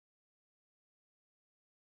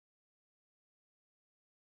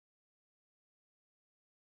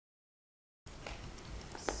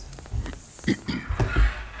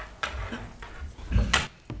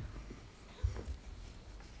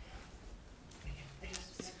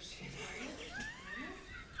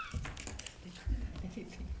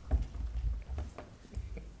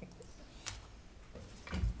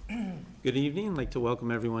Good evening. I'd like to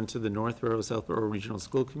welcome everyone to the Northborough Southborough Regional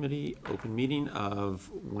School Committee open meeting of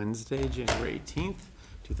Wednesday, January 18th,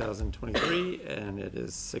 2023, and it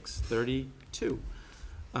is 6:32.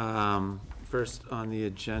 First on the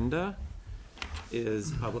agenda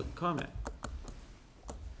is public comment.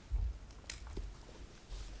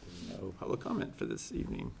 No public comment for this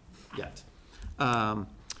evening yet.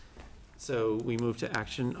 So we move to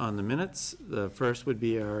action on the minutes. The first would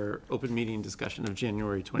be our open meeting discussion of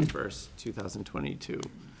January 21st, 2022.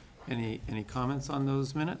 Any comments on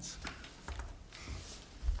those minutes?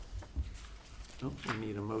 Nope, we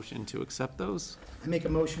need a motion to accept those. I make a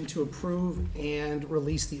motion to approve and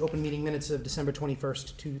release the open meeting minutes of December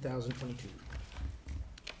 21st, 2022.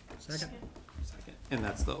 Second. And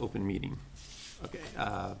that's the open meeting. Okay,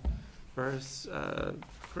 first,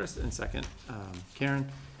 Chris, and second, Karen.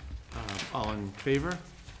 All in favor?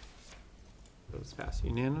 Those pass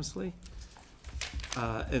unanimously.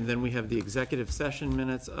 And then we have the executive session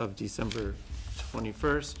minutes of December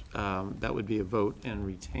 21st. That would be a vote and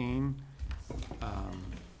retain.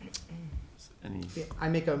 I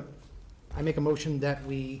make a motion that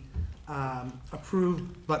we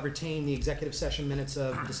approve but retain the executive session minutes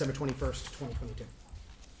of December 21st, 2022.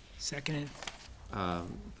 Second.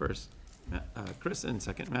 First, Chris, and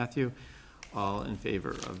second, Matthew. All in favor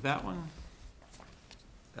of that one?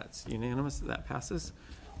 That's unanimous. That passes.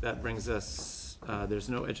 That brings us, there's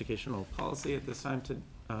no educational policy at this time to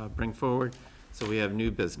bring forward, so we have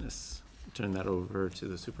new business. Turn that over to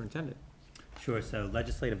the superintendent. Sure. So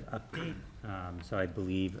legislative update. So I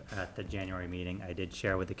believe at the January meeting, I did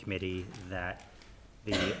share with the committee that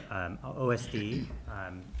the OSD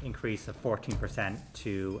increase of 14%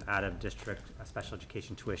 to out-of-district special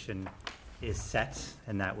education tuition is set,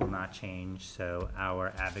 and that will not change. So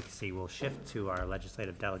our advocacy will shift to our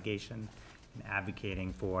legislative delegation in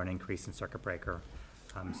advocating for an increase in circuit breaker.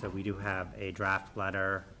 So we do have a draft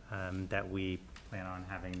letter that we plan on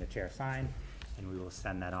having the chair sign, and we will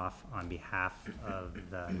send that off on behalf of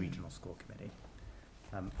the regional school committee.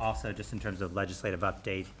 Also, just in terms of legislative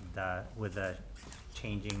update, with the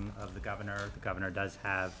changing of the governor does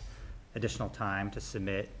have additional time to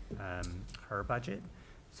submit her budget.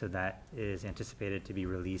 So that is anticipated to be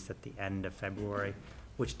released at the end of February,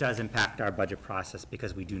 which does impact our budget process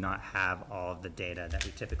because we do not have all of the data that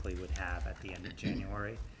we typically would have at the end of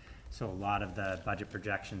January. So a lot of the budget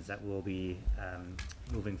projections that we'll be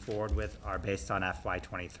moving forward with are based on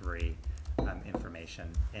FY23 information.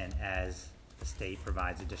 And as the state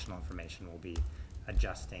provides additional information, we'll be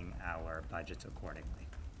adjusting our budgets accordingly.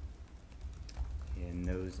 And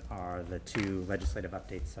those are the two legislative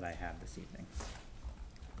updates that I have this evening.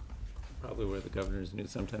 Probably where the governors knew.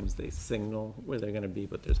 Sometimes they signal where they're going to be,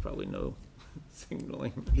 but there's probably no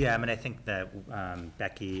signaling. Yeah, I mean, I think that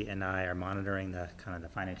Becky and I are monitoring the kind of the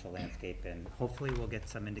financial landscape, and hopefully we'll get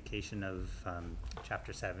some indication of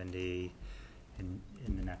Chapter 70 in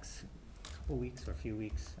the next couple weeks or a few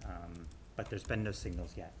weeks, but there's been no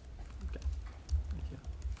signals yet. Okay, thank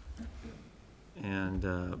you. And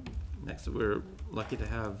next, we're lucky to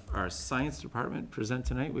have our science department present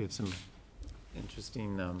tonight. We have some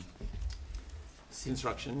interesting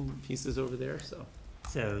instruction pieces over there.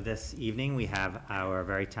 So this evening we have our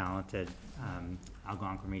very talented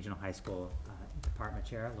Algonquin Regional High School Department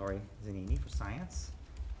Chair, Lori Zanini, for science.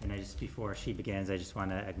 And before she begins, I just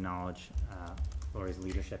want to acknowledge Lori's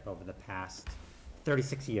leadership over the past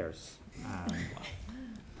 36 years.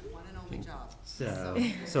 One and only job.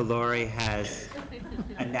 So Lori has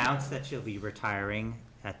announced that she'll be retiring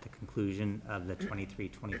at the conclusion of the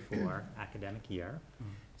 23-24 academic year.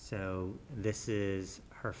 So this is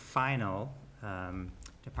her final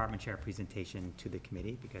department chair presentation to the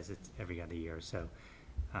committee because it's every other year. So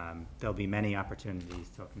there'll be many opportunities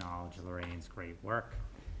to acknowledge Lorraine's great work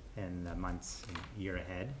in the months and year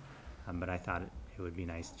ahead. But I thought it would be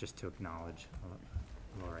nice just to acknowledge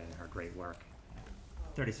Lorraine and her great work.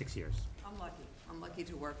 36 years. I'm lucky. I'm lucky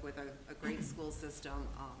to work with a great school system.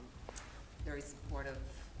 Very supportive,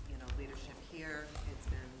 leadership here. It's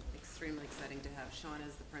been extremely exciting to have Sean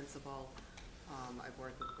as the principal. I've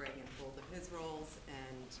worked with Greg in both of his roles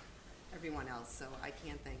and everyone else. So I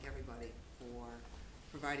can't thank everybody for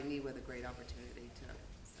providing me with a great opportunity to.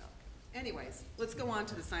 So, anyways, let's go on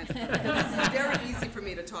to the science department. This is very easy for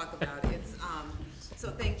me to talk about. So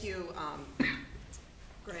thank you,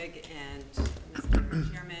 Greg and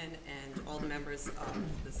Mr. Chairman and all the members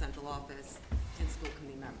of the central office and school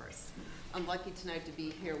committee members. I'm lucky tonight to be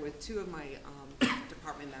here with two of my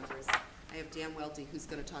department members. I have Dan Welty, who's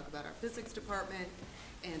going to talk about our physics department,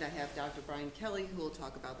 and I have Dr. Brian Kelly, who will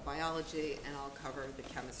talk about the biology, and I'll cover the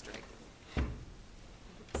chemistry.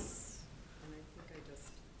 Oops. And I think I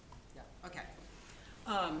just, yeah.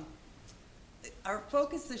 Our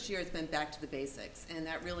focus this year has been back to the basics, and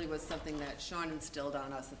that really was something that Sean instilled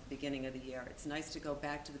on us at the beginning of the year. It's nice to go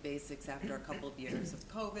back to the basics after a couple of years of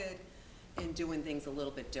COVID and doing things a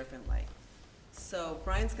little bit differently. So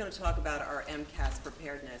Brian's going to talk about our MCAS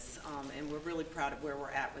preparedness, and we're really proud of where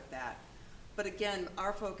we're at with that. But again,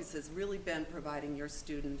 our focus has really been providing your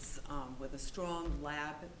students with a strong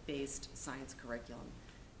lab-based science curriculum.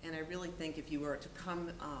 And I really think if you were to come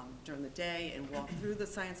during the day and walk through the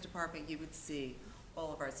science department, you would see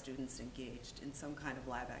all of our students engaged in some kind of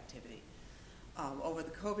lab activity. Over the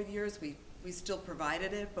COVID years, we still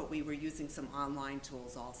provided it, but we were using some online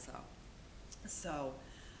tools also. So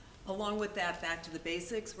along with that, back to the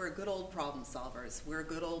basics, we're good old problem solvers. We're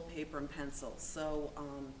good old paper and pencil. So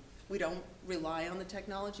we don't rely on the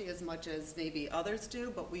technology as much as maybe others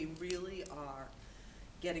do, but we really are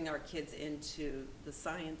getting our kids into the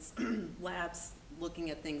science labs,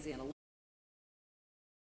 looking at things analytically,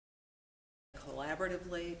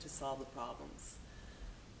 collaboratively to solve the problems.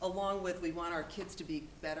 Along with, we want our kids to be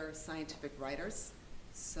better scientific writers.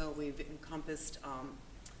 So we've encompassed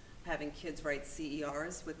having kids write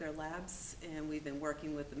CERs with their labs, and we've been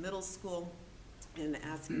working with the middle school and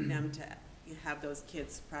asking them to have those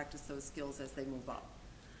kids practice those skills as they move up.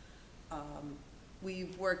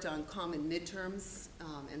 We've worked on common midterms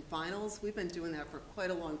and finals. We've been doing that for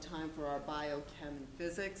quite a long time for our bio, chem, and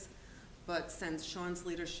physics. But since Sean's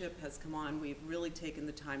leadership has come on, we've really taken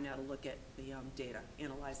the time now to look at the data,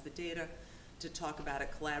 analyze the data, to talk about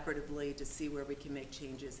it collaboratively, to see where we can make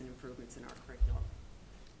changes and improvements in our curriculum.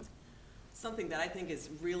 Something that I think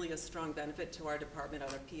is really a strong benefit to our department are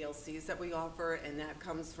the PLCs that we offer, and that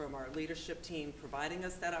comes from our leadership team providing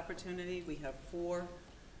us that opportunity. We have 4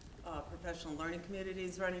 professional learning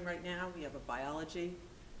communities running right now. We have a biology,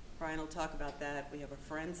 Brian will talk about that. We have a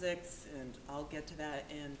forensics, and I'll get to that,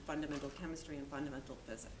 and fundamental chemistry and fundamental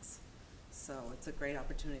physics. So it's a great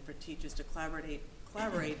opportunity for teachers to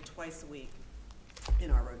collaborate twice a week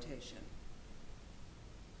in our rotation.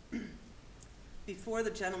 Before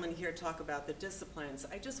the gentlemen here talk about the disciplines,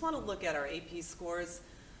 I just want to look at our AP scores.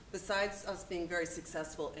 Besides us being very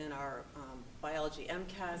successful in our biology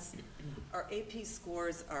MCAS, our AP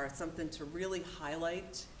scores are something to really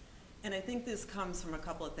highlight. And I think this comes from a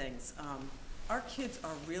couple of things. Our kids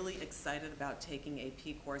are really excited about taking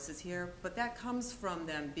AP courses here, but that comes from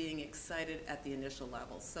them being excited at the initial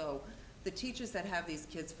level. So the teachers that have these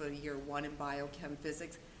kids for year 1 in bio, chem,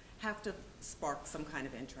 physics have to spark some kind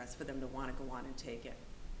of interest for them to want to go on and take it.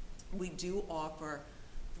 We do offer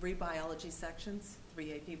 3 biology sections,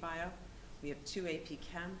 3 AP bio. We have 2 AP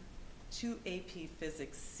chem, 2 AP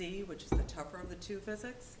physics C, which is the tougher of the 2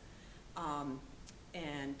 physics,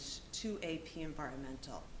 and 2 AP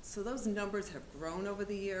environmental. So those numbers have grown over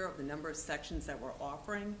the year of the number of sections that we're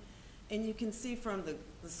offering. And you can see from the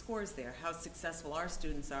scores there how successful our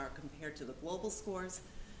students are compared to the global scores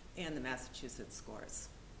and the Massachusetts scores.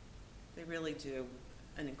 They really do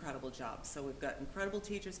an incredible job. So we've got incredible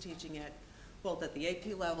teachers teaching it, both at the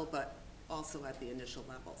AP level, but also at the initial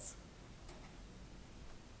levels.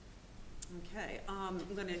 Okay, I'm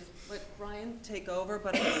going to let Brian take over,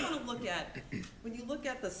 but I just want to look at, when you look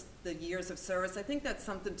at the years of service, I think that's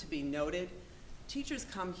something to be noted. Teachers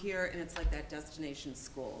come here and it's like that destination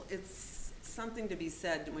school. It's something to be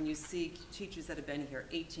said when you see teachers that have been here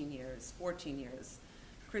 18 years, 14 years,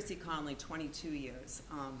 Chrissy Conley, 22 years.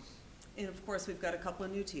 And of course, we've got a couple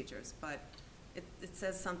of new teachers, but it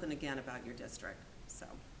says something again about your district, so.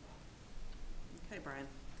 Okay, Brian.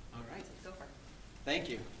 All right. Go for it. Thank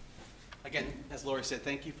you. Again, as Lori said,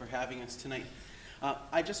 thank you for having us tonight.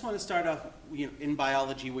 I just want to start off, in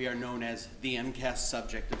biology, we are known as the MCAS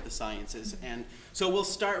subject of the sciences. And so we'll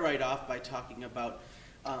start right off by talking about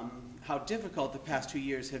how difficult the past 2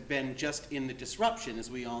 years have been just in the disruption,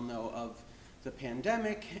 as we all know, of the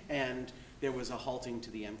pandemic, and there was a halting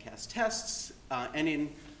to the MCAS tests. And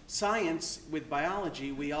in science, with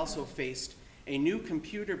biology, we also faced a new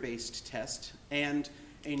computer-based test and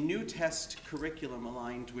a new test curriculum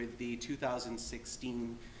aligned with the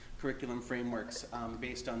 2016 curriculum frameworks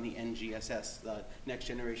based on the NGSS, the Next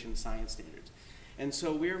Generation Science Standards. And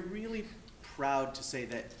so we're really proud to say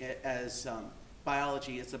that as the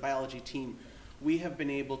biology team, we have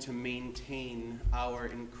been able to maintain our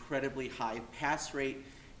incredibly high pass rate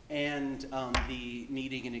and the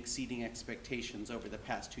meeting and exceeding expectations over the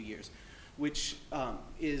past 2 years, which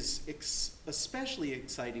is especially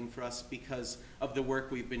exciting for us because of the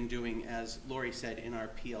work we've been doing, as Lori said, in our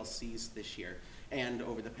PLCs this year and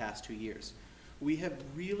over the past 2 years. We have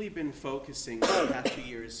really been focusing the past 2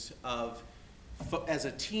 years as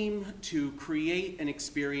a team to create an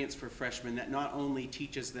experience for freshmen that not only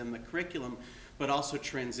teaches them the curriculum, but also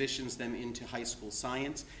transitions them into high school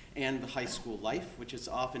science and the high school life, which is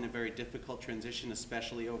often a very difficult transition,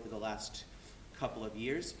 especially over the last couple of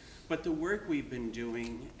years. But the work we've been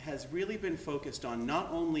doing has really been focused on not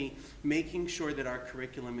only making sure that our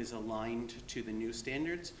curriculum is aligned to the new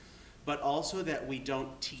standards, but also that we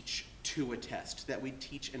don't teach to a test, that we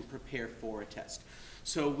teach and prepare for a test.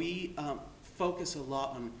 So we focus a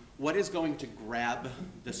lot on what is going to grab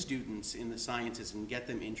the students in the sciences and get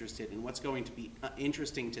them interested, and what's going to be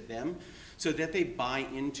interesting to them, so that they buy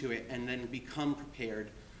into it and then become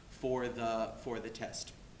prepared for the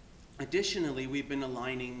test. Additionally, we've been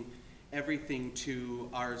aligning everything to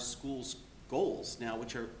our school's goals now,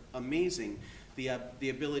 which are amazing. The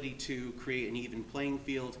ability to create an even playing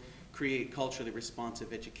field, create culturally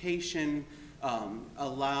responsive education,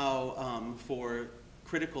 allow for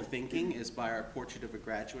critical thinking is by our Portrait of a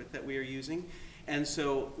Graduate that we are using. And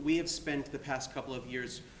so we have spent the past couple of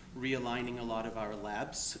years realigning a lot of our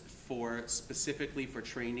labs specifically for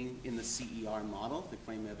training in the CER model, the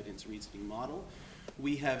Claim Evidence Reasoning model.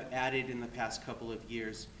 We have added in the past couple of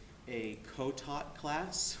years a co-taught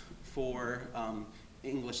class for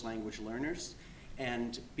English language learners.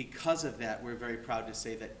 And because of that, we're very proud to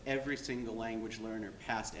say that every single language learner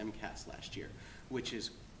passed MCAS last year, which is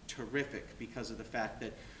terrific because of the fact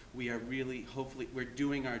that we are really, hopefully, we're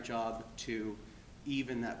doing our job to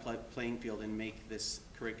even that playing field and make this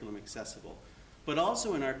curriculum accessible. But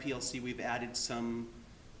also in our PLC, we've added some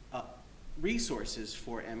resources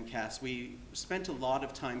for MCAS. We spent a lot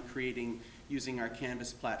of time using our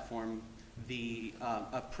Canvas platform,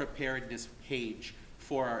 a preparedness page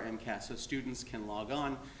for our MCAS, so students can log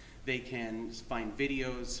on, they can find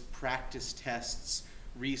videos, practice tests,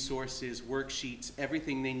 resources, worksheets,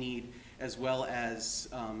 everything they need, as well as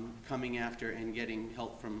coming after and getting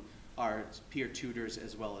help from our peer tutors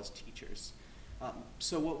as well as teachers.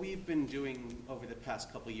 So what we've been doing over the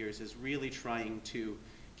past couple of years is really trying to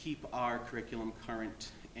keep our curriculum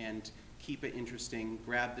current and keep it interesting,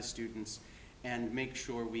 grab the students, and make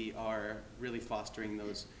sure we are really fostering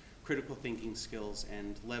those critical thinking skills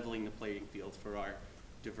and leveling the playing field for our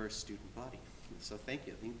diverse student body. So thank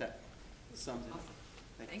you. I think that sums it up.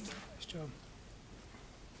 Thank you. Nice job.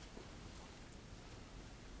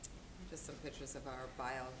 Just some pictures of our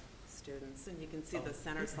bio students, and you can see the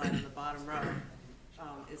center slide in the bottom row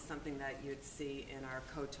is something that you'd see in our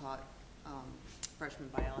co-taught freshman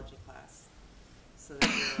biology class, so that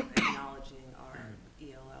we're acknowledging our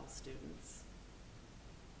ELL students.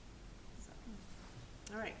 So,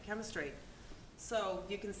 all right, chemistry. So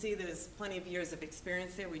you can see there's plenty of years of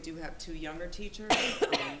experience there. We do have two younger teachers.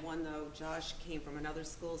 One, though, Josh came from another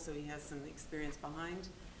school, so he has some experience behind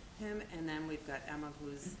him. And then we've got Emma,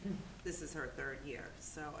 this is her third year.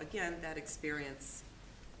 So again, that experience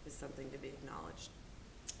is something to be acknowledged.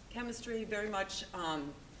 Chemistry, very much,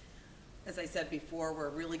 as I said before, we're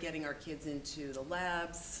really getting our kids into the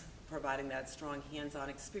labs, providing that strong hands-on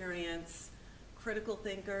experience, critical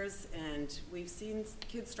thinkers, and we've seen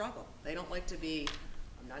kids struggle. They don't like to be,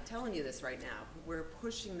 I'm not telling you this right now, we're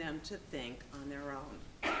pushing them to think on their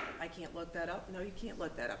own. I can't look that up. No, you can't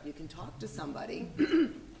look that up. You can talk to somebody.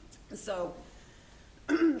 So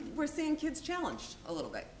we're seeing kids challenged a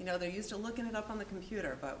little bit. You know, they're used to looking it up on the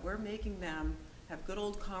computer, but we're making them have good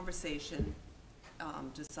old conversation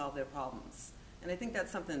to solve their problems. And I think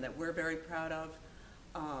that's something that we're very proud of.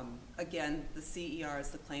 Again, the CER is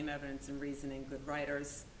the Claim Evidence and Reasoning Good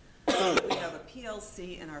Writers. We have a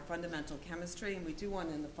PLC in our fundamental chemistry, and we do one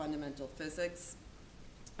in the fundamental physics.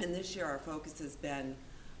 And this year our focus has been,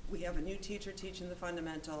 we have a new teacher teaching the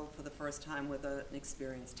fundamental for the first time with an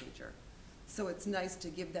experienced teacher. So it's nice to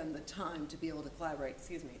give them the time to be able to collaborate,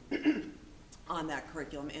 excuse me, on that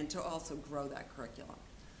curriculum and to also grow that curriculum.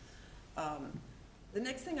 The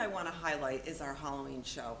next thing I want to highlight is our Halloween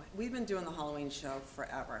show. We've been doing the Halloween show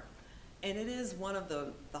forever, and it is one of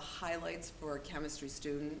the highlights for a chemistry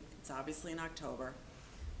student. It's obviously in October.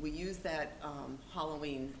 We use that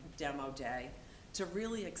Halloween demo day to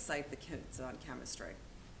really excite the kids on chemistry.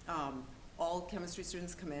 All chemistry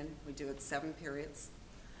students come in. We do it 7 periods.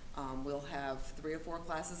 We'll have 3 or 4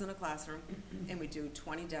 classes in a classroom, and we do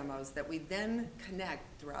 20 demos that we then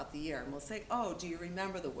connect throughout the year. And we'll say, oh, do you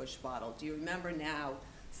remember the whoosh bottle? Do you remember now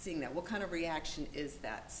seeing that? What kind of reaction is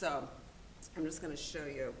that? So I'm just going to show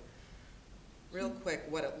you real quick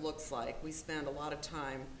what it looks like. We spend a lot of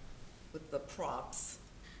time with the props,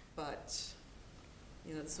 but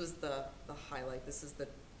you know, this was the highlight. This is the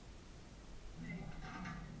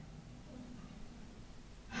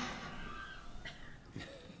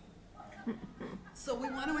so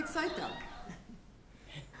we want to excite them.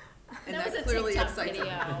 And that clearly excites them.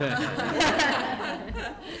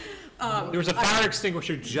 There was a fire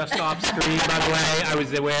extinguisher just off screen, by the way. I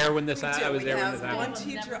was aware when this, I was there when this We have one happened.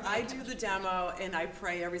 teacher, I do the demo, and I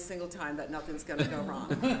pray every single time that nothing's gonna go wrong.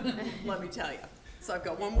 Let me tell you. So I've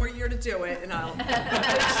got one more year to do it, and I'll make sure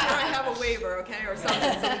I have a waiver, okay, or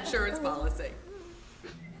something, some insurance policy.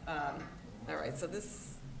 All right, so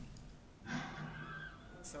this,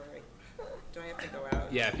 sorry, do I have to go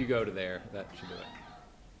out? Yeah, if you go to there, that should do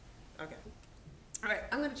it. Okay. All right,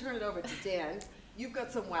 I'm gonna turn it over to Dan. You've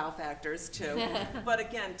got some wow factors too, but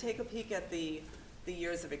again, take a peek at the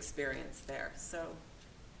years of experience there, so.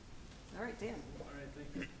 All right, Dan. All right,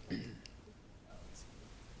 thank you.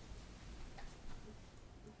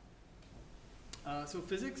 So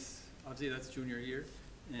physics, obviously that's junior year,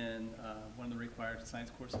 and one of the required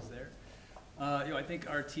science courses there. I think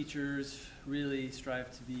our teachers really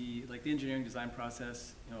strive to be, like the engineering design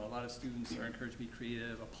process, a lot of students are encouraged to be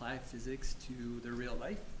creative, apply physics to their real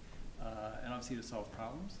life, and obviously to solve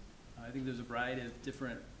problems. I think there's a variety of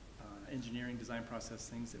different engineering design process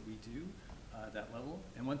things that we do at that level.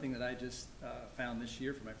 And one thing that I just found this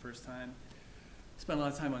year for my first time, spent a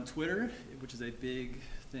lot of time on Twitter, which is a big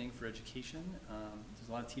thing for education. There's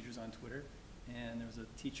a lot of teachers on Twitter, and there was a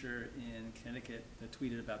teacher in Connecticut that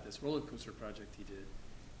tweeted about this roller coaster project he did.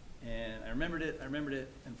 And I remembered it,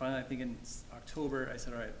 and finally I think in October I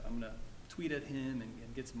said, all right, I'm gonna tweet at him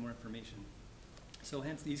and get some more information. So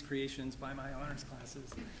hence these creations by my honors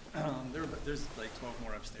classes. There's like 12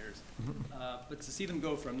 more upstairs. But to see them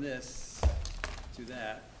go from this to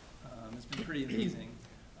that has been pretty amazing.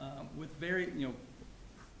 With very,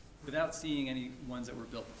 without seeing any ones that were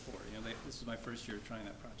built before. This was my first year trying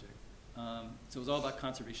that project. So it was all about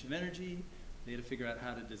conservation of energy. They had to figure out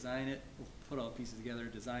how to design it, put all the pieces together,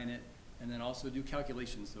 design it, and then also do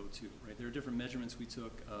calculations though too, right? There are different measurements we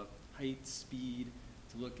took of height, speed,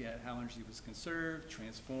 to look at how energy was conserved,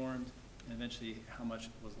 transformed, and eventually how much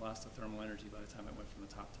was lost to thermal energy by the time it went from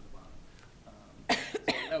the top to the bottom.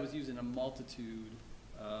 So that was used in a multitude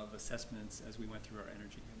of assessments as we went through our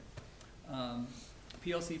energy unit.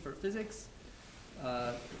 PLC for physics,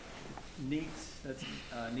 Nate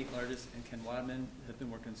Lardis and Ken Wadman have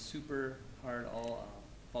been working super hard all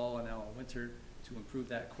fall and now all winter to improve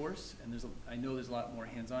that course. And I know there's a lot more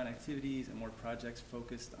hands-on activities and more projects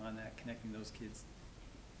focused on that, connecting those kids'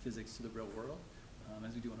 physics to the real world,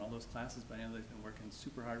 as we do in all those classes. But I know they've been working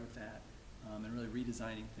super hard with that and really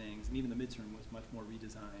redesigning things. And even the midterm was much more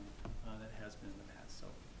redesigned than it has been in the past. So,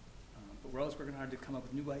 but we're always working hard to come up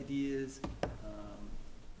with new ideas.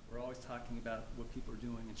 We're always talking about what people are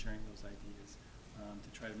doing and sharing those ideas to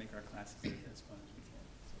try to make our classes as fun as we can.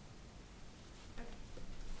 So.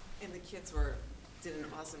 And the kids did an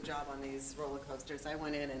awesome job on these roller coasters. I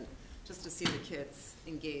went in and just to see the kids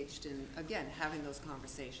engaged in, again, having those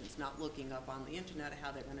conversations, not looking up on the internet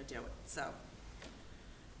how they're gonna do it. So,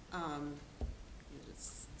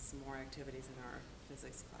 just some more activities in our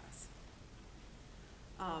physics class.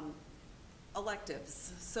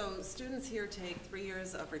 Electives. So students here take 3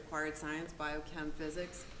 years of required science, biochem,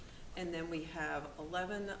 physics, and then we have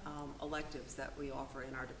 11 electives that we offer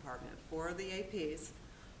in our department for the APs.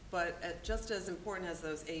 But just as important as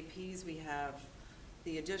those APs, we have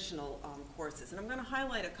the additional courses. And I'm gonna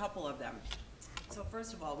highlight a couple of them. So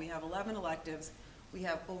first of all, we have 11 electives. We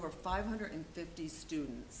have over 550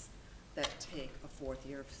 students that take a 4th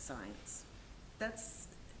year of science. That's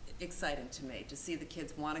exciting to me, to see the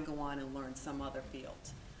kids want to go on and learn some other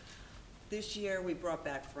field. This year, we brought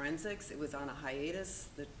back forensics. It was on a hiatus.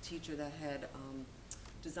 The teacher that had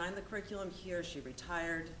designed the curriculum here, she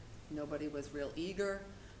retired. Nobody was real eager,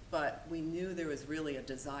 but we knew there was really a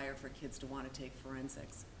desire for kids to want to take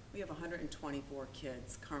forensics. We have 124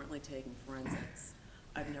 kids currently taking forensics.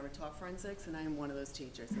 I've never taught forensics, and I am one of those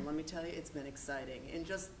teachers. And let me tell you, it's been exciting. And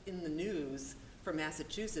just in the news, from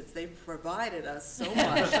Massachusetts, they provided us so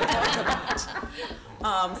much to talk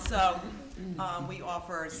about. We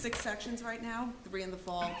offer 6 sections right now, 3 in the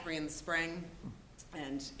fall, 3 in the spring,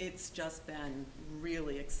 and it's just been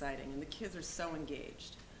really exciting, and the kids are so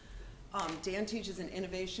engaged. Dan teaches an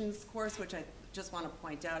innovations course, which I just want to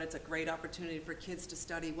point out, it's a great opportunity for kids to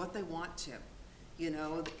study what they want to.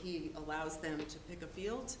 He allows them to pick a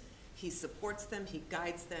field, he supports them, he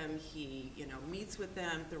guides them, he meets with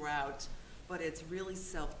them throughout, but it's really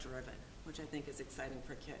self-driven, which I think is exciting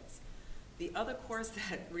for kids. The other course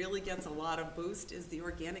that really gets a lot of boost is the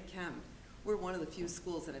organic chem. We're one of the few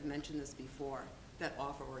schools, and I've mentioned this before, that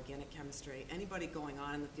offer organic chemistry. Anybody going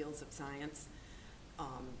on in the fields of science,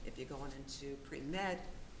 if you're going into pre-med,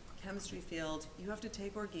 chemistry field, you have to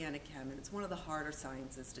take organic chem, and it's one of the harder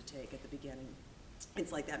sciences to take at the beginning.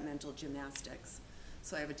 It's like that mental gymnastics.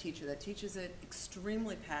 So I have a teacher that teaches it,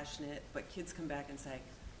 extremely passionate, but kids come back and say,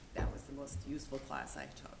 that was the most useful class I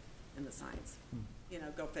took in the science. You know,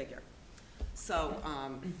 go figure. So,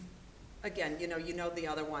 again, you know the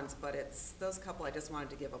other ones, but it's those couple I just wanted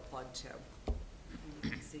to give a plug to. You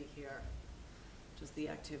can see here, just the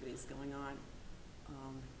activities going on.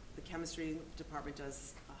 The chemistry department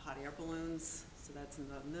does hot air balloons, so that's in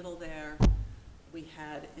the middle there. We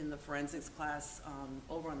had in the forensics class,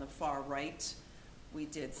 over on the far right, we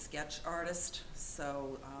did sketch artist.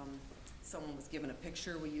 So someone was given a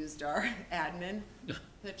picture, we used our admin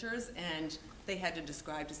pictures, and they had to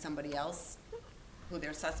describe to somebody else who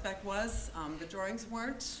their suspect was. The drawings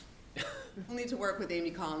weren't. We'll need to work with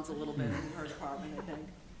Amy Collins a little bit in her department, I think.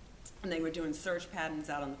 And they were doing search patterns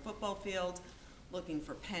out on the football field, looking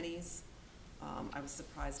for pennies. I was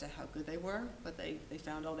surprised at how good they were, but they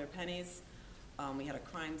found all their pennies. We had a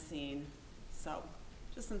crime scene, so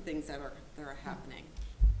just some things that are happening.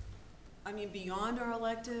 I mean, beyond our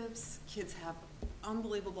electives, kids have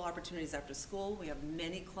unbelievable opportunities after school. We have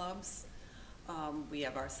many clubs. We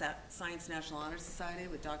have our Science National Honor Society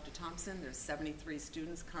with Dr. Thompson. There's 73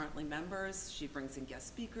 students currently members. She brings in guest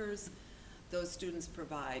speakers. Those students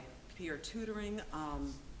provide peer tutoring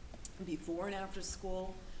before and after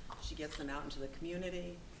school. She gets them out into the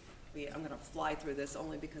community. I'm gonna fly through this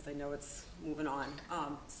only because I know it's moving on.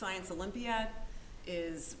 Science Olympiad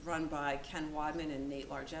is run by Ken Wadman and Nate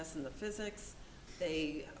Largess in the physics.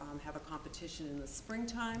 They have a competition in the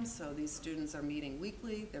springtime, so these students are meeting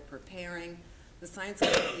weekly, they're preparing. The Science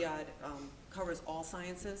Olympiad covers all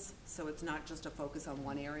sciences, so it's not just a focus on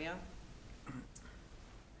one area.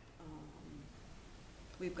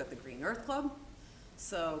 We've got the Green Earth Club.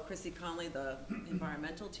 So Chrissy Conley, the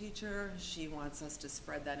environmental teacher, she wants us to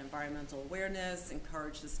spread that environmental awareness,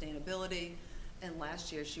 encourage sustainability. And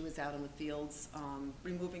last year she was out in the fields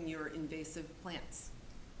removing your invasive plants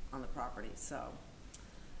on the property. So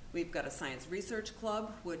we've got a science research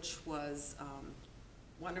club, which was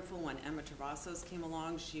wonderful when Emma Travassos came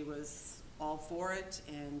along. She was all for it,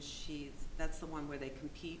 and that's the one where they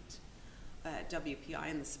compete at WPI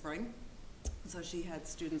in the spring. So she had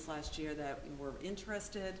students last year that were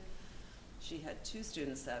interested. She had 2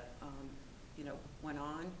 students that,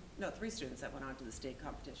 three students that went on to the state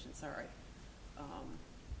competition, sorry.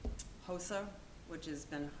 HOSA, which has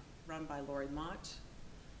been run by Lori Mott,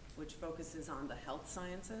 which focuses on the health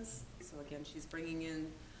sciences. So again, she's bringing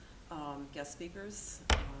in guest speakers.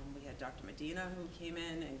 We had Dr. Medina who came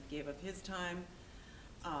in and gave up his time.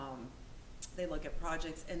 They look at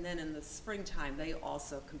projects, and then in the springtime, they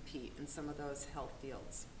also compete in some of those health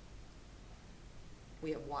fields. We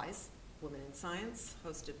have WISE, Women in Science,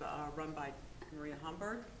 run by Maria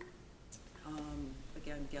Homburg.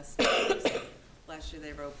 Again, guest speakers. Last year,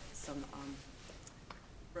 they wrote and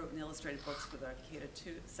illustrated books for the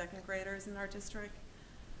K-2 second graders in our district.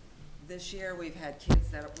 This year, we've had kids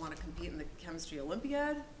that want to compete in the Chemistry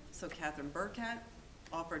Olympiad. So Catherine Burkett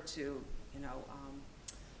offered to,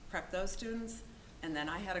 prep those students. And then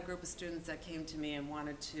I had a group of students that came to me and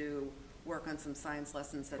wanted to work on some science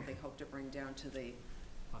lessons that they hope to bring down to the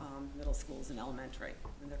middle schools and elementary,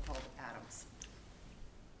 and they're called Atoms.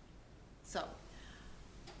 So,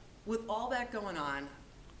 with all that going on,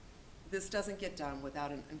 this doesn't get done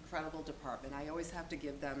without an incredible department. I always have to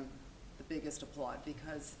give them the biggest applaud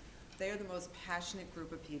because they are the most passionate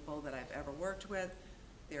group of people that I've ever worked with.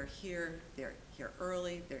 They're here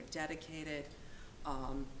early, they're dedicated.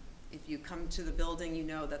 If you come to the building, you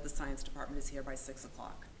know that the science department is here by 6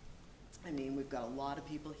 o'clock. I mean, we've got a lot of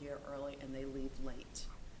people here early and they leave late.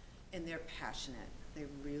 And they're passionate. They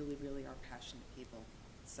really, really are passionate people.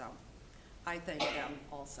 So I thank them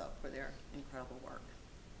also for their incredible work.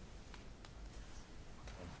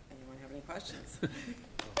 Anyone have any questions? Hope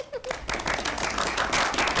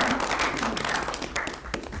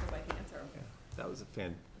I can answer them. Yeah, that was a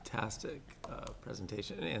fantastic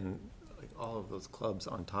presentation, and like all of those clubs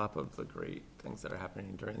on top of the great things that are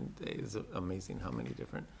happening during the day is amazing how many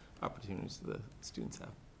different opportunities the students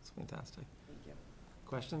have. It's fantastic. Thank you.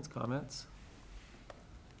 Questions, comments?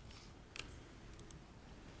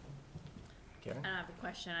 Karen? I don't have a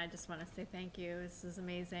question. I just want to say thank you. This is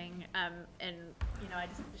amazing. And, I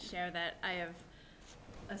just have to share that I have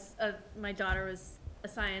my daughter was a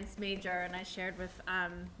science major, and I shared with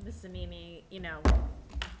Ms. Zanini,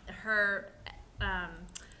 her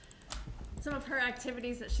some of her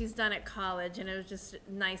activities that she's done at college, and it was just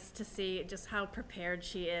nice to see just how prepared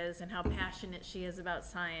she is and how passionate she is about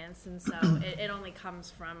science. And so it only comes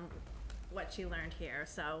from what she learned here.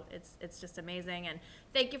 So it's just amazing. And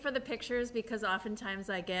thank you for the pictures, because oftentimes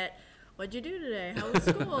I get, what'd you do today? How was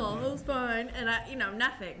school? It was fine. And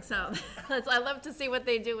nothing. So I love to see what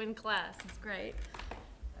they do in class. It's great.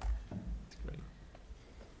 It's great.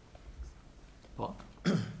 Paul?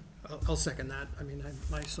 I'll second that. I mean,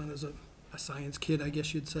 my son is a science kid, I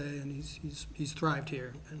guess you'd say, and he's thrived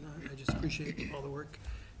here, and I just appreciate all the work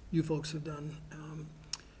you folks have done.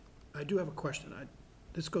 I do have a question.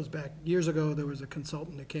 This goes back, years ago, there was a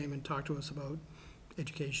consultant that came and talked to us about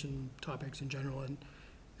education topics in general,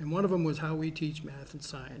 and one of them was how we teach math and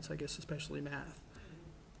science, I guess especially math,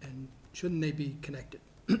 and shouldn't they be connected?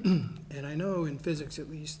 And I know in physics, at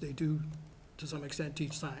least, they do, to some extent,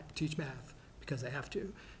 teach math, because they have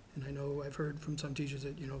to. And I know I've heard from some teachers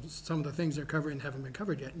that, some of the things they're covering haven't been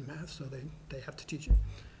covered yet in math, so they have to teach it.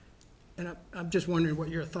 And I'm just wondering what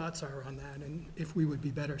your thoughts are on that, and if we would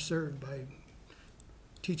be better served by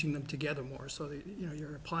teaching them together more, so that,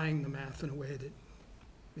 you're applying the math in a way that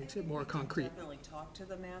makes it more concrete. I definitely talk to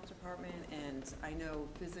the math department, and I know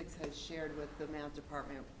physics has shared with the math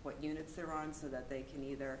department what units they're on, so that they can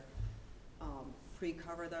either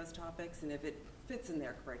pre-cover those topics, and if it fits in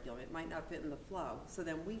their curriculum, it might not fit in the flow, so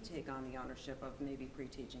then we take on the ownership of maybe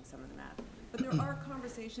pre-teaching some of the math. But there are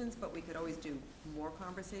conversations, but we could always do more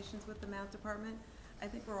conversations with the math department. I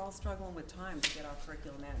think we're all struggling with time to get our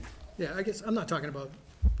curriculum in. Yeah, I guess, I'm not talking about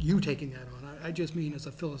you taking that on, I just mean as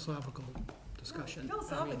a philosophical discussion.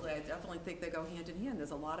 Philosophically, I definitely think they go hand in hand.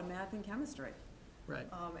 There's a lot of math in chemistry. Right.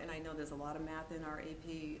 And I know there's a lot of math in our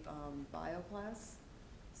AP bio class.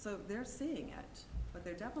 So they're seeing it, but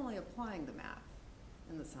they're definitely applying the math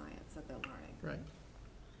and the science that they're learning. Right.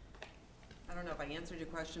 I don't know if I answered your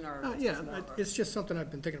question or. Yeah, it's just something I've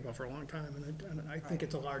been thinking about for a long time, and I think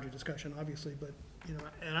it's a larger discussion, obviously, but,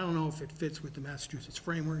 and I don't know if it fits with the Massachusetts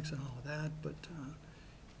frameworks and all of that, but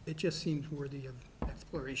it just seems worthy of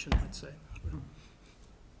exploration, I'd say.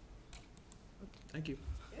 Thank you.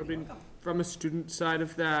 I mean, from a student side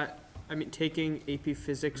of that, I mean, taking AP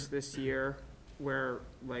Physics this year, where,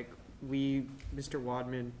 Mr.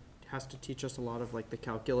 Wadman has to teach us a lot of, the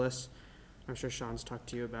calculus. I'm sure Sean's talked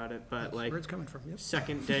to you about it, but, That's where it's coming from, yep.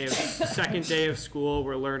 second day of school,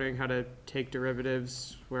 we're learning how to take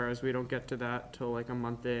derivatives, whereas we don't get to that till, a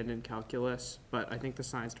month in calculus. But I think the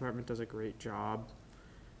science department does a great job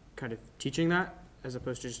kind of teaching that, as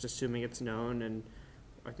opposed to just assuming it's known, and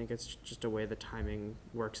I think it's just a way the timing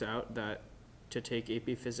works out, that to take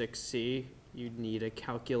AP Physics C, you'd need a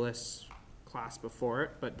calculus class before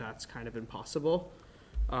it, but that's kind of impossible.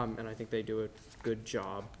 And I think they do a good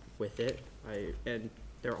job with it. And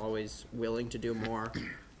they're always willing to do more,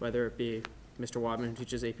 whether it be Mr. Wadman, who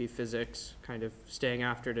teaches AP Physics, kind of staying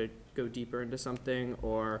after to go deeper into something,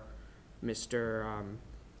 or Mr.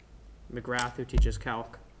 McGrath, who teaches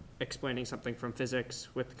calc, explaining something from physics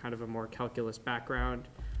with kind of a more calculus background.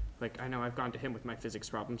 I know I've gone to him with my physics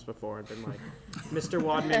problems before and been like, Mr.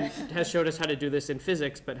 Wadman has showed us how to do this in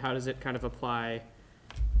physics, but how does it kind of apply,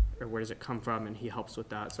 or where does it come from? And he helps with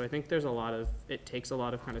that. So I think it takes a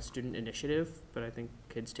lot of kind of student initiative, but I think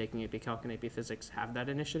kids taking AP Calc and AP Physics have that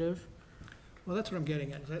initiative. Well, that's what I'm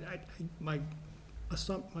getting at. My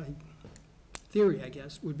theory, I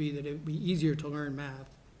guess, would be that it would be easier to learn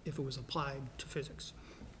math if it was applied to physics.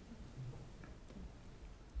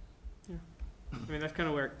 I mean, that's kind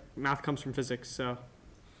of where math comes from physics, so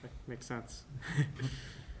that makes sense.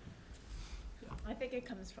 I think it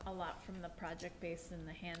comes a lot from the project-based and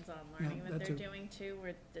the hands-on learning that that's they're doing too,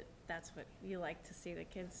 where that's what you like to see the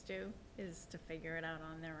kids do, is to figure it out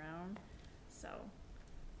on their own. So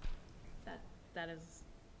that is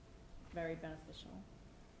very beneficial.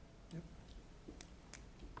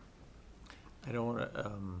 I don't want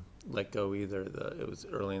to let go either. It was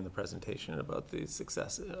early in the presentation about the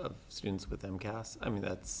success of students with MCAS. I mean,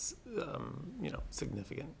 that's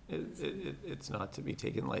significant. It's not to be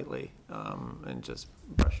taken lightly and just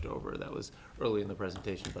brushed over. That was early in the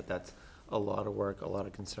presentation, but that's a lot of work, a lot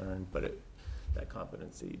of concern. But that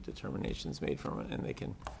competency determination's made from it, and they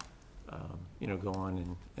can go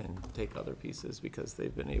on and take other pieces because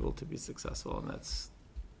they've been able to be successful, and that's.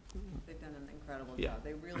 They've done an incredible Yeah. job.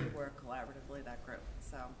 They really work collaboratively, that group,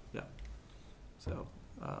 so, Yeah. So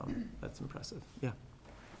that's impressive. Yeah.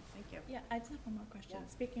 thank you. Yeah, I just have one more question. Yeah.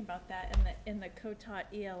 Speaking about that, in the co-taught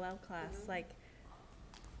ELL class,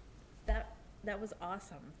 that was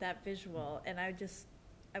awesome, that visual, and I would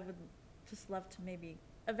just love to maybe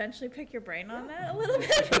eventually pick your brain on that a little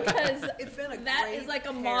bit, because It's been a that great is like a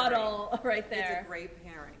pairing. model right It's a there. great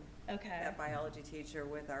pairing, Okay, that biology teacher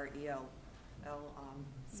with our EL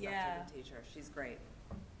Yeah. specialty teacher. She's great.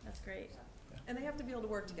 that's great. And they have to be able to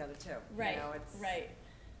work together too. Right, It's right.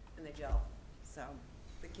 and they gel. So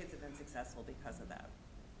the kids have been successful because of that.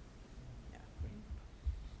 Yeah.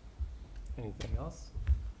 Anything else?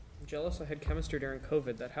 I'm jealous I had chemistry during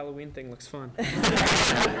COVID. That Halloween thing looks fun.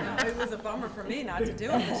 It was a bummer for me not to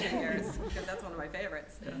do it for 2 years because that's one of my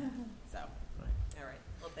favorites. So. Right.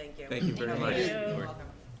 Thank you. Thank you very much. You're welcome.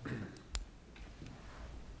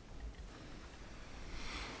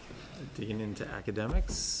 Digging into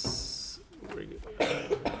academics, we're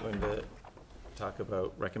going to talk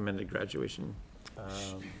about recommended graduation.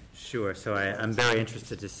 Sure, so I'm very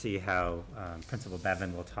interested to see how Principal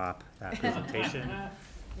Bevan will top that presentation.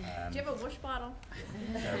 Do you have a whoosh bottle?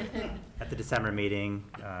 So, at the December meeting,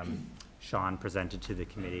 Sean presented to the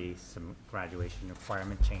committee some graduation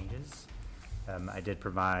requirement changes. I did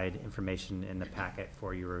provide information in the packet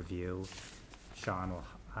for your review. Sean will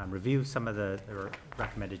review some of the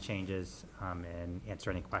recommended changes and answer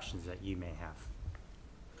any questions that you may have.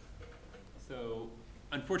 So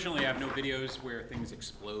unfortunately, I have no videos where things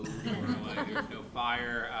explode or like there's no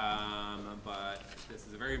fire, but this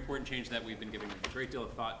is a very important change that we've been giving a great deal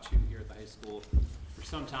of thought to here at the high school for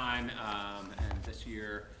some time, and this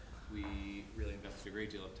year we really invested a great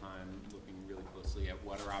deal of time looking really closely at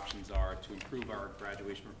what our options are to improve our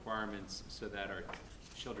graduation requirements so that our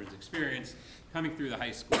children's experience coming through the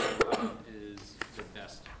high school is the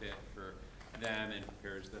best fit for them and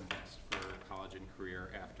prepares them best for college and career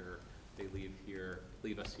after they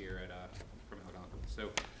leave us here from Algonquin. So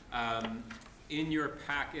in your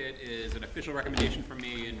packet is an official recommendation from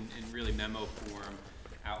me in really memo form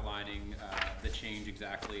outlining the change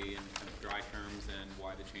exactly in kind of dry terms and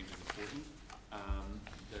why the change is important.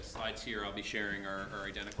 The slides here I'll be sharing are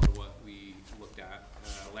identical to what we looked at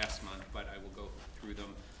last month, but I will go through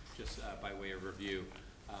them just by way of review.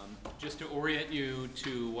 Just to orient you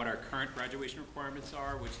to what our current graduation requirements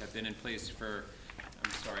are, which have been in place for,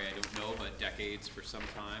 I'm sorry, I don't know, but decades for some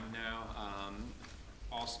time now.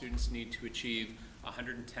 All students need to achieve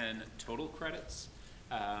 110 total credits,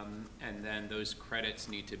 and then those credits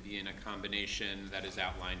need to be in a combination that is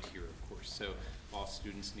outlined here, of course. So all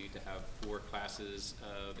students need to have 4 classes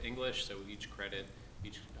of English, so each credit,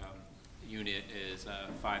 each unit is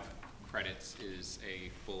 5 credits is a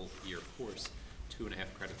full year course, 2.5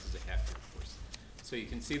 credits is a half year course. So you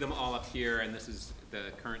can see them all up here, and this is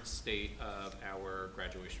the current state of our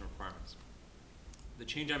graduation requirements. The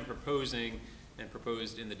change I'm proposing and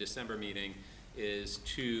proposed in the December meeting is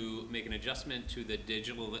to make an adjustment to the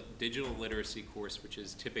digital literacy course, which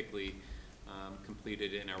is typically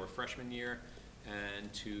completed in our freshman year,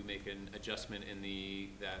 and to make an adjustment in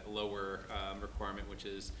that lower requirement, which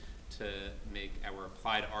is to make our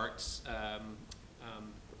applied arts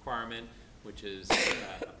requirement, which is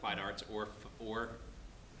applied arts or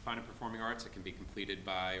fine and performing arts. It can be completed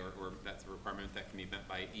by, or that's a requirement that can be met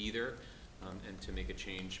by either, and to make a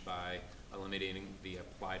change by eliminating the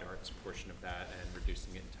applied arts portion of that and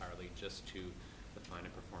reducing it entirely just to the fine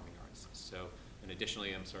and performing arts. So, and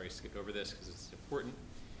additionally, I'm sorry I skipped over this because it's important.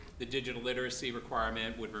 The digital literacy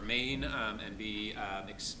requirement would remain and be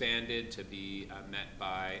expanded to be met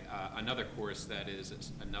by another course that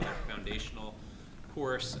is another foundational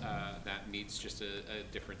course that meets just a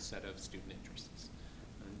different set of student interests.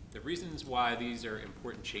 The reasons why these are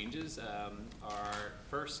important changes are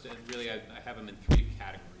first, and really I have them in 3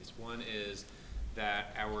 categories. One is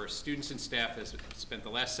that our students and staff has spent the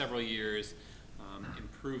last several years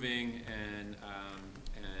improving and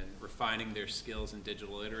refining their skills in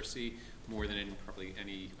digital literacy more than probably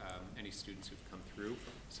any students who've come through.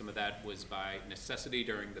 Some of that was by necessity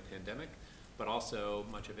during the pandemic, but also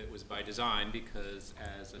much of it was by design because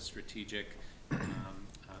as a strategic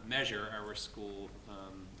measure, our school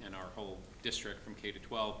and our whole district from K to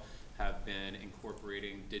 12 have been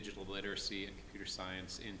incorporating digital literacy and computer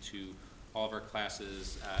science into all of our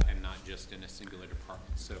classes and not just in a singular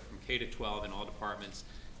department. So from K to 12 in all departments,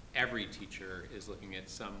 every teacher is looking at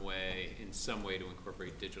in some way to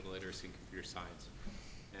incorporate digital literacy and computer science.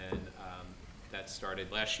 And that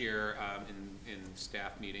started last year in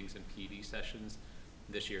staff meetings and PD sessions.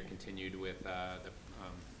 This year continued with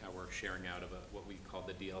our sharing out of what we call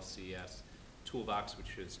the DLCS toolbox,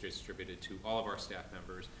 which is distributed to all of our staff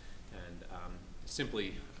members, and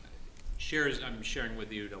simply I'm sharing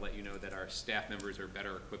with you to let you know that our staff members are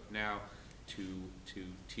better equipped now to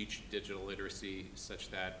teach digital literacy, such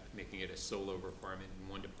that making it a solo requirement in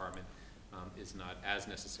one department is not as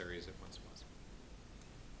necessary as it once was.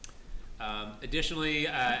 Additionally,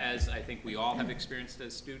 as I think we all have experienced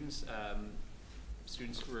as students,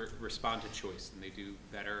 students respond to choice, and they do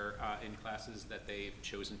better in classes that they've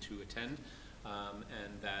chosen to attend,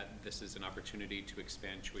 and that this is an opportunity to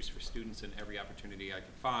expand choice for students, and every opportunity I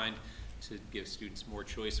can find to give students more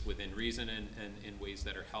choice within reason and in ways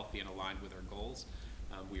that are healthy and aligned with our goals,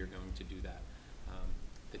 we are going to do that.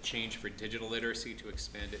 The change for digital literacy to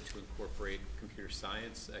expand it to incorporate computer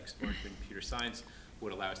science, exploring computer science,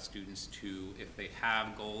 would allow students to, if they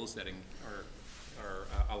have goals that are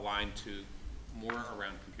aligned to more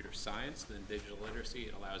around computer science than digital literacy.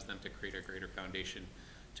 It allows them to create a greater foundation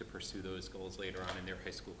to pursue those goals later on in their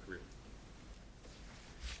high school career.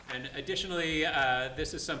 And additionally,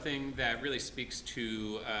 this is something that really speaks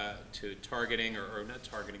to targeting, or not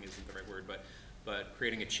targeting isn't the right word, but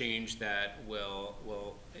creating a change that will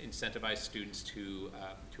incentivize students to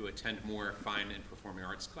attend more fine and performing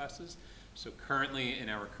arts classes. So currently, in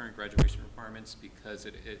our current graduation requirements, because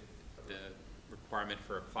the requirement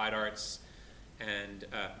for applied arts and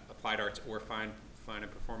applied arts or fine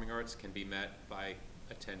and performing arts can be met by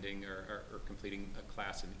attending or completing a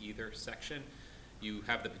class in either section. You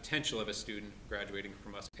have the potential of a student graduating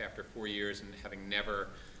from us after 4 years and having never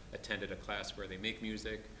attended a class where they make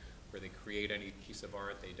music, where they create any piece of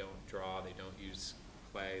art, they don't draw, they don't use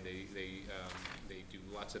clay, they do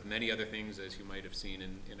lots of many other things, as you might have seen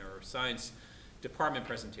in our science department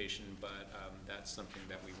presentation, but that's something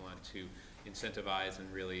that we want to incentivize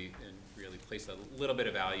and really place a little bit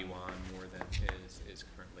of value on more than is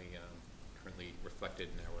currently reflected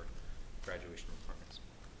in our graduation requirements.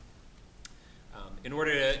 In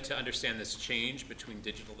order to understand this change between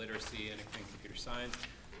digital literacy and computer science,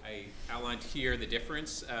 I outlined here the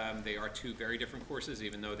difference. They are two very different courses,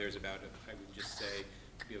 even though there's about, I would just say,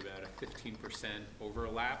 be about a 15%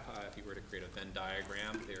 overlap. If you were to create a Venn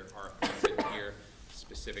diagram, there are things in here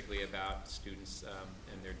specifically about students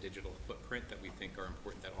and their digital footprint that we think are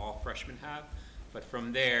important that all freshmen have. But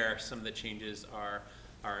from there, some of the changes are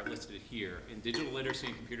listed here. In digital literacy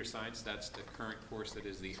and computer science, that's the current course that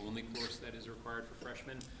is the only course that is required for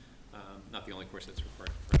freshmen. Not the only course that's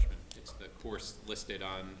required for freshmen. It's the course listed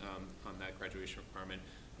on that graduation requirement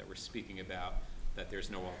that we're speaking about, that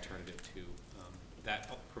there's no alternative to.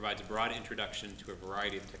 That provides a broad introduction to a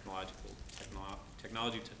variety of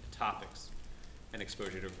technology topics and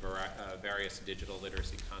exposure to various digital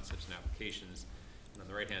literacy concepts and applications. And on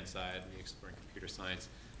the right-hand side, the Exploring Computer Science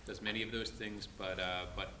does many of those things, but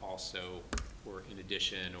also, or in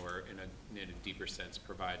addition, or in a deeper sense,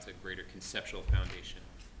 provides a greater conceptual foundation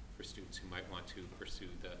for students who might want to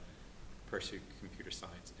pursue computer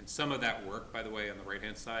science. And some of that work, by the way, on the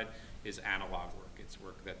right-hand side, is analog work. It's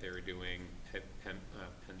work that they're doing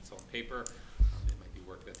pencil and paper. It might be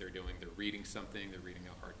work that they're doing. They're reading something. They're reading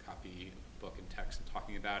a hard copy book and text and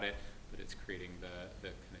talking about it, but it's creating the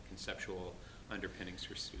kind of conceptual underpinnings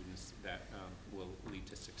for students that will lead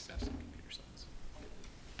to success in computer science.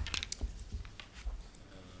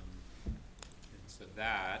 And so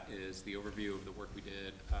that is the overview of the work we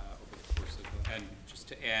did over the course of, and just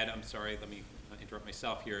to add, I'm sorry, let me interrupt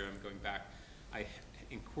myself here, I'm going back. I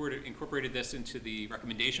incorporated this into the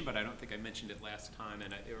recommendation, but I don't think I mentioned it last time,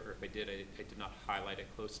 and or if I did, I did not highlight it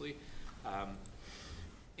closely.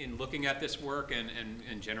 In looking at this work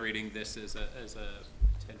and generating this as a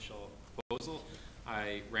potential proposal,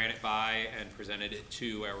 I ran it by and presented it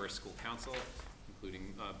to our school council,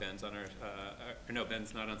 including Ben's on our, no,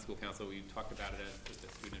 Ben's not on school council. We talked about it at the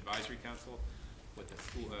Student Advisory Council, with the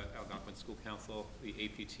school, Algonquin School Council, the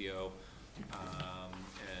APTO,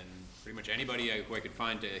 and pretty much anybody who I could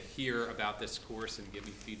find to hear about this course and give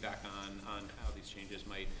me feedback on how these changes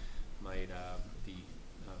might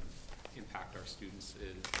impact our students.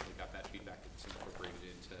 We got that feedback that's incorporated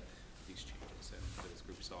into these changes, and those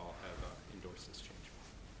groups all have endorsed this change.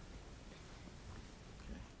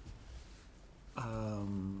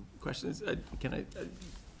 Questions? Can I,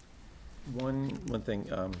 one thing,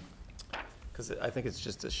 because I think it's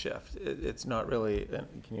just a shift. It's not really,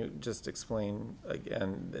 can you just explain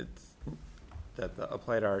again, that the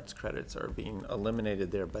applied arts credits are being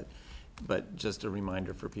eliminated there, but just a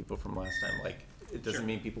reminder for people from last time, like, it doesn't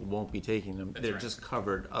mean people won't be taking them. They're just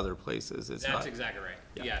covered other places. It's That's not, exactly right.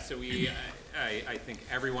 Yeah. Yeah, so I think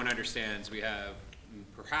everyone understands we have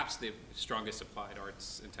perhaps the strongest applied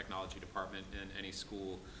arts and technology department in any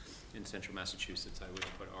school in central Massachusetts. I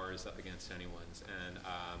wouldn't put ours up against anyone's. And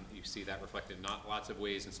you see that reflected in not lots of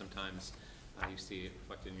ways, and sometimes you see it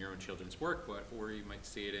reflected in your own children's work, or you might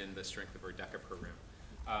see it in the strength of our DECA program.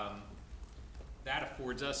 That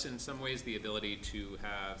affords us in some ways the ability to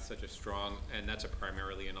have such a strong, and that's a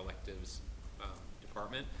primarily an electives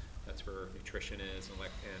department. That's where nutrition is,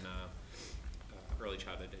 and early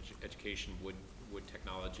childhood education, wood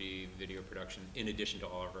technology, video production, in addition to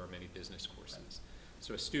all of our many business courses.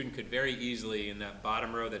 So a student could very easily, in that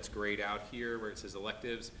bottom row that's grayed out here where it says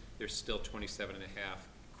electives, there's still 27.5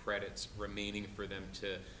 credits remaining for them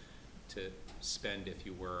to spend, if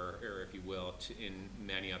you will, in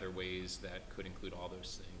many other ways that could include all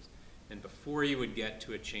those things. And before you would get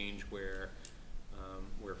to a change where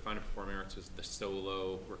fine and performing arts was the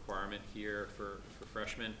solo requirement here for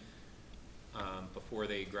freshmen, Before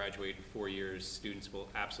they graduate in 4 years, students will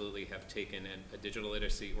absolutely have taken a digital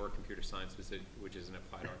literacy or computer science, which is an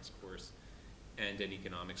applied arts course, and an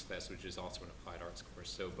economics class, which is also an applied arts course.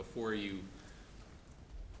 So before you,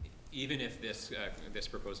 even if this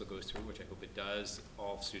proposal goes through, which I hope it does,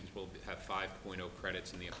 all students will have 5.0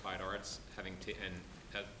 credits in the applied arts, and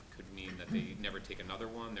that could mean that they never take another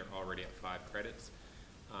one. They're already at 5 credits,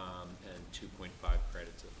 and 2.5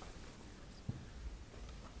 credits of 5.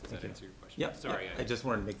 Does that answer your question? Yeah, Sorry. I just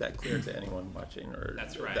wanted to make that clear to anyone watching, or.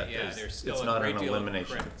 That's right, that yeah, there's still it's a not great an deal of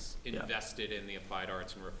elimination. credits Yeah. invested in the applied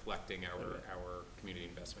arts and reflecting our Right. community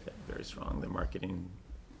investment. Yeah, very strong, the marketing,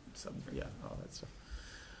 all that stuff.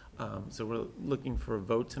 So we're looking for a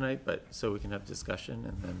vote tonight, but, so we can have discussion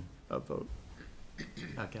and then a vote.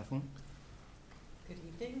 Kathleen? Good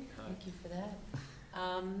evening, Hi. thank you for that.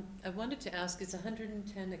 I wanted to ask, is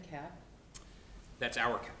 110 a cap? That's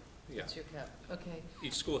our cap, yeah. That's your cap, okay.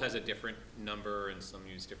 Each school has a different number and some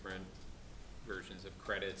use different versions of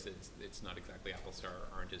credits. It's not exactly apples to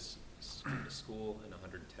oranges school, and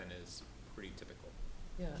 110 is pretty typical.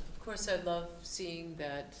 Yeah, of course, I love seeing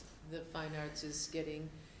that the fine arts is getting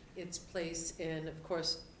its place, and of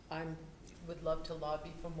course, would love to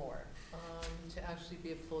lobby for more, to actually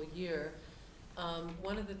be a full year.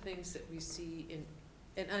 One of the things that we see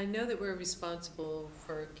and I know that we're responsible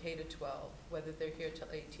for K to 12, whether they're here till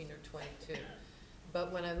 18 or 22.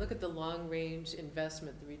 But when I look at the long-range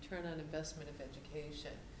investment, the return on investment of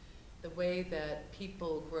education, the way that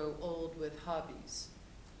people grow old with hobbies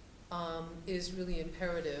is really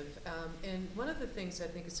imperative. And one of the things I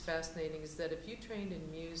think is fascinating is that if you trained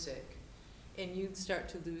in music and you start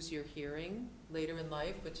to lose your hearing later in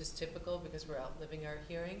life, which is typical because we're outliving our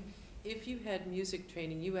hearing, if you had music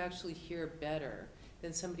training, you actually hear better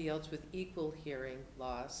than somebody else with equal hearing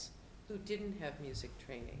loss who didn't have music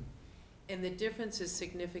training. And the difference is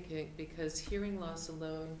significant because hearing loss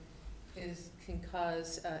alone can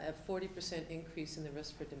cause a 40% increase in the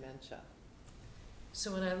risk for dementia.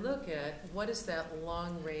 So when I look at what is that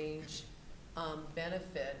long-range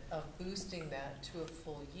benefit of boosting that to a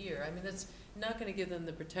full year, I mean, that's not going to give them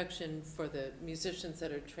the protection for the musicians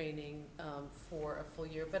that are training for a full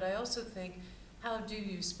year, but I also think, how do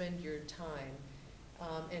you spend your time?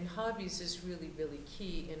 And hobbies is really, really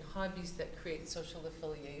key, in hobbies that create social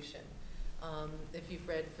affiliation. If you've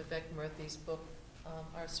read Vivek Murthy's book,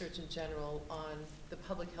 Our Surgeon General, on the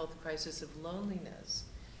public health crisis of loneliness,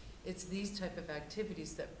 it's these type of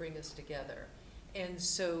activities that bring us together. And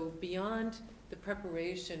so beyond the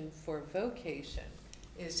preparation for vocation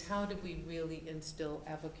is how do we really instill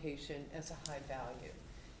avocation as a high value.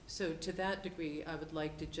 So to that degree, I would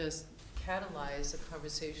like to just catalyze a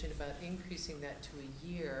conversation about increasing that to a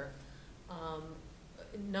year,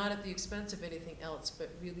 not at the expense of anything else,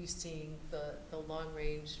 but really seeing the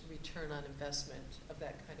long-range return on investment of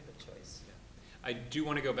that kind of a choice. Yeah. I do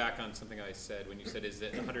want to go back on something I said when you said, is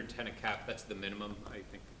it 110 a cap? That's the minimum. I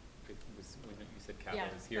think it was, when you said cap, Yeah,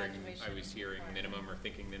 I was hearing graduation minimum or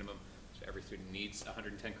thinking minimum. So every student needs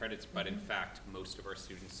 110 credits, but in fact, most of our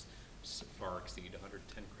students far exceed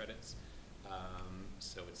 110 credits.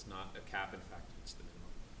 So it's not a cap, in fact, it's the minimum.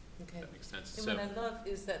 Okay. If that makes sense. And So, what I love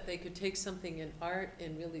is that they could take something in art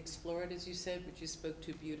and really explore it, as you said, which you spoke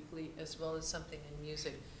to beautifully, as well as something in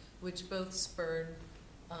music, which both spurn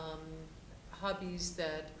hobbies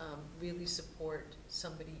that really support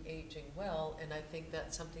somebody aging well. And I think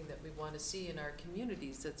that's something that we want to see in our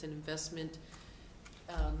communities. That's an investment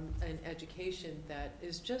in education that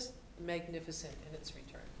is just magnificent in its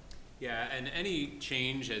return. yeah, and any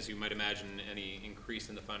change, as you might imagine, any increase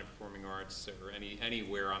in the fine and performing arts or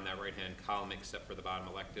anywhere on that right-hand column except for the bottom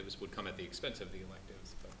electives would come at the expense of the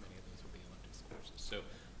electives, but many of those will be electives courses. So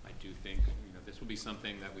I do think, this will be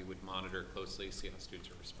something that we would monitor closely, see how students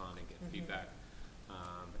are responding, get feedback,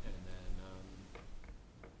 and then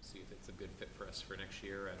see if it's a good fit for us for next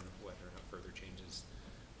year and whether or not further changes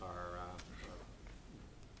are a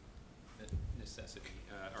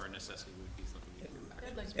necessity would be something we can come back I'd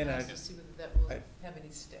to. like to And pass I- to see whether that will I- have any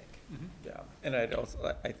stick. Yeah, and I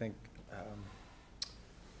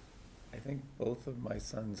think both of my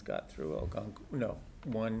sons got through Algonquin. No,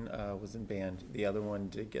 one was in band. The other one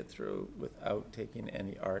did get through without taking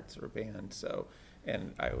any arts or band. So,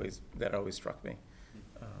 and that always struck me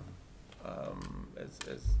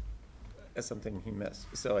as something he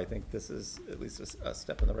missed. So I think this is at least a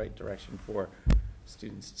step in the right direction for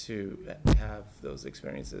students to have those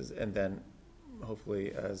experiences, and then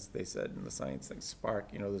hopefully, as they said in the science thing,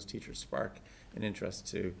 spark, those teachers spark an interest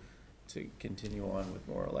to continue on with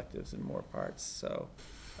more electives and more parts. So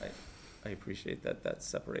I appreciate that that's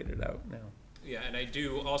separated out now. Yeah, and I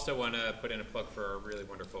do also want to put in a plug for our really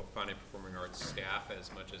wonderful fine and performing arts staff. As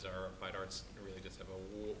much as our applied arts really just have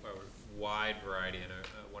a wide variety and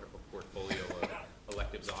a wonderful portfolio of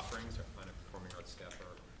electives offerings, our fine and performing arts staff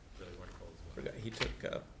are really wonderful as well. Forgot, he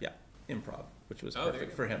took, improv, which was Oh, there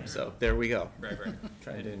perfect you for go. him, so there we go. Right, right.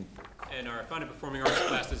 Trying to, And our fine and performing arts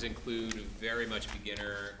classes include very much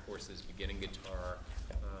beginner courses, beginning guitar,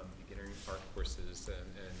 beginner art courses,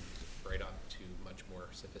 and right up to much more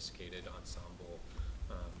sophisticated ensemble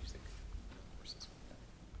music courses.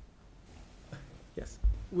 yes.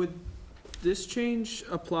 Would this change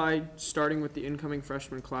apply starting with the incoming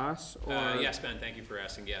freshman class, or? Yes, Ben, thank you for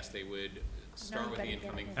asking. Yes, they would start with the better get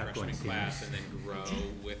incoming it. freshman Outgoing class and then grow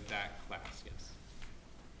with that class, yes.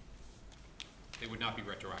 They would not be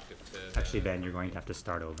retroactive to. Actually, Ben, you're going to have to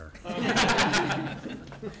start over.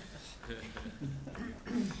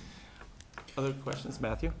 Other questions,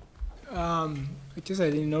 Matthew? I guess I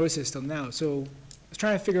didn't notice this till now. So I was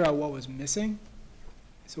trying to figure out what was missing.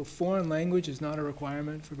 So foreign language is not a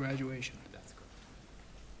requirement for graduation. That's correct.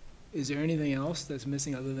 Is there anything else that's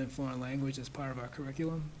missing other than foreign language as part of our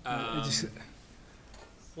curriculum?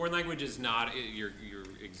 Foreign language is not, you're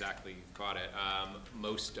exactly caught it.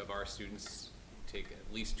 Most of our students take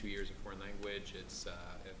at least 2 years of foreign language. It's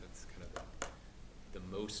kind of the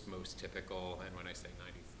most typical, and when I say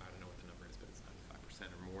 90, I don't know what the number is, but it's 95%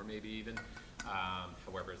 or more maybe even.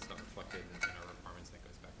 However, it's not reflected in our requirements. That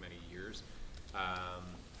goes back many years.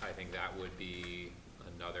 I think that would be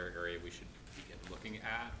another area we should begin looking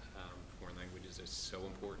at. Foreign languages are so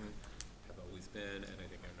important, have always been, and I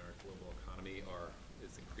think in our global economy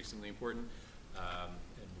is increasingly important.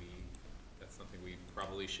 And that's something we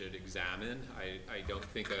probably should examine. I don't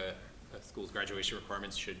think a school's graduation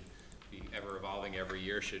requirements should be ever evolving every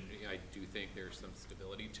year. I do think there's some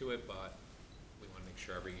stability to it, but we want to make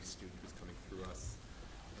sure every student who's coming through us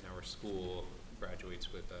in our school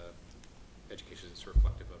graduates with education that's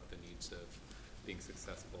reflective of the needs of being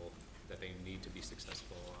successful, that they need to be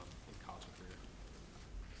successful in college and career.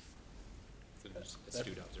 It's an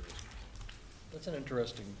astute observation. That's an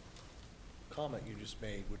interesting comment you just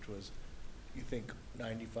made, which was you think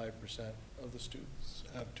 95% of the students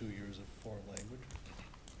have 2 years of foreign language.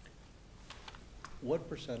 What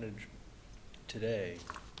percentage today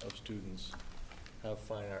of students have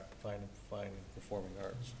fine performing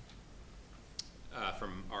arts?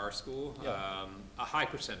 From our school, Yeah. a high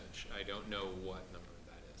percentage. I don't know what number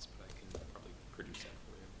that is, but I can probably produce that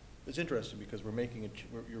for you. It's interesting because we're making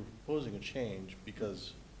you're proposing a change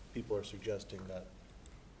because people are suggesting that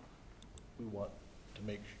we want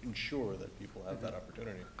to ensure that people have that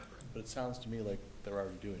opportunity. But it sounds to me like they're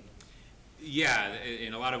already doing it. Yeah,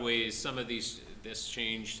 in a lot of ways, some of this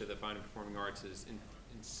change to the fine and performing arts is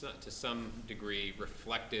to some degree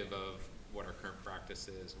reflective of what our current practice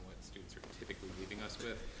is and what students are typically leaving us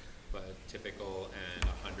with. But typical and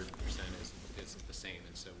 100% isn't the same,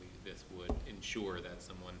 and so this would ensure that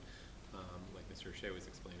someone, like Mr. Shea was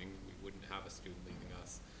explaining, we wouldn't have a student leaving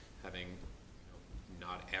us having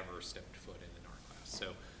not ever stepped foot in an art class.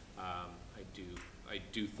 So I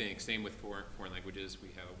do think, same with foreign languages, we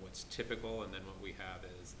have what's typical, and then what we have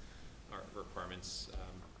is our requirements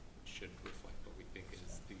should reflect what we think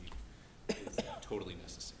is totally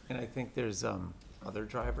necessary. And I think there's other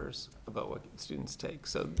drivers about what students take.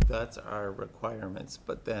 So that's our requirements,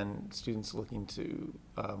 but then students looking to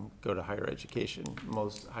go to higher education,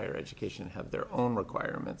 most higher education have their own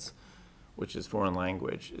requirements, which is foreign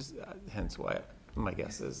language, hence why my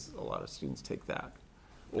guess is a lot of students take that.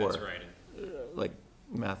 That's Or, right. like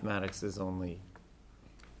mathematics is only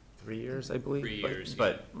 3 years, I believe. 3 years,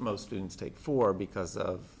 But most students take 4 because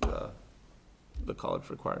of the college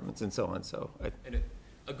requirements and so on, so And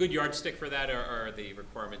a good yardstick for that are the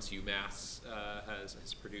requirements UMass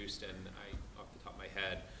has produced, and off the top of my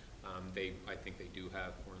head, I think they do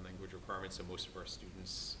have foreign language requirements, so most of our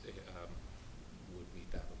students would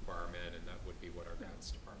meet that requirement, and that would be what our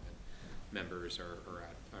guidance department members are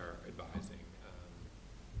advising.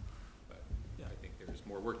 But Yeah. I think there's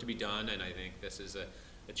more work to be done, and I think this is a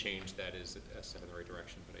change that is a step in the right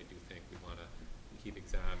direction, but I do think we want to keep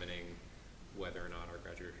examining whether or not our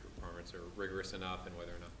graduation requirements are rigorous enough and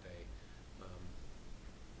whether or not they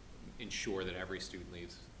ensure that every student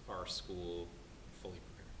leaves our school fully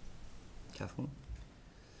prepared. Kathleen?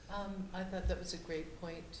 I thought that was a great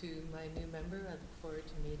point to my new member. I look forward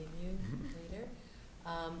to meeting you later.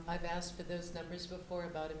 I've asked for those numbers before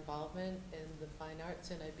about involvement in the fine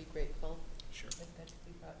arts, and I'd be grateful Sure. if that could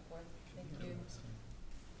be brought forth. Thank you.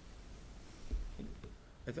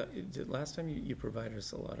 I thought, last time you provided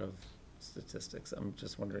us a lot of statistics. I'm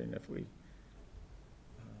just wondering if we,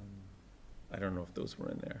 I don't know if those were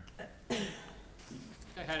in there.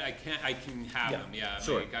 I can have Yeah, them, yeah.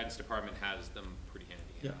 sure. My guidance department has them pretty handy.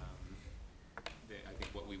 Yeah. I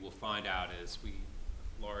think what we will find out is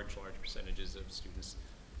large percentages of students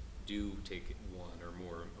do take one or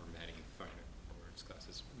more or many fine arts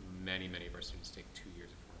classes. Many of our students take 2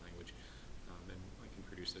 years of foreign language, and I can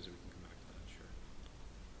produce those, and we can come back to that, sure.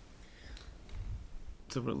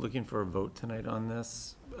 So we're looking for a vote tonight on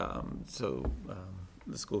this,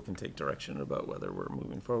 the school can take direction about whether we're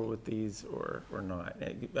moving forward with these or not.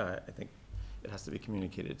 I think it has to be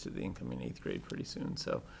communicated to the incoming 8th grade pretty soon,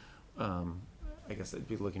 so I guess I'd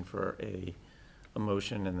be looking for a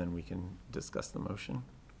motion, and then we can discuss the motion.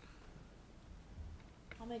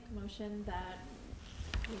 I'll make a motion that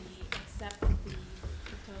we accept the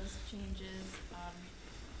proposed changes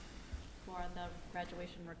for the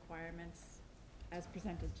graduation requirements as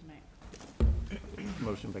presented tonight.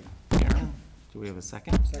 Motion by Karen. Do we have a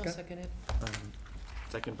second? I'll second it.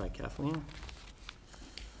 Second by Kathleen.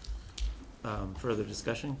 Further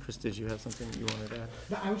discussion? Chris, did you have something that you wanted to add?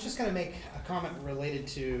 No, I was just gonna make a comment related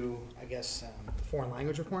to, I guess, the foreign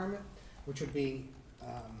language requirement, which would be,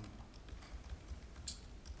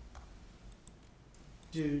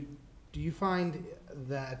 do you find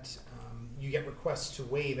that you get requests to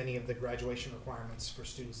waive any of the graduation requirements for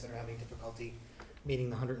students that are having difficulty meeting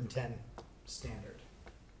the 110 standard?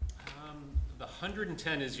 The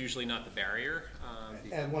 110 is usually not the barrier.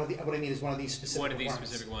 And what I mean is one of these specific One of these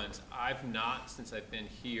requirements. specific ones. I've not, since I've been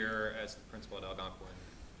here as the principal at Algonquin.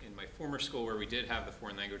 In my former school, where we did have the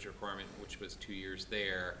foreign language requirement, which was 2 years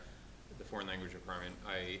there, the foreign language requirement,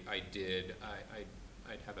 I'd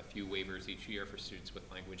have a few waivers each year for students with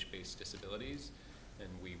language-based disabilities, and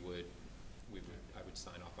I would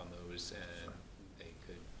sign off on those, and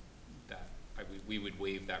we would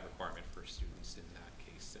waive that requirement for students in that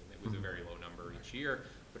case, and it was a very low number each year,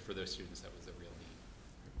 but for those students, that was a real need.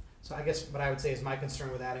 So I guess what I would say is my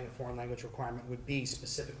concern with adding a foreign language requirement would be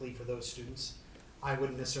specifically for those students. I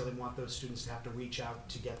wouldn't necessarily want those students to have to reach out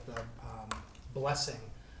to get the blessing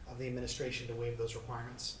of the administration to waive those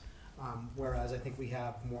requirements. Whereas I think we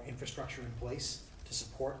have more infrastructure in place to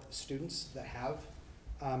support students that have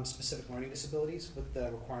specific learning disabilities with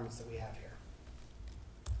the requirements that we have here.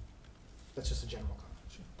 That's just a general comment.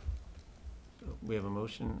 So we have a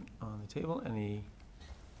motion on the table. Any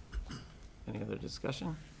other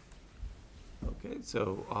discussion? Okay,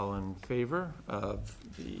 so all in favor of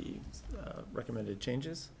the recommended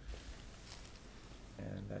changes?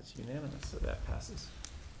 And that's unanimous, so that passes.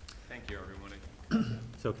 Thank you, everyone.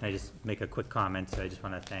 So can I just make a quick comment? So I just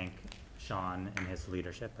want to thank Sean and his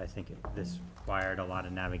leadership. I think this required a lot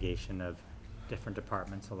of navigation of different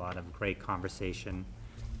departments, a lot of great conversation.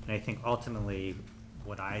 And I think ultimately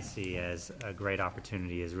what I see as a great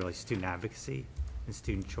opportunity is really student advocacy and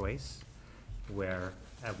student choice, where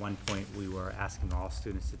at one point we were asking all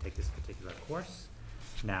students to take this particular course.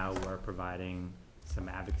 Now we're providing some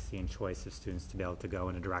advocacy and choice of students to be able to go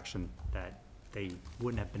in a direction that they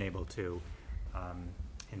wouldn't have been able to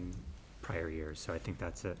in prior years. So I think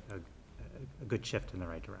that's a good shift in the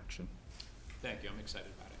right direction. Thank you, I'm excited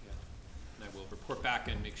about it, yeah. And I will report back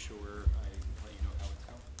and make sure I let you know how it's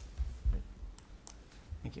going.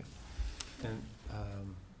 Thank you. And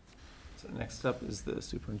so next up is the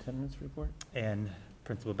superintendent's report. And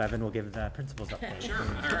Principal Bevan will give the principal's update. Sure,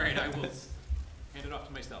 all right, I will hand it off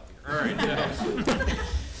to myself here. All right.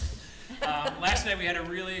 Last night we had a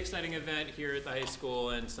really exciting event here at the high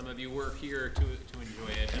school, and some of you were here to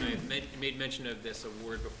enjoy it. And I made mention of this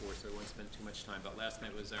award before, so I won't spend too much time. But last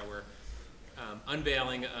night was our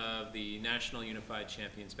unveiling of the National Unified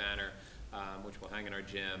Champions banner, which will hang in our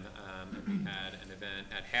gym. And we had an event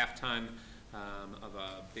at halftime of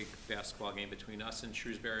a big basketball game between us and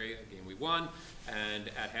Shrewsbury, a game we won. And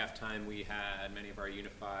at halftime we had many of our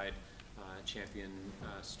Unified champion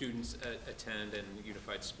students attend, and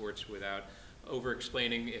Unified Sports, without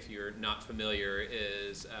over-explaining, if you're not familiar,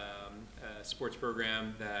 is a sports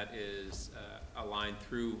program that is aligned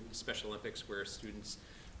through Special Olympics, where students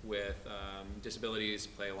with disabilities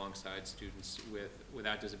play alongside students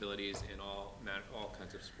without disabilities in all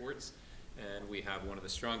kinds of sports. And we have one of the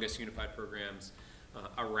strongest unified programs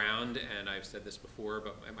around, and I've said this before,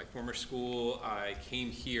 but at my former school, I came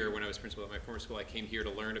here, when I was principal at my former school, I came here to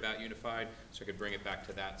learn about Unified, so I could bring it back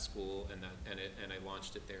to that school, and I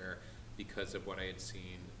launched it there because of what I had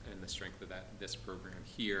seen and the strength of this program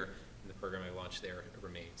here, and the program I launched there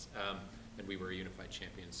remains. And we were a Unified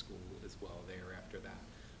Champion school as well there after that.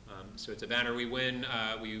 So it's a banner we win.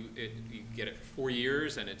 You get it for 4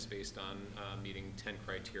 years, and it's based on meeting 10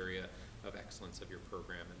 criteria of excellence of your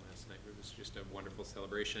program. And last night it was just a wonderful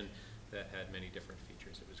celebration that had many different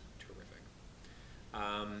features. It was terrific.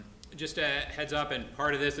 just a heads up, and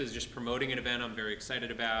part of this is just promoting an event I'm very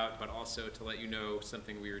excited about, but also to let you know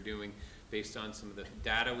something we are doing based on some of the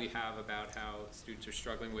data we have about how students are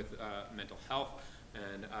struggling with mental health,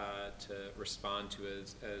 and to respond to,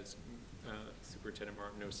 as Superintendent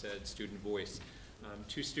Martineau said, student voice.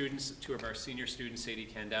 Two of our senior students, Sadie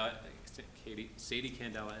Candela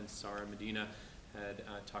and Sarah Medina, had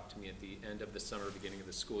talked to me at the end of the summer, beginning of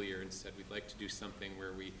the school year, and said we'd like to do something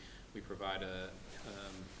where we provide a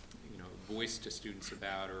voice to students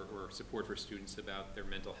about, or support for students about their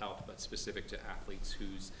mental health, but specific to athletes who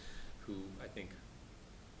I think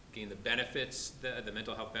gain the benefits, the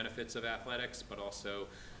mental health benefits of athletics, but also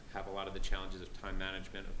have a lot of the challenges of time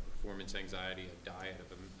management, of performance anxiety, of diet,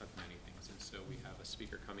 of many things. And so we have a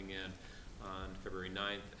speaker coming in on February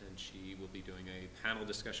 9th, and she will be doing a panel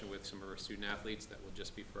discussion with some of our student athletes that will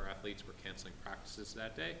just be for athletes. We're canceling practices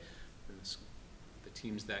that day. And the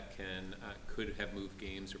teams that could have moved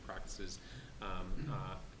games or practices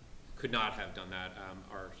could not have done that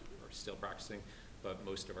are still practicing, but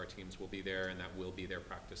most of our teams will be there, and that will be their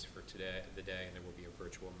practice for the day, and there will be a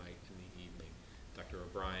virtual night in the evening. Dr.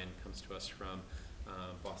 O'Brien comes to us from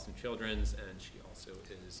Boston Children's, and she also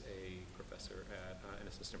is a professor an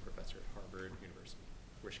assistant professor at Harvard University,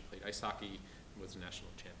 where she played ice hockey and was a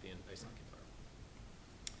national champion ice hockey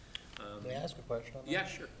player. May I ask a question on that? Yeah,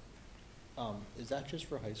 sure. Is that just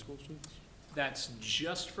for high school students? That's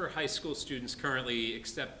just for high school students currently,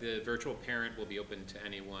 except the virtual parent will be open to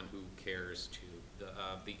anyone who cares to.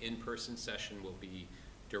 The in-person session will be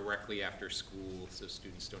directly after school, so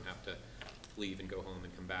students don't have to leave and go home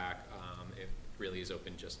and come back. It really is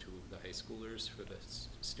open just to the high schoolers for the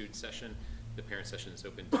student session. The parent session is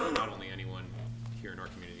open to not only anyone here in our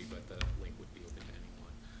community, but the link would be open to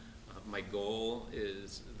anyone. My goal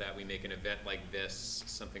is that we make an event like this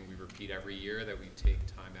something we repeat every year, that we take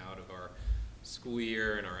time out of our school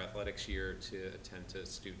year and our athletics year to attend to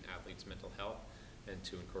student athletes' mental health, and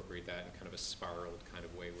to incorporate that in kind of a spiraled kind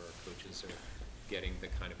of way where our coaches are getting the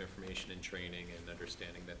kind of information and training and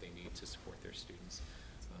understanding that they need to support their students.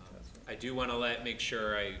 I do want to make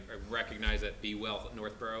sure I recognize that Be Well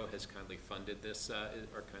Northborough has kindly funded this,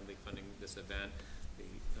 are kindly funding this event. They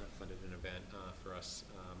funded an event for us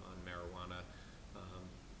on marijuana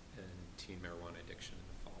and teen marijuana addiction in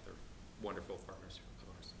the fall. They're wonderful partners of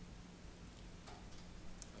ours.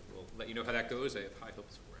 I will let you know how that goes. I have high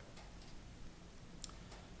hopes for it.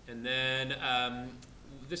 And then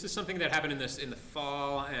this is something that happened in the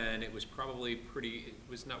fall, and it was probably it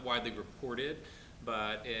was not widely reported,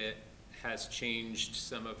 but it has changed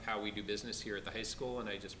some of how we do business here at the high school, and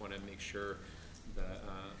I just want to make sure the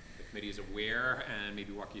committee is aware and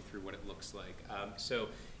maybe walk you through what it looks like. So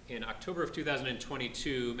in October of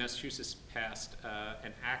 2022, Massachusetts passed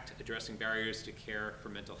an act addressing barriers to care for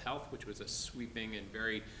mental health, which was a sweeping and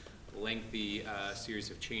very lengthy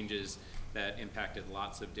series of changes that impacted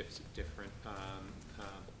lots of different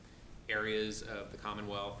areas of the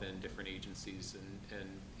Commonwealth and different agencies, and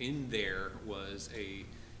in there was a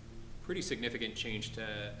pretty significant change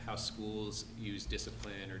to how schools use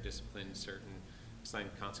discipline or discipline certain assigned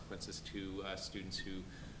consequences to students who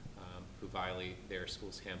violate their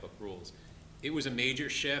school's handbook rules. It was a major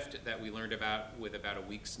shift that we learned about with about a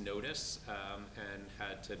week's notice, and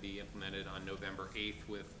had to be implemented on November 8th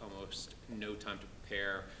with almost no time to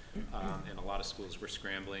prepare, and a lot of schools were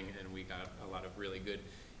scrambling, and we got a lot of really good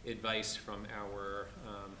advice from our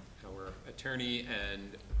attorney,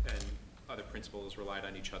 and other principals relied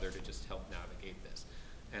on each other to just help navigate this.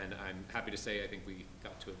 And I'm happy to say I think we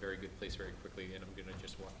got to a very good place very quickly, and I'm going to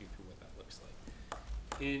just walk you through what that looks like.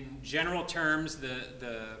 In general terms,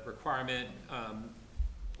 the requirement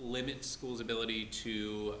limits schools' ability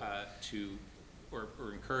to or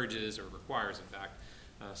encourages or requires, in fact,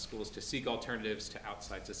 schools to seek alternatives to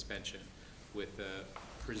outside suspension, with the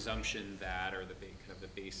presumption that, or the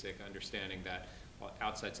basic understanding that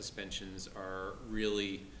outside suspensions are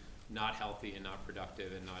really not healthy and not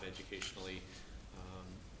productive and not educationally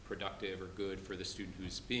productive or good for the student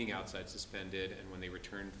who's being outside suspended, and when they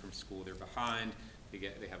return from school they're behind,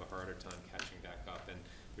 they have a harder time catching back up, and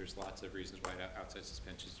there's lots of reasons why outside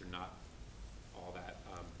suspensions are not all that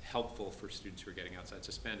helpful for students who are getting outside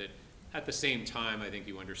suspended. At the same time, I think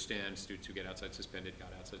you understand students who get outside suspended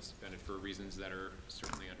got outside suspended for reasons that are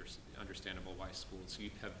certainly understandable why schools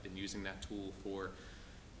have been using that tool for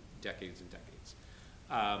decades and decades.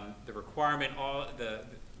 The requirement,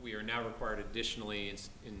 we are now required additionally,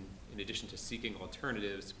 in addition to seeking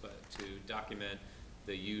alternatives, but to document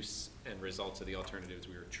the use and results of the alternatives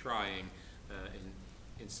we are trying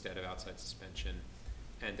instead of outside suspension.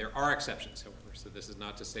 And there are exceptions, however, so this is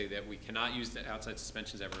not to say that we cannot use the outside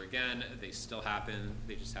suspensions ever again. They still happen,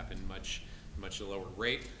 they just happen much a lower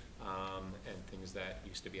rate, and things that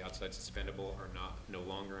used to be outside suspendable are no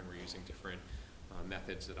longer, and we're using different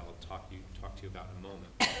methods that I'll talk to you about in a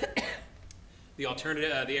moment.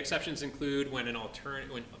 The exceptions include when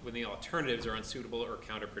the alternatives are unsuitable or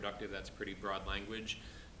counterproductive. That's pretty broad language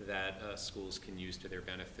that schools can use to their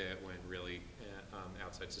benefit when really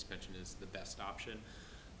outside suspension is the best option.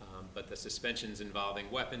 But the suspensions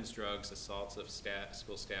involving weapons, drugs, assaults of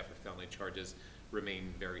school staff, or felony charges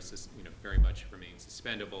remain very much remain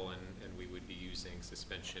suspendable, and we would be using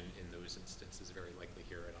suspension in those instances very likely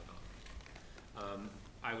here at Algonquin.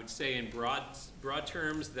 I would say in broad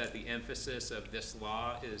terms that the emphasis of this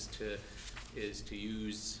law is to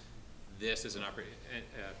use this as a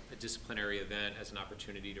disciplinary event as an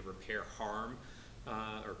opportunity to repair harm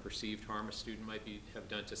or perceived harm a student might have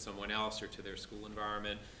done to someone else or to their school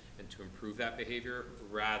environment, and to improve that behavior,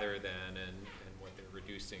 rather than, and what they're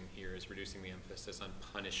reducing here is reducing the emphasis on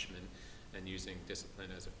punishment and using discipline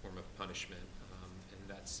as a form of punishment.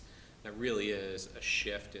 And that really is a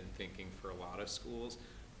shift in thinking for a lot of schools.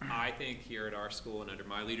 I think here at our school and under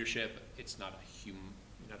my leadership, it's not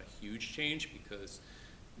a huge change, because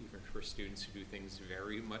even for students who do things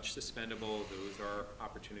very much suspendable, those are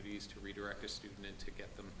opportunities to redirect a student and to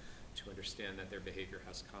get them to understand that their behavior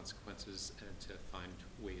has consequences, and to find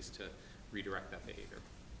ways to redirect that behavior.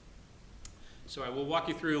 So I will walk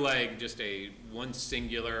you through like just one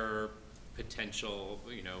singular potential,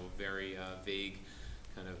 very vague,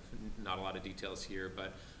 kind of not a lot of details here,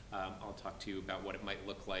 but I'll talk to you about what it might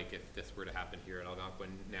look like if this were to happen here at Algonquin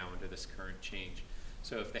now under this current change.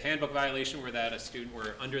 So if the handbook violation were that a student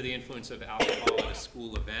were under the influence of alcohol at a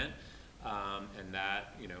school event, and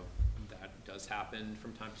that, that does happen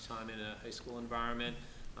from time to time in a high school environment,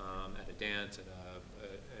 at a dance, at a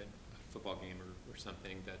football game or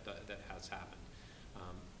something, that has happened.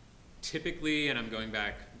 Typically, and I'm going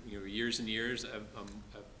back years and years, a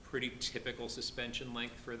pretty typical suspension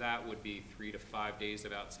length for that would be 3 to 5 days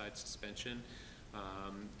of outside suspension,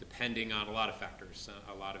 depending on a lot of factors.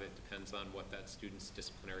 A lot of it depends on what that student's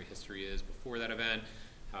disciplinary history is before that event,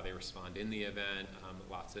 how they respond in the event.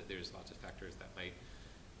 There's lots of factors that might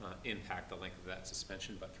impact the length of that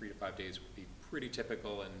suspension, but 3 to 5 days would be pretty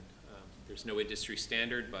typical, and there's no industry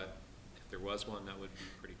standard, but if there was one, that would be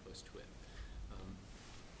pretty close to it.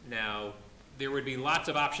 Now, there would be lots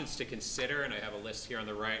of options to consider, and I have a list here on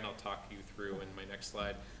the right, and I'll talk you through in my next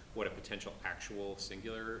slide what a potential actual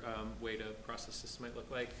singular way to process this might look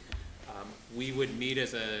like. We would meet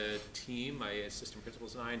as a team, my assistant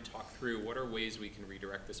principals and I, and talk through what are ways we can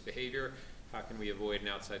redirect this behavior. How can we avoid an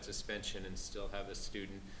outside suspension and still have the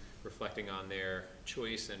student reflecting on their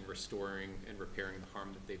choice and restoring and repairing the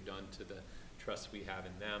harm that they've done to the trust we have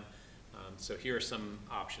in them. So here are some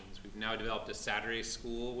options. We've now developed a Saturday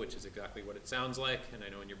school, which is exactly what it sounds like. And I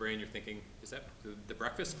know in your brain you're thinking, is that the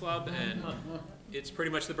Breakfast Club? And it's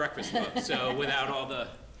pretty much the Breakfast Club. So without all the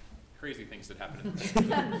crazy things that happen in the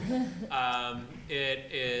Breakfast Club.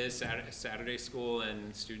 It is Saturday school,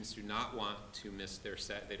 and students do not want to miss their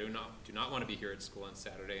set. They do not want to be here at school on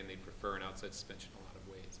Saturday, and they prefer an outside suspension in a lot of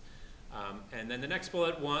ways. And then the next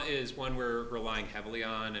bullet is one we're relying heavily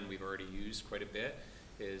on, and we've already used quite a bit,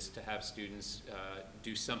 is to have students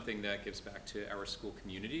do something that gives back to our school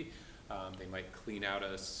community. They might clean out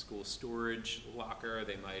a school storage locker.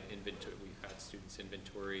 They might inventory. We've had students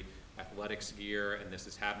inventory athletics gear, and this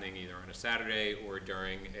is happening either on a Saturday or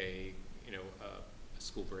during a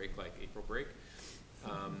school break like April break.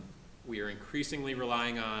 We are increasingly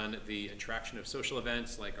relying on the attraction of social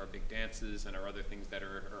events like our big dances and our other things that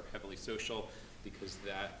are heavily social, because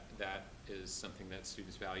that is something that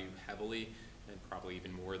students value heavily, and probably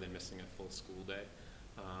even more than missing a full school day.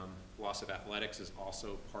 Loss of athletics is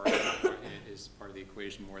also part of the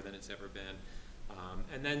equation more than it's ever been.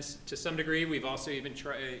 And then to some degree, we've also even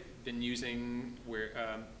been using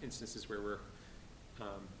instances where we're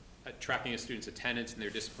tracking a student's attendance and their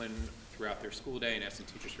discipline throughout their school day and asking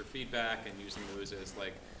teachers for feedback, and using those as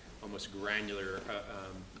like almost granular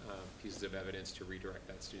pieces of evidence to redirect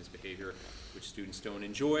that student's behavior, which students don't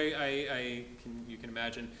enjoy, you can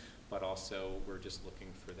imagine, but also we're just looking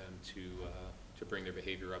for them to bring their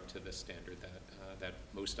behavior up to the standard that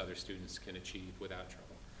most other students can achieve without trouble.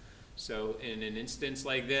 So in an instance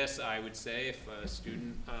like this, I would say if a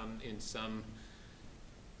student in some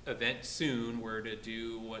event soon were to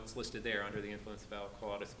do what's listed there under the influence of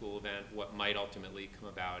alcohol at a school event, what might ultimately come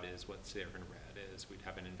about is what's there in red is we'd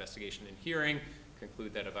have an investigation and hearing,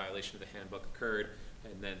 conclude that a violation of the handbook occurred,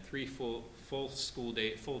 and then 3 full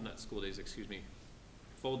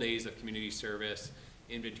days of community service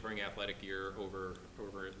inventorying athletic year over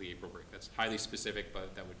the April break. That's highly specific,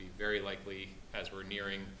 but that would be very likely as we're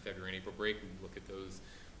nearing February and April break. We look at those,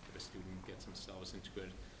 if a student gets themselves into a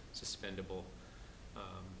suspendable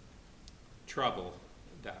trouble,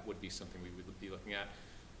 that would be something we would be looking at.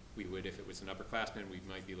 We would, if it was an upperclassman, we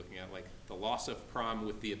might be looking at like the loss of prom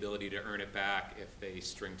with the ability to earn it back if they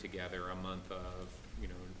string together a month of, you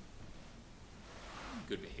know,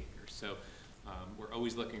 good behavior. So we're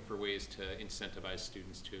always looking for ways to incentivize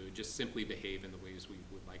students to just simply behave in the ways we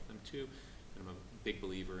would like them to. And I'm a big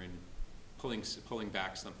believer in pulling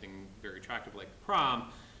back something very attractive like prom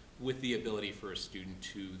with the ability for a student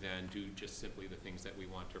to then do just simply the things that we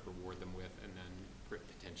want to reward them with, and then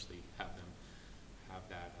potentially have them have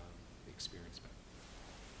that experience back.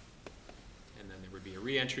 And then there would be a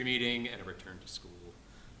re-entry meeting and a return to school.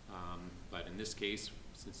 But in this case,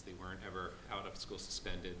 since they weren't ever out of school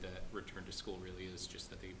suspended, that return to school really is just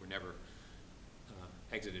that they were never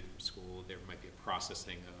exited from school. There might be a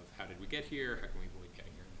processing of how did we get here, how can we avoid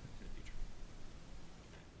getting here in the future.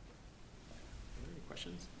 Are there any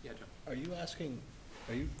questions? Yeah, John.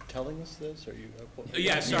 Are you telling us this? Are you?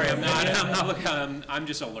 Yeah, sorry, I'm not, I'm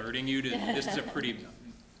just alerting you to, this is a pretty,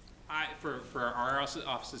 for our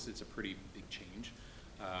offices, it's a pretty big change.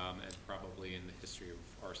 And probably in the history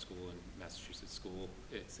of our school and Massachusetts school,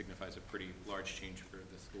 it signifies a pretty large change for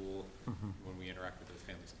the school when we interact with those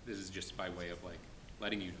families. This is just by way of like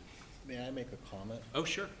letting you know. May I make a comment? Oh,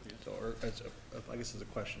 sure. Yeah. So, or I guess as a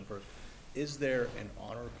question first, is there an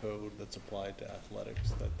honor code that's applied to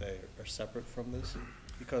athletics that they are separate from this?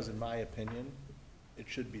 Because in my opinion, it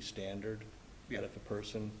should be standard that if a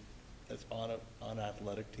person that's on an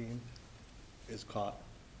athletic team is caught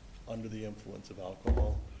under the influence of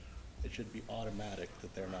alcohol, it should be automatic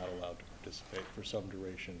that they're not allowed to participate for some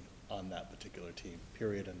duration on that particular team,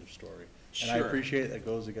 period, end of story. And I Sure. appreciate that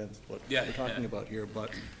goes against what Yeah. we're talking about here,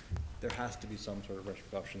 but there has to be some sort of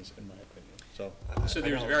repercussions, in my opinion. So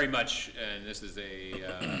there's very much, and this is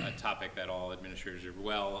a topic that all administrators are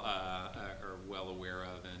well aware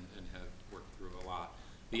of and have worked through a lot.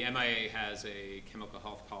 The MIA has a chemical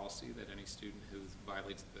health policy that any student who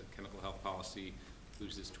violates the chemical health policy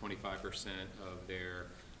loses 25% of their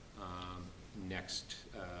next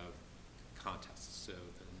contests, so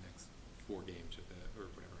the next 4 games or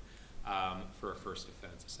whatever, for a first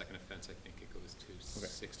offense. A second offense, I think it goes to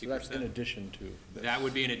 60%. So that's in addition to this. That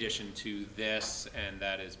would be in addition to this, and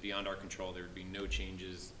that is beyond our control. There would be no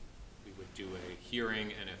changes. We would do a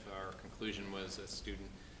hearing, and if our conclusion was a student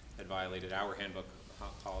had violated our handbook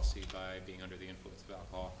policy by being under the influence of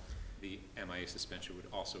alcohol, the MIA suspension would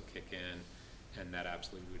also kick in, and that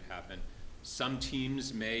absolutely would happen. Some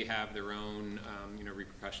teams may have their own,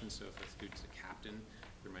 repercussions. So if a student's a captain,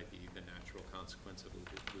 there might be the natural consequence of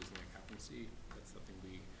losing a captaincy. That's something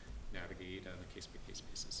we navigate on a case-by-case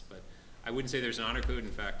basis. But I wouldn't say there's an honor code.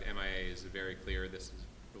 In fact, MIA is very clear. This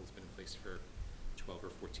rule's been in place for 12 or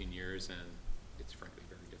 14 years, and it's frankly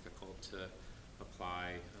very difficult to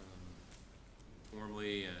apply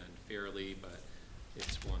formally and fairly, but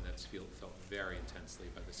it's one that's felt very intensely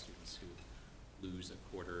by the students who lose a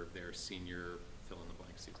quarter of their senior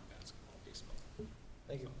fill-in-the-blank season basketball, baseball.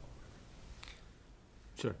 Thank you.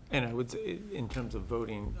 Sure. And I would say, in terms of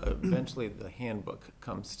voting, eventually the handbook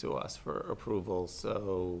comes to us for approval,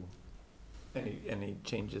 so any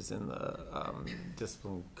changes in the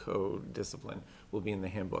discipline will be in the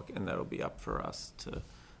handbook, and that'll be up for us to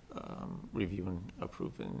review and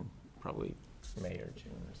approve in probably May or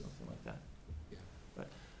June or something like that. Yeah. But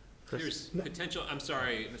Chris? There's potential, I'm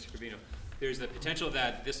sorry, Mr. Covino, there's the potential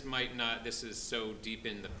that this is so deep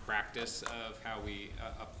in the practice of how we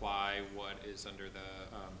apply what is under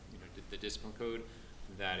the discipline code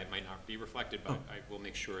that it might not be reflected, but I will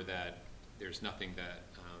make sure that there's nothing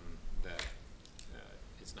that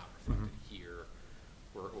is not reflected here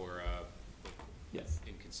or Yes.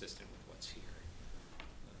 inconsistent with what's here.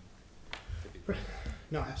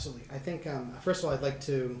 No, absolutely. I think, first of all, I'd like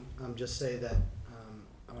to just say that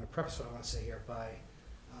I want to preface what I want to say here by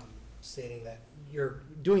stating that you're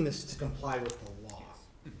doing this to comply with the law.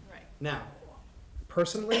 Right. Now,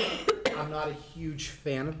 personally, I'm not a huge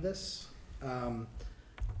fan of this.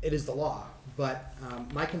 It is the law, but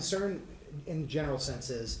my concern in general sense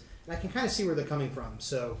is, and I can kind of see where they're coming from.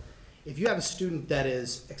 So if you have a student that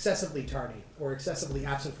is excessively tardy or excessively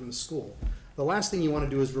absent from the school, the last thing you want to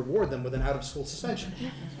do is reward them with an out-of-school suspension.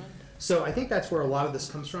 So I think that's where a lot of this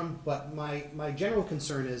comes from, but my general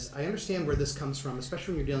concern is, I understand where this comes from,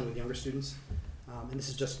 especially when you're dealing with younger students, and this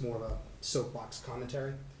is just more of a soapbox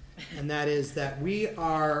commentary, and that is that we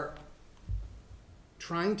are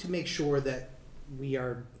trying to make sure that we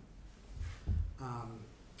are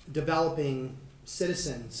developing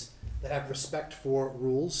citizens that have respect for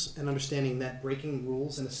rules and understanding that breaking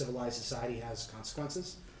rules in a civilized society has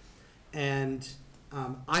consequences. And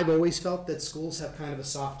I've always felt that schools have kind of a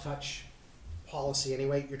soft touch policy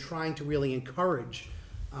anyway. You're trying to really encourage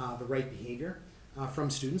the right behavior from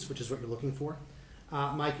students, which is what you're looking for.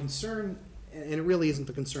 My concern, and it really isn't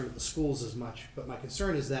the concern of the schools as much, but my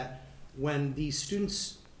concern is that when these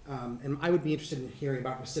students, and I would be interested in hearing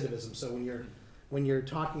about recidivism, so when you're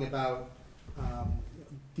talking about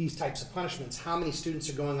these types of punishments, how many students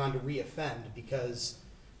are going on to reoffend? Because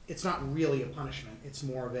it's not really a punishment. It's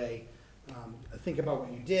more of a think about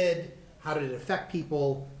what you did, how did it affect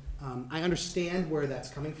people. I understand where that's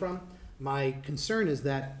coming from. My concern is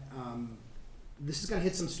that this is going to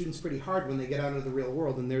hit some students pretty hard when they get out into the real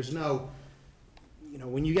world, and there's no,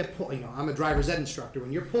 when you get pulled, I'm a driver's ed instructor,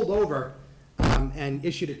 when you're pulled over and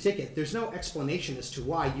issued a ticket, there's no explanation as to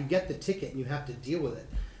why. You get the ticket and you have to deal with it.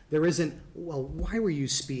 There isn't, well, why were you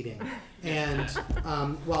speeding? And,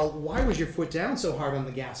 well, why was your foot down so hard on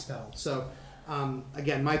the gas pedal? So,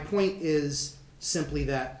 again, my point is simply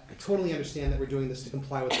that I totally understand that we're doing this to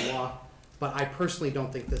comply with the law, but I personally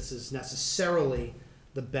don't think this is necessarily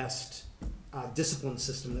the best discipline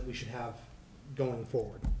system that we should have going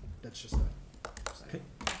forward. That's just a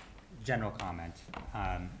General comment.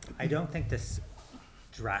 I don't think this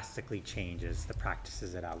drastically changes the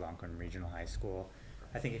practices at Algonquin Regional High School.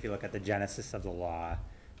 I think if you look at the genesis of the law,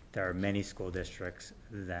 there are many school districts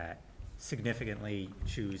that significantly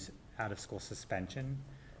choose out-of-school suspension.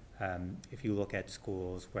 If you look at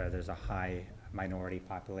schools where there's a high minority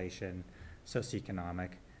population, socioeconomic,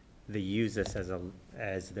 they use this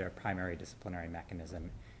as their primary disciplinary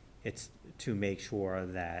mechanism. It's to make sure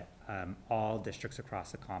that all districts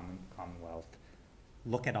across the Commonwealth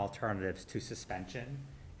look at alternatives to suspension,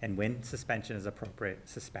 and when suspension is appropriate,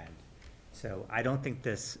 suspend. So I don't think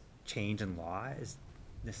this change in law is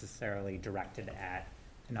necessarily directed at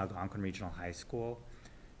an Algonquin Regional High School.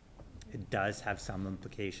 It does have some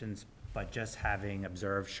implications, but just having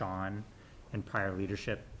observed Sean and prior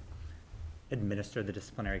leadership administer the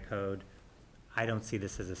disciplinary code, I don't see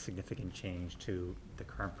this as a significant change to the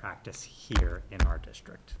current practice here in our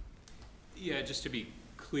district. Yeah, just to be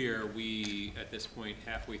clear, we, at this point,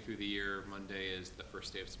 halfway through the year, Monday is the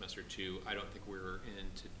first day of semester 2. I don't think we're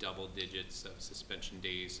into double digits of suspension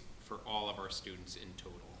days for all of our students in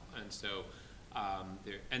total. And so,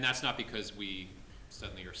 and that's not because we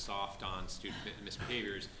suddenly are soft on student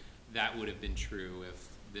misbehaviors. That would have been true if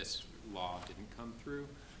this law didn't come through.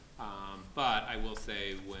 But I will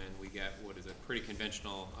say when we get what is a pretty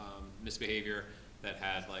conventional misbehavior that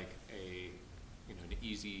had like an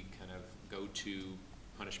easy kind of go-to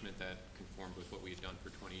punishment that conformed with what we had done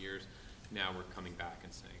for 20 years, now we're coming back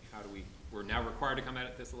and saying, we're now required to come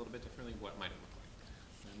at this a little bit differently. What might it look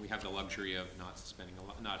like? And we have the luxury of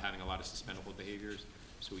not having a lot of suspendable behaviors,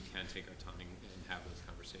 so we can take our time and have those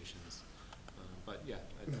conversations. But yeah,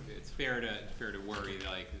 it's fair to worry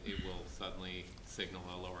that like it will suddenly signal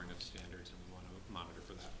a lowering of standards, and we want to monitor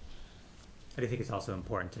for that. I think it's also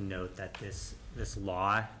important to note that this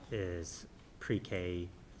law is pre-K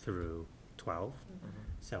through 12. Mm-hmm.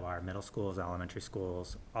 So our middle schools, elementary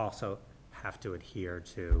schools also have to adhere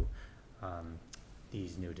to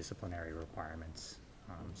these new disciplinary requirements.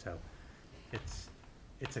 So it's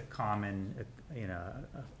a common,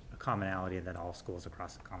 a commonality that all schools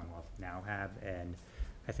across the Commonwealth now have, and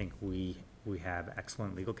I think we have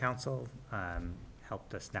excellent legal counsel,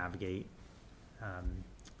 helped us navigate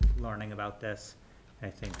learning about this,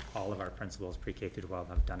 and I think all of our principals pre-K through 12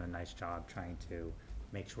 have done a nice job trying to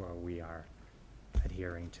make sure we are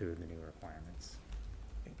adhering to the new requirements.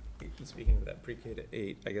 Speaking of that pre-K to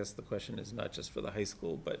 8, I guess the question is not just for the high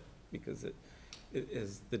school, but because it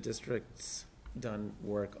is the district's done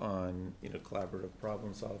work on, collaborative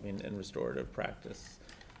problem solving and restorative practice,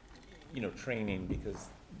 training, because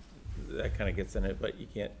that kind of gets in it, but you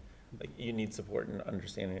can't, you need support in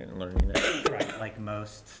understanding and learning it. Right, like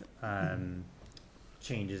most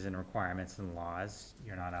changes in requirements and laws,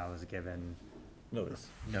 you're not always given notice.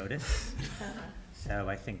 So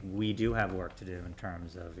I think we do have work to do in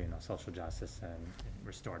terms of, social justice and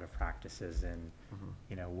restorative practices and,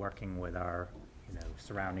 working with our,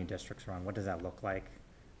 surrounding districts around what does that look like?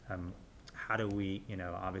 How do we,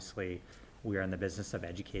 obviously we are in the business of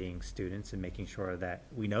educating students and making sure that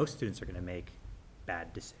we know students are going to make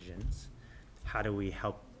bad decisions. How do we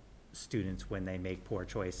help students when they make poor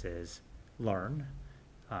choices learn,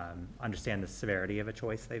 understand the severity of a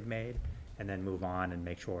choice they've made, and then move on and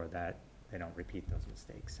make sure that they don't repeat those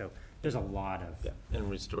mistakes. So there's a lot of... Yeah, and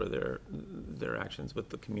restore their actions with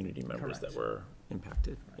the community members Correct. That were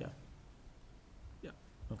impacted. Right. Yeah. Yeah,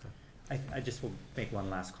 okay. I just will make one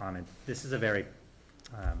last comment. This is a very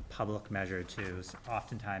public measure too.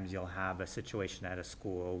 Oftentimes you'll have a situation at a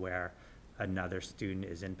school where another student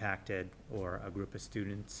is impacted or a group of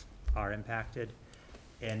students are impacted.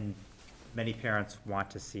 And many parents want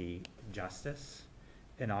to see justice.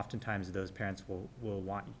 And oftentimes those parents will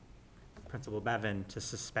want Principal Bevan to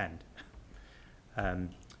suspend.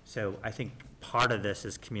 So I think part of this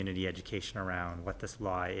is community education around what this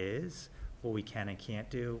law is, what we can and can't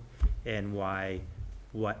do, and why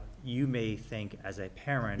what you may think as a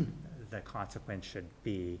parent the consequence should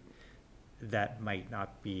be, that might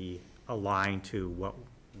not be aligned to what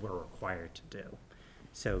we're required to do.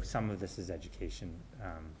 So some of this is education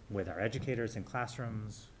with our educators in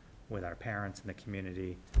classrooms, with our parents in the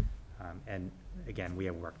community, and again, we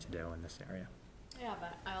have work to do in this area. Yeah,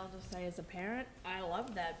 but I'll just say as a parent, I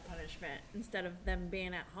love that punishment. Instead of them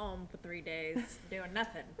being at home for 3 days doing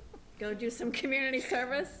nothing. Go do some community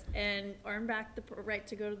service and earn back the right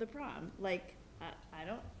to go to the prom. Like,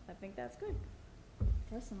 I think that's good,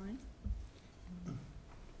 personally.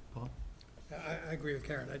 Paul? I agree with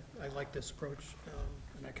Karen. I like this approach,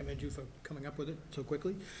 and I commend you for coming up with it so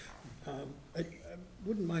quickly. I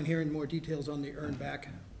wouldn't mind hearing more details on the earn back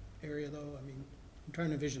area, though. I mean, I'm trying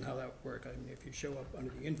to envision how that would work. I mean, if you show up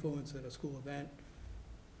under the influence at a school event,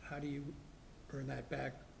 how do you earn that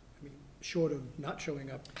back? I mean, short of not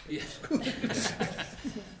showing up. Yeah.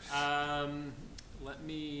 Let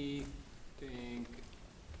me think.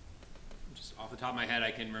 Just off the top of my head,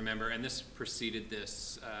 I can remember, and this preceded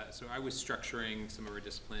this. So I was structuring some of our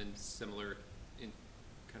disciplines similar in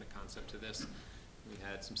kind of concept to this. We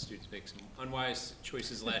had some students make some unwise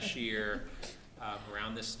choices last year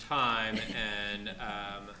around this time, and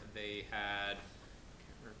they had, I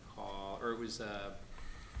can't recall, or it was,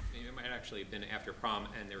 it might actually have been after prom,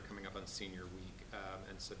 and they were coming up on senior week,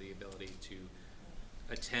 and so the ability to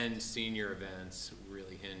attend senior events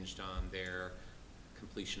really hinged on their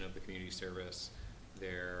completion of the community service,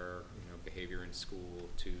 their behavior in school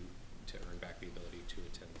to earn back the ability to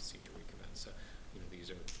attend the senior week events. So these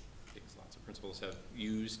are things lots of principals have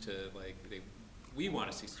used to we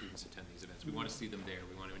want to see students attend these events. We want to see them there.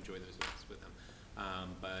 We want to enjoy those events with them.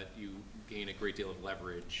 But you gain a great deal of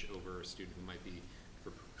leverage over a student who might be for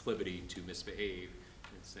proclivity to misbehave,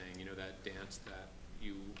 and saying, that dance that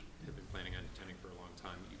you have been planning on attending for a long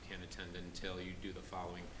time, you can't attend until you do the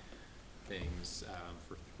following things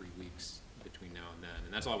for 3 weeks between now and then.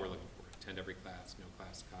 And that's all we're looking for. Attend every class, no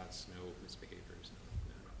class cuts, no misbehaviors, no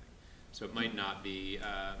nothing. So it might not be,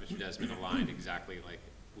 Mr. Desmond, aligned exactly like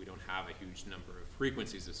we don't have a huge number of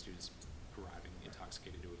frequencies of students arriving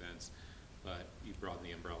intoxicated to events, but you broaden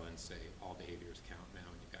the umbrella and say all behaviors count now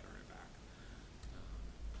and you've got to earn it back.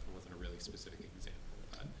 It wasn't a really specific example,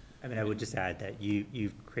 but. I mean, I would just add that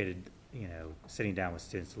you've created, sitting down with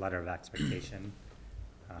students, a letter of expectation.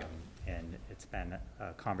 And it's been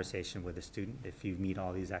a conversation with the student. If you meet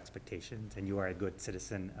all these expectations and you are a good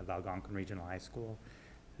citizen of Algonquin Regional High School,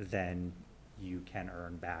 then you can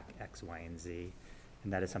earn back X, Y, and Z.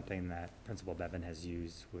 And that is something that Principal Bevan has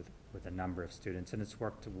used with a number of students, and it's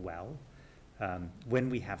worked well when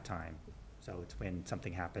we have time. So it's when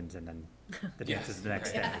something happens and then the dance is the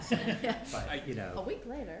next day. But, A week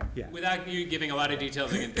later. yeah. Without you giving a lot of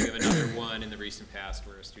details, I can think of another one in the recent past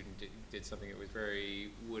where a student did something that was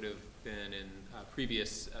would have been in a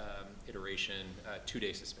previous iteration,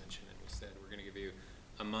 2-day suspension. And we said, we're going to give you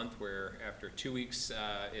a month where after 2 weeks,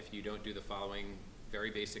 if you don't do the following very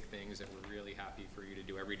basic things that we're really happy for you to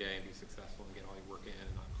do every day and be successful and get all your work in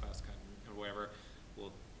and not class cut and whatever,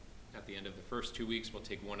 we'll, at the end of the first 2 weeks, we'll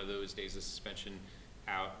take one of those days of suspension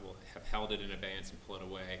out. We'll have held it in abeyance and pull it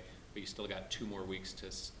away, but you still got 2 more weeks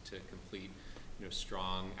to complete,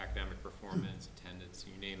 strong academic performance, attendance,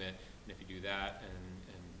 you name it. And if you do that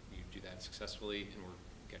and you do that successfully, and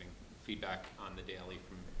we're getting feedback on the daily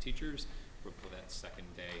from teachers, we'll pull that second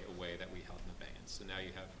day away that we held in abeyance. So now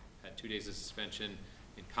you have had 2 days of suspension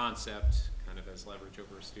in concept, kind of as leverage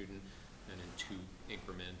over a student, and in 2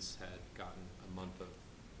 increments had gotten a month of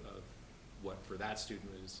what for that student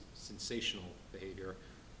was sensational behavior,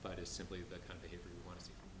 but is simply the kind of behavior we want to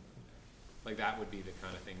see from them. Like that would be the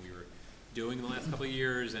kind of thing we were doing in the last couple of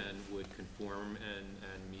years and would conform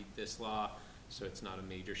and meet this law. So it's not a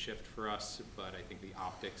major shift for us, but I think the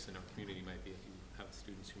optics in our community might be if you have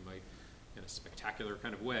students who might, in a spectacular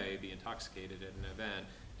kind of way, be intoxicated at an event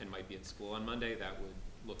and might be at school on Monday, that would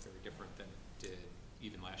look very different than it did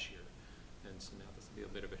even last year. And so now this will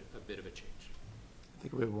be a bit of a change. I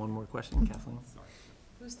think we have one more question, Kathleen. Sorry.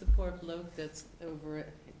 Who's the poor bloke that's over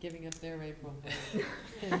giving up their April break?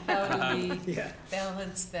 And how do we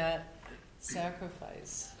balance that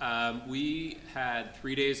sacrifice? We had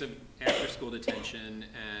 3 days of after-school detention,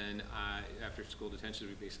 and after-school detention,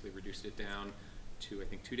 we basically reduced it down to, I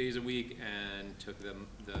think, 2 days a week, and took the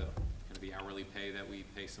kind of the hourly pay that we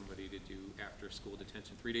pay somebody to do after-school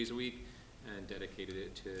detention 3 days a week, and dedicated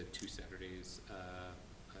it to 2 Saturdays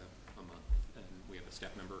a month. And we have a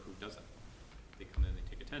staff member who does that. They come in, they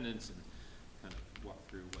take attendance, and kind of walk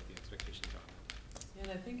through what the expectations are. And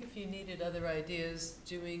I think if you needed other ideas,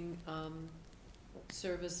 doing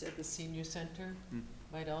service at the senior center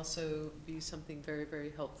might also be something very,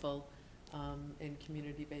 very helpful and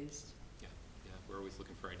community-based. Yeah, we're always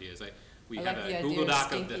looking for ideas. We I have like the a idea Google of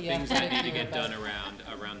Doc of the stinky things that need to thinking get about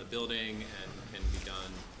done around the building and can be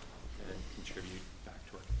done and contribute back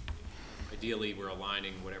to our community. Ideally, we're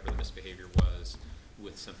aligning whatever the misbehavior was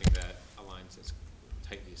with something that aligns as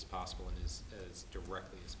tightly as possible and as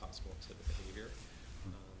directly as possible to the behavior,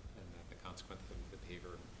 and that the consequence of the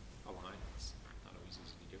behavior align. It's not always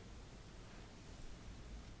easy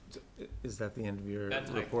to do. Is that the end of your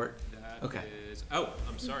That's report? That Okay. is, oh,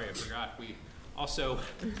 I'm sorry, I forgot. We also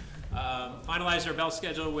finalized our bell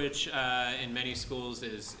schedule, which in many schools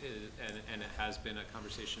is and it has been a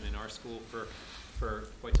conversation in our school for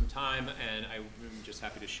quite some time, and I'm just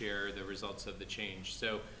happy to share the results of the change.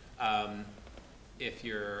 So if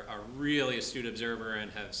you're a really astute observer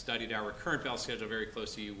and have studied our current bell schedule very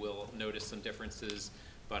closely, you will notice some differences,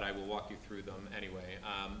 but I will walk you through them anyway.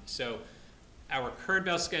 So our current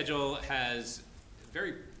bell schedule has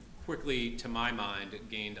very quickly, to my mind,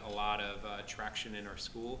 gained a lot of traction in our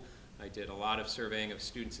school. I did a lot of surveying of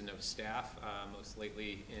students and of staff. Most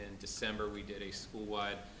lately in December, we did a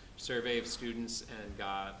school-wide survey of students and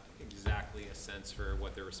got exactly a sense for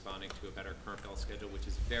what they're responding to about our current bell schedule, which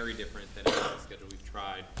is very different than the bell schedule we've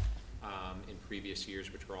tried in previous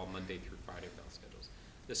years, which were all Monday through Friday bell schedules.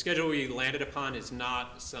 The schedule we landed upon is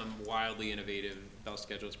not some wildly innovative bell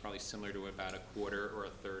schedule. It's probably similar to about a quarter or a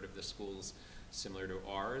third of the schools similar to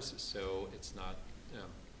ours, so it's not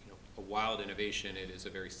a wild innovation. It is a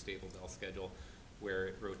very stable bell schedule where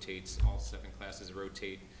it rotates. All 7 classes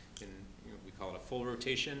rotate in, we call it a full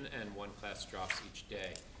rotation, and 1 class drops each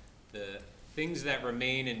day. The things that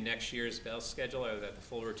remain in next year's bell schedule are that the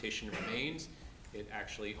full rotation remains. It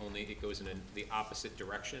actually it goes in the opposite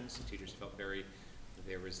direction. So teachers felt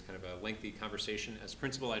there was kind of a lengthy conversation. As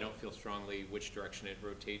principal, I don't feel strongly which direction it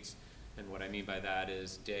rotates. And what I mean by that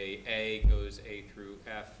is day A goes A through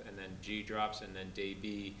F, and then G drops, and then day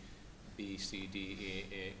B, B, C, D,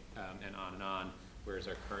 E, and on, whereas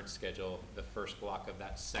our current schedule, the first block of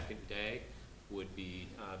that second day would be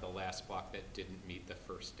the last block that didn't meet the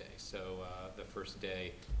first day. So the first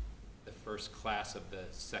day, the first class of the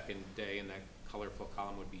second day in that colorful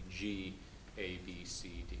column would be G, A, B,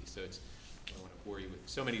 C, D. So it's, I don't want to bore you with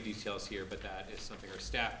so many details here, but that is something our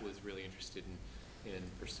staff was really interested in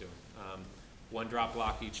pursuing. 1 drop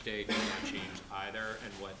block each day does not change either,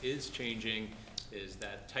 and what is changing is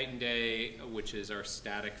that Titan Day, which is our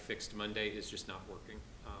static fixed Monday, is just not working.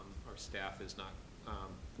 Our staff is not,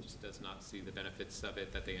 just does not see the benefits of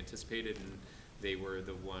it that they anticipated, and they were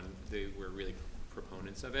really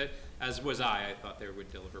proponents of it, as was I. I thought they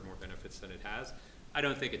would deliver more benefits than it has. I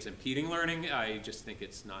don't think it's impeding learning. I just think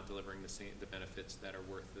it's not delivering the benefits that are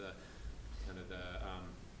worth the kind of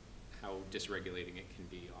how dysregulating it can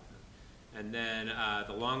be often. And then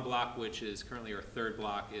the long block, which is currently our 3rd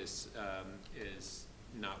block, is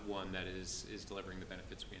not one that is delivering the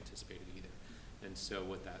benefits we anticipated either. And so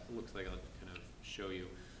what that looks like, I'll kind of show you.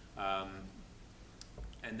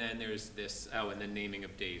 And then there's this, and then naming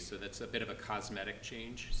of days. So that's a bit of a cosmetic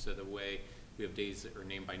change. So the way we have days that are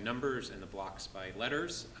named by numbers and the blocks by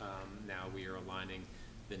letters, now we are aligning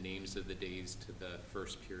the names of the days to the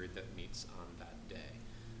first period that meets on that day.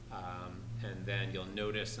 And then you'll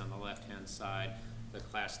notice on the left-hand side, the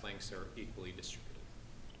class lengths are equally distributed.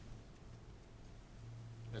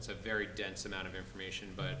 That's a very dense amount of information,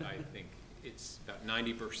 but I think it's about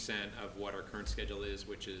 90% of what our current schedule is,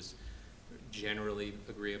 which is generally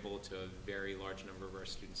agreeable to a very large number of our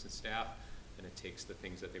students and staff, and it takes the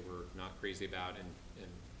things that they were not crazy about and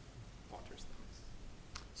alters them.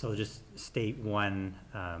 So just state one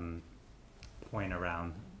point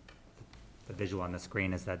around the visual on the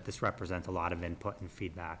screen is that this represents a lot of input and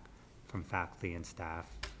feedback from faculty and staff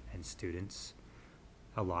and students.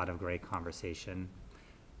 A lot of great conversation.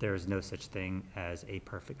 There is no such thing as a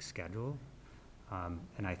perfect schedule.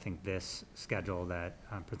 And I think this schedule that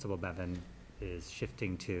Principal Bevan is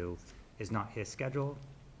shifting to is not his schedule,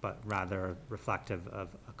 but rather reflective of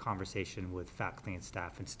a conversation with faculty and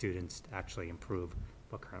staff and students to actually improve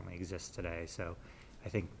what currently exists today. So I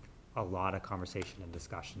think a lot of conversation and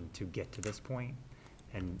discussion to get to this point,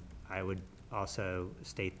 and I would also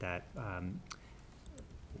state that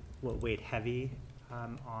what weighed heavy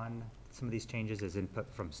on some of these changes is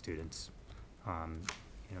input from students.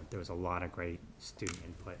 There was a lot of great student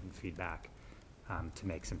input and feedback to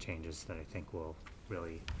make some changes that I think will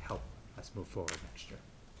really help us move forward next year.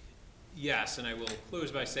 Yes, and I will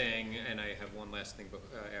close by saying, and I have one last thing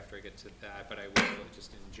after I get to that, but I will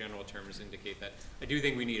just in general terms indicate that I do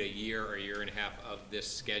think we need a year or a year and a half of this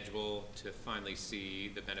schedule to finally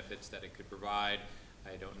see the benefits that it could provide.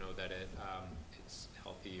 I don't know that it's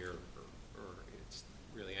healthy or it's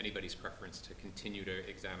really anybody's preference to continue to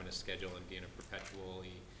examine a schedule and be in a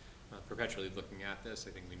perpetually looking at this.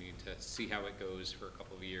 I think we need to see how it goes for a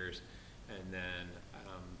couple of years and then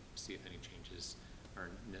see if any changes are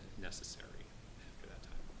necessary after that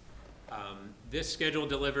time. This schedule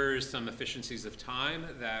delivers some efficiencies of time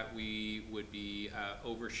that we would be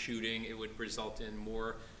overshooting. It would result in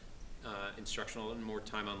more instructional and more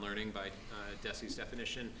time on learning by DESE's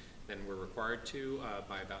definition than we're required to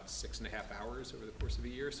by about 6.5 hours over the course of a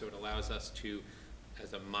year. So it allows us to,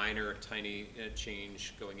 as a minor, tiny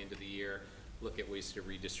change going into the year, look at ways to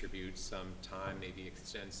redistribute some time, maybe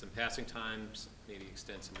extend some passing times, maybe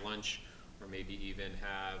extend some lunch, or maybe even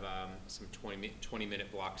have some 20-minute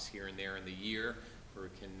blocks here and there in the year where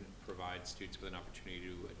we can provide students with an opportunity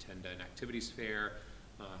to attend an activities fair,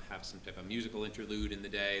 have some type of musical interlude in the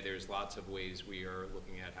day. There's lots of ways we are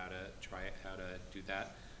looking at how to do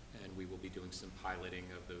that, and we will be doing some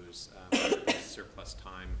piloting of those surplus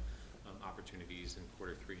time opportunities in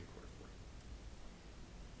quarter 3 and quarter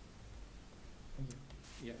 4.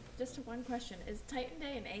 Yeah. Just one question, is Titan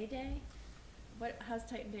Day an A day? How's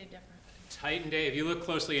Titan Day different? Titan Day, if you look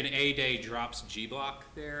closely, an A day drops G block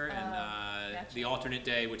there, and gotcha. the alternate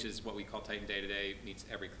day, which is what we call Titan Day today, meets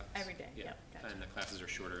every class. Every day, Yeah. yep, gotcha. And the classes are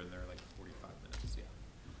shorter, and they're like 45 minutes, yeah.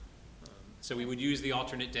 So we would use the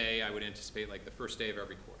alternate day, I would anticipate like the first day of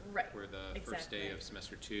every quarter. Right, Or the first day exactly. of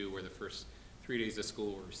semester 2, or the first 3 days of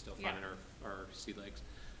school, where we're still Yeah. finding our sea legs,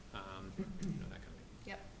 that kind of thing.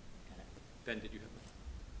 Yep, got it. Ben, did you have that?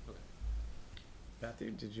 Okay.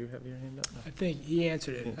 Matthew, did you have your hand up? I think he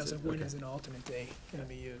answered it. I was Answered, like, when okay. is an alternate day gonna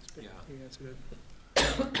be used? But Yeah. he answered it. I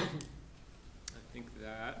think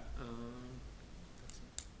that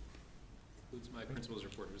concludes my principal's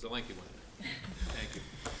report. It was a lengthy one. Thank you.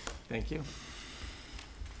 Thank you.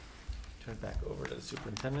 Turn it back over to the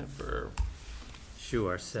superintendent for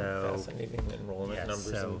Sure, so. fascinating enrollment Yes,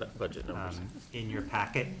 numbers so, and budget numbers. In your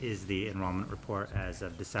packet is the enrollment report as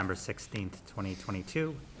of December 16th,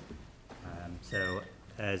 2022. So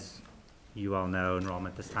as you all know,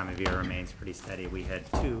 enrollment this time of year remains pretty steady. We had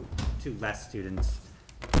two less students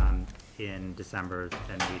in December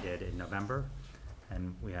than we did in November,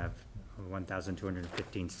 and we have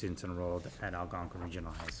 1,215 students enrolled at Algonquin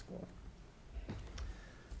Regional High School.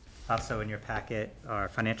 Also in your packet are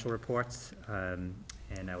financial reports, and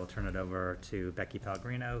I will turn it over to Becky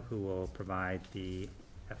Pellegrino, who will provide the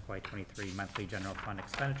FY23 monthly general fund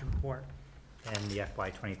expenditure report and the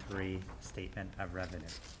FY23 statement of revenue.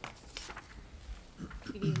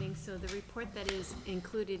 Good evening. So the report that is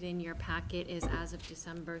included in your packet is as of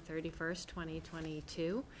December 31st,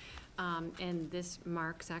 2022. And this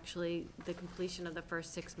marks actually the completion of the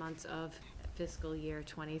first 6 months of fiscal year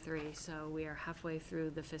 23. So we are halfway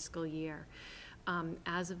through the fiscal year.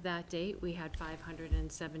 As of that date, we had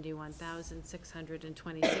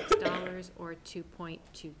 $571,626 or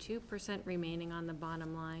 2.22% remaining on the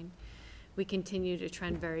bottom line. We continue to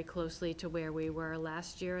trend very closely to where we were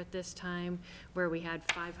last year at this time, where we had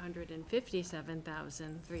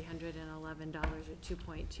 $557,311 or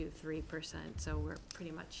 2.23%. So we're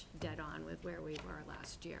pretty much dead on with where we were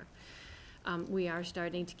last year. We are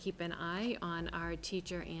starting to keep an eye on our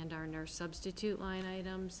teacher and our nurse substitute line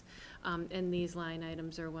items. And these line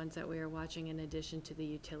items are ones that we are watching in addition to the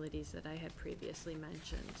utilities that I had previously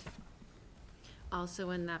mentioned. Also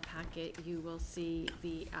in that packet, you will see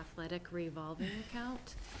the athletic revolving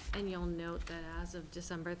account, and you'll note that as of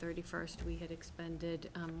December 31st, we had expended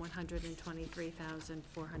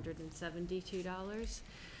 $123,472.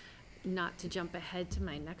 Not to jump ahead to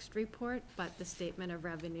my next report, but the statement of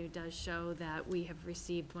revenue does show that we have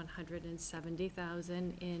received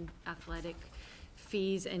 $170,000 in athletic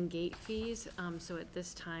fees and gate fees. So at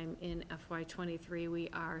this time in FY23, we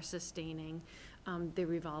are sustaining the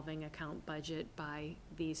revolving account budget by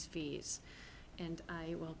these fees. And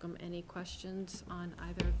I welcome any questions on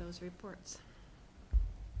either of those reports.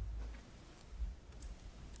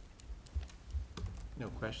 No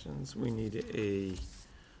questions. We need a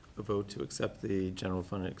vote to accept the general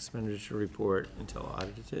fund expenditure report until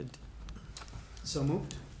audited. So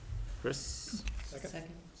moved. Chris? Second.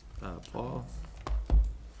 Paul?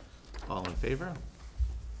 All in favor?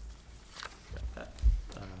 Got that.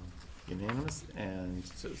 Unanimous, and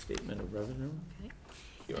so statement of revenue, Okay.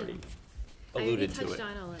 you already I already alluded to it. touched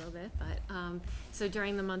on a little bit, but, so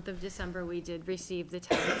during the month of December, we did receive the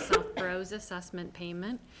town of Southborough's assessment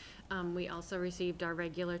payment. We also received our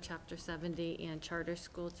regular Chapter 70 and charter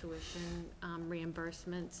school tuition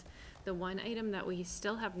reimbursements. The one item that we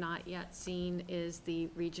still have not yet seen is the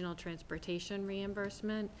regional transportation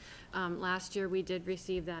reimbursement. Last year, we did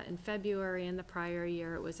receive that in February, and the prior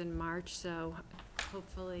year, it was in March, so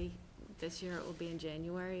hopefully this year it will be in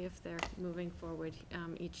January if they're moving forward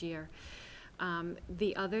each year.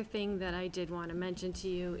 The other thing that I did want to mention to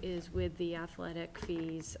you is with the athletic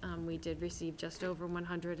fees, we did receive just over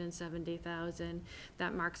 170,000.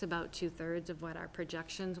 That marks about 2/3 of what our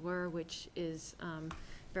projections were, which is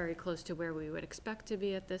very close to where we would expect to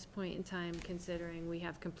be at this point in time, considering we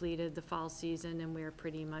have completed the fall season and we're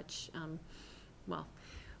pretty much, well,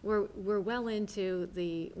 we're well into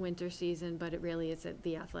the winter season, but it really is at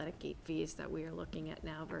the athletic gate fees that we are looking at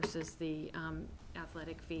now versus the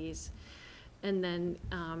athletic fees. And then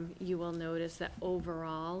you will notice that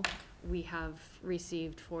overall, we have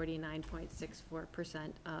received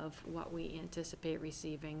 49.64% of what we anticipate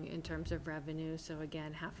receiving in terms of revenue. So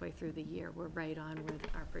again, halfway through the year, we're right on with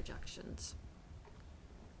our projections.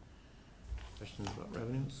 Questions about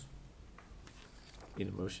revenues? Need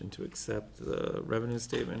a motion to accept the revenue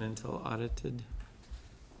statement until audited.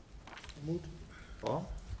 Moved. Paul?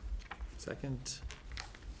 Second?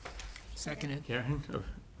 Seconded. Karen? Oh,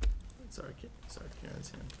 sorry, Karen's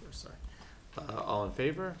hand first, sorry. All in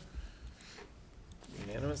favor?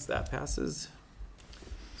 Unanimous, that passes.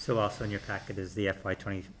 So also in your packet is the FY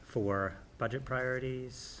 '24 budget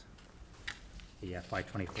priorities, the FY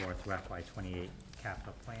 '24 through FY '28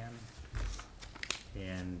 capital plan,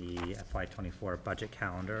 and the FY '24 budget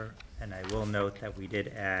calendar. And I will note that we did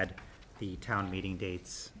add the town meeting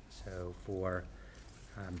dates. So for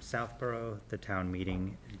Southborough, the town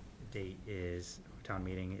meeting is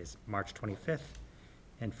March 25th,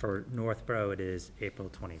 and for Northborough, it is April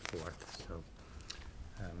 24th. So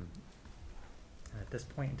at this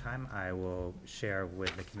point in time, I will share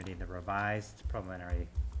with the committee the revised preliminary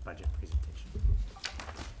budget presentation.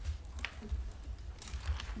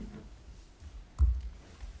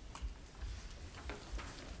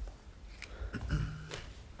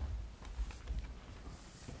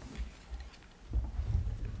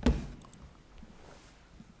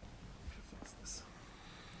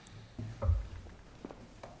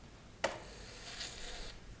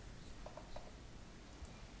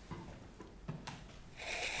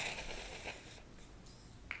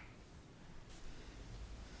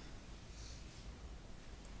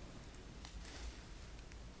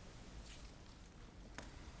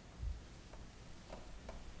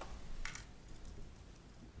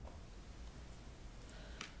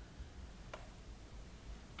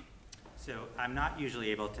 So I'm not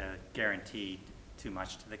usually able to guarantee too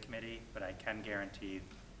much to the committee, but I can guarantee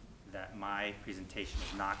that my presentation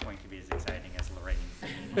is not going to be as exciting as Lorraine's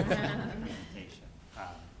presentation.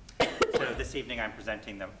 So this evening I'm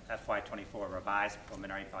presenting the FY '24 revised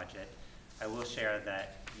preliminary budget. I will share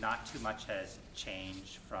that not too much has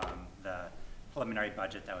changed from the preliminary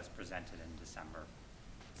budget that was presented in December,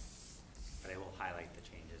 but I will highlight the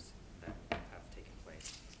changes that have taken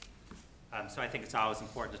place. So I think it's always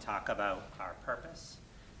important to talk about our purpose.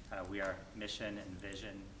 We are mission and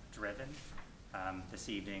vision driven. This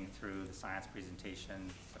evening through the science presentation,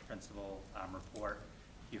 the principal report,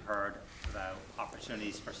 you heard about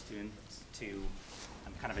opportunities for students to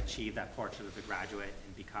kind of achieve that portrait of the graduate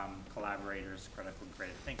and become collaborators, critical and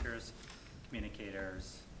creative thinkers,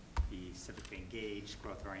 communicators, be civically engaged,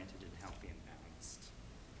 growth-oriented, and healthy and balanced.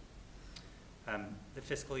 The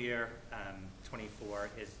fiscal year 24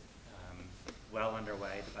 is well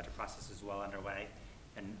underway. The budget process is well underway,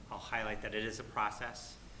 and I'll highlight that it is a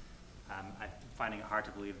process. I'm finding it hard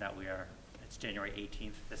to believe that it's January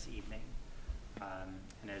 18th this evening.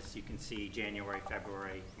 And as you can see, January,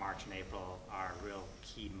 February, March, and April are real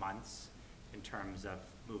key months in terms of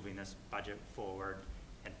moving this budget forward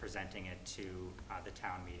and presenting it to the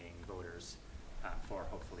town meeting voters for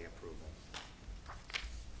hopefully approval.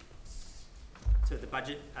 So the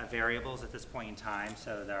budget variables at this point in time,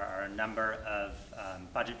 so there are a number of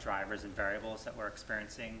budget drivers and variables that we're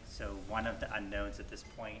experiencing. So one of the unknowns at this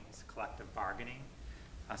point is collective bargaining,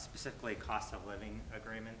 specifically cost of living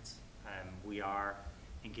agreements. We are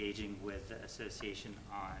engaging with the association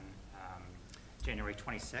on January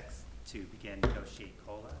 26th to begin negotiate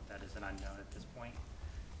COLA. That is an unknown at this point.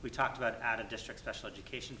 We talked about out-of-district special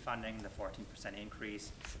education funding, the 14%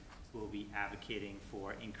 increase. We'll be advocating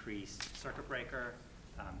for increased circuit breaker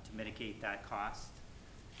to mitigate that cost.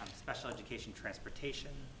 Special education transportation.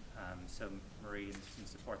 So Marie and the Student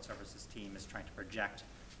Support Services team is trying to project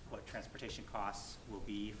what transportation costs will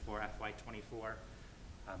be for FY24.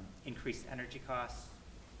 Increased energy costs,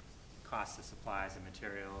 costs of supplies and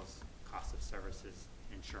materials, cost of services,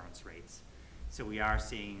 insurance rates. So we are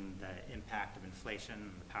seeing the impact of inflation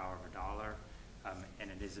and the power of a dollar, and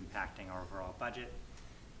it is impacting our overall budget.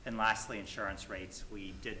 And lastly, insurance rates.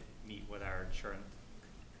 We did meet with our insurance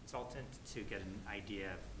consultant to get an idea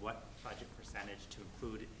of what budget percentage to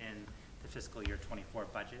include in the fiscal year 24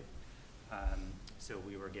 budget. So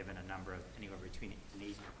we were given a number of anywhere between an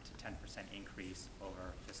 8 to 10% increase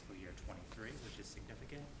over fiscal year 23, which is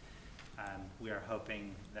significant. We are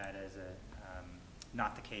hoping that is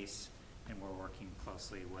not the case, and we're working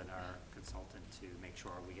closely with our consultant to make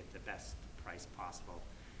sure we get the best price possible.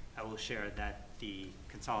 I will share that the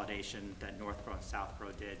consolidation that Northborough and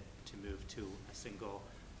Southborough did to move to a single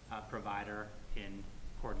provider in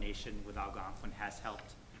coordination with Algonquin has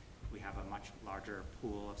helped. We have a much larger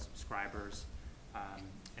pool of subscribers,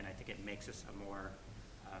 and I think it makes us a more,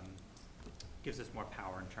 gives us more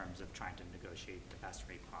power in terms of trying to negotiate the best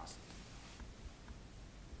rate possible.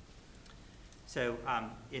 So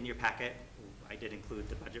in your packet, I did include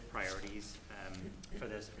the budget priorities. For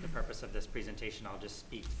the purpose of this presentation, I'll just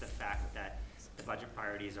speak to the fact that the budget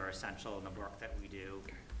priorities are essential in the work that we do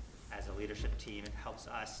as a leadership team. It helps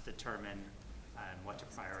us determine what to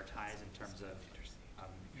prioritize in terms of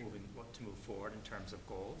what to move forward in terms of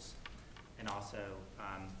goals. And also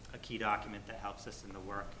a key document that helps us in the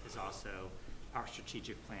work is also our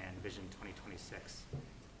strategic plan, Vision 2026.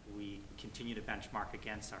 We continue to benchmark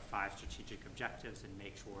against our 5 strategic objectives and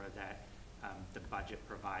make sure that the budget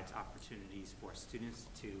provides opportunities for students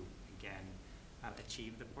to, again,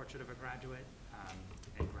 achieve the portrait of a graduate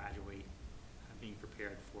and graduate being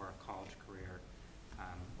prepared for a college career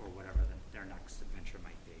or whatever their next adventure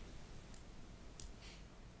might be.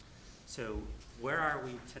 So where are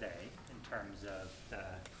we today in terms of the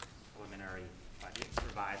preliminary budget,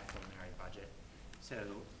 revised preliminary budget?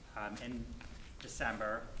 So in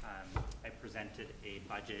December, I presented a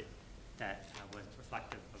budget that was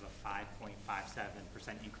reflective of a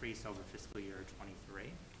 5.57% increase over fiscal year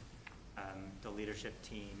 23. The leadership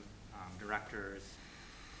team, directors,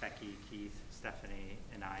 Becky, Keith, Stephanie,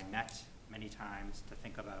 and I met many times to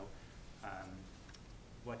think about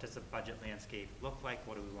what does the budget landscape look like,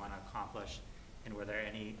 what do we want to accomplish, and were there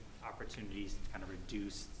any opportunities to kind of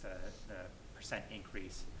reduce the percent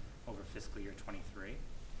increase over fiscal year 23.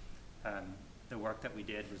 The work that we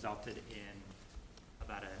did resulted in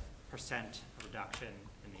about a % reduction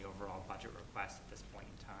in the overall budget request at this point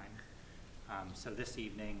in time. So this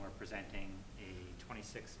evening we're presenting a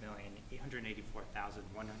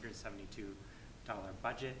 $26,884,172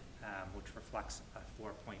 budget, which reflects a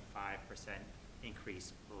 4.5%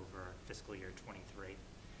 increase over fiscal year 23.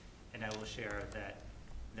 And I will share that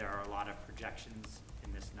there are a lot of projections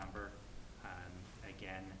in this number.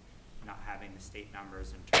 Again, not having the state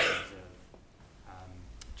numbers in terms of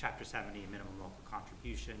Chapter 70 minimum local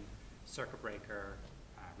contribution, circuit breaker,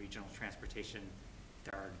 regional transportation.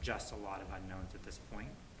 There are just a lot of unknowns at this point,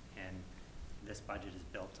 and this budget is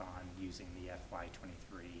built on using the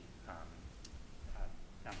FY23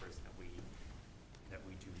 numbers that we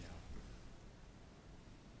do know.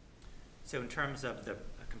 So in terms of the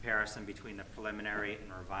comparison between the preliminary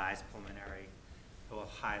and revised preliminary, I will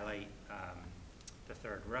highlight the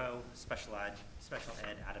third row, special ed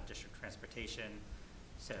out of district transportation.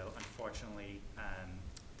 So unfortunately,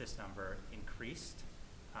 this number increased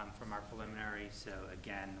from our preliminary. So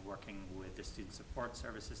again, working with the Student Support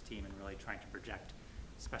Services team and really trying to project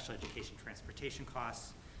special education transportation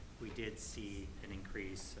costs, we did see an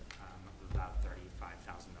increase of about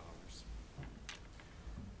 $35,000.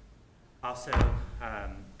 Also,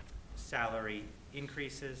 salary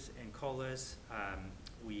increases in COLAs.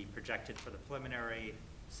 We projected for the preliminary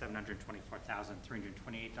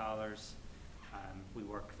 $724,328. We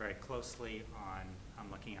worked very closely on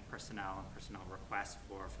looking at personnel and personnel requests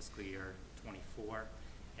for fiscal year 24,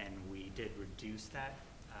 and we did reduce that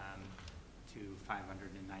to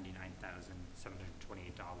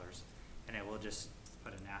 $599,728. And I will just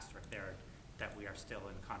put an asterisk there that we are still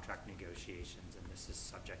in contract negotiations, and this is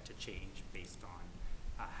subject to change based on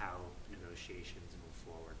how negotiations move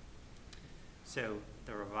forward. So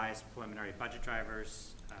the revised preliminary budget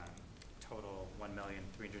drivers total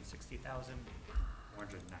 $1,360,193.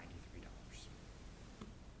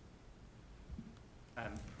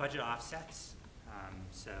 Budget offsets,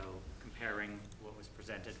 so comparing what was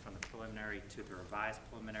presented from the preliminary to the revised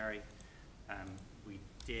preliminary, we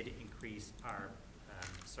did increase our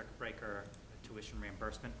circuit breaker tuition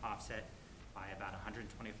reimbursement offset by about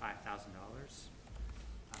 $125,000.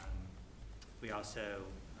 We also,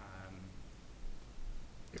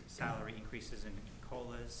 salary increases in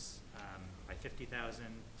COLAs by $50,000,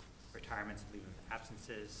 retirements, leave of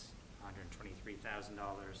absences,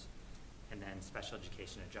 $123,000, and then special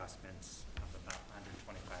education adjustments of about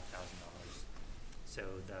 $125,000. So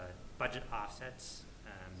the budget offsets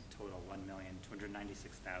total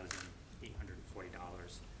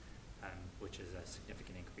 $1,296,840, which is a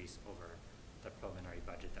significant increase over the preliminary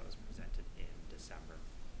budget that was presented in December.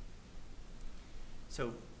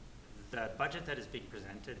 So the budget that is being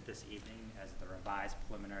presented this evening as the revised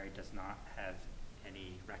preliminary does not have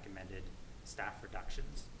any recommended staff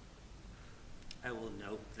reductions. I will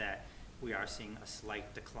note that we are seeing a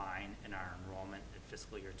slight decline in our enrollment in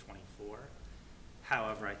fiscal year '24.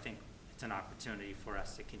 However, I think it's an opportunity for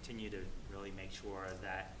us to continue to really make sure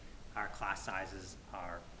that our class sizes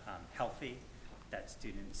are healthy, that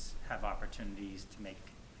students have opportunities to make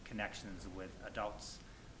connections with adults,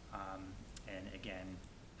 and again,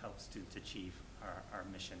 help students achieve our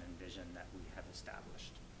mission and vision that we have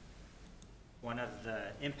established. One of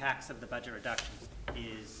the impacts of the budget reductions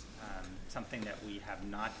is something that we have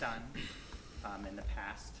not done in the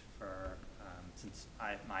past for since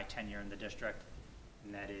my tenure in the district,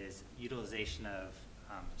 and that is utilization of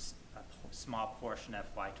a small portion of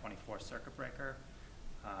FY24 circuit breaker,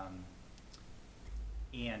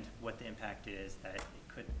 and what the impact is that it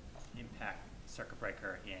could impact circuit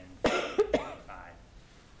breaker in 25.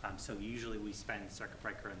 So usually we spend circuit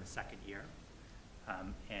breaker in the second year,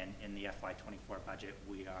 and in the FY24 budget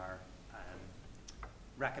we are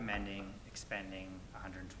recommending expending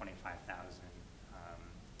 $125,000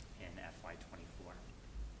 in FY24.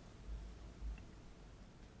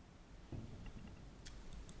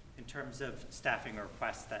 In terms of staffing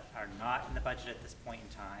requests that are not in the budget at this point in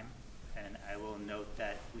time, and I will note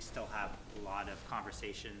that we still have a lot of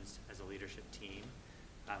conversations as a leadership team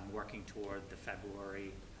working toward the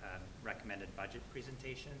February recommended budget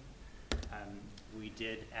presentation. We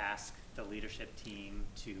did ask the leadership team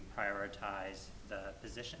to prioritize the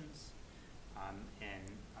positions,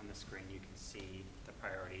 and on the screen you can see the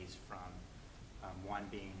priorities from 1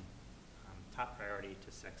 being top priority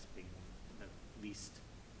to 6 being the least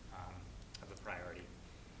of a priority.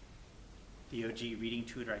 The OG reading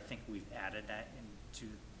tutor, I think we've added that into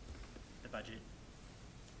the budget.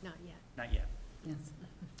 Not yet. Not yet. Yes.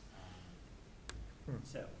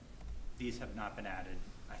 So these have not been added.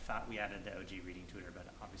 I thought we added the OG reading tutor, but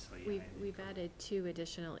obviously We've added 2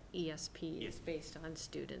 additional ESPs based on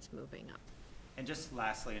students moving up. And just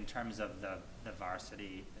lastly, in terms of the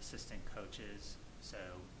varsity assistant coaches, so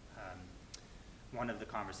one of the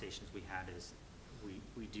conversations we had is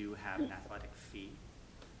we do have an athletic fee.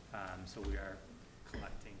 So we are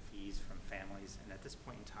collecting fees from families, and at this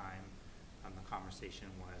point in time, the conversation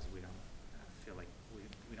was we don't feel like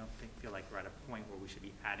feel like we're at a point where we should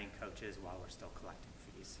be adding coaches while we're still collecting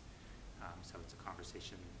fees. So it's a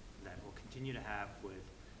conversation that we'll continue to have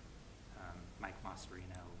with Mike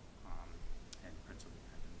Masserino and Principal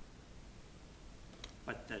Brandon.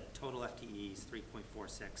 But the total FTE is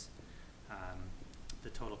 3.46. The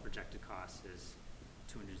total projected cost is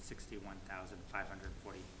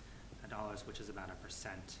 $261,540, which is about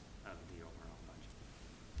 1% of the overall budget.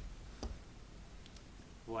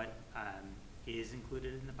 What is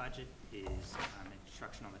included in the budget is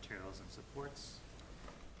instructional materials and supports.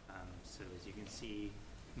 So as you can see,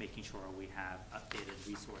 making sure we have updated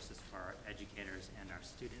resources for our educators and our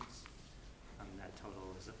students. That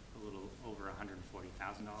total is a little over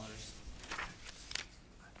 $140,000.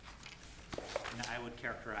 And I would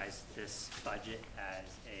characterize this budget as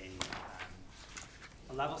a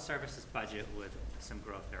level services budget with some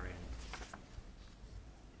growth area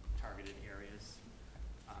targeted areas.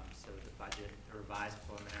 So the budget, the revised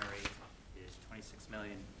preliminary is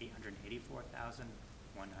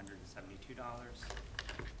 $26,884,172,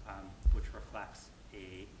 which reflects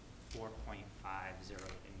a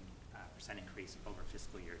 4.50% increase over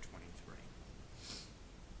fiscal year '23.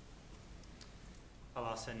 I'll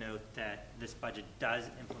also note that this budget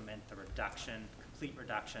does implement the complete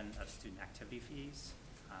reduction of student activity fees.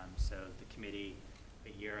 So the committee a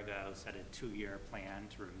year ago set a 2-year plan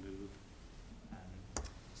to remove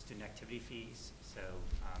student activity fees. So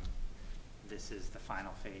this is the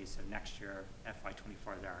final phase. So next year,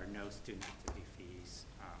 FY24, there are no student activity fees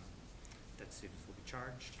that students will be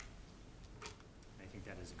charged. I think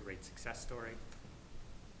that is a great success story.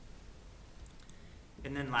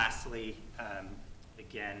 And then lastly,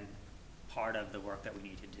 again, part of the work that we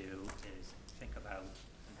need to do is think about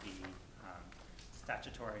the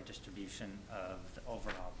statutory distribution of the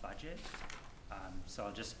overall budget. So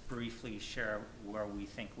I'll just briefly share where we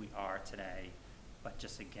think we are today, but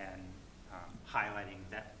just again, highlighting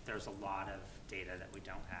that there's a lot of data that we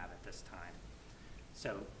don't have at this time.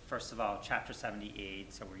 So first of all, Chapter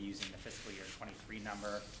 78, so we're using the fiscal year 23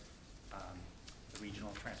 number, the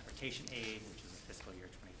regional transportation aid, which is the fiscal year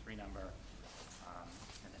 23 number,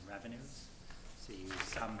 and then revenues. So you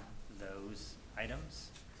sum those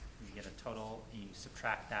items, you get a total, and you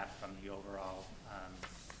subtract that from the overall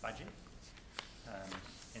budget.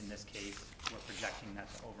 In this case, we're projecting that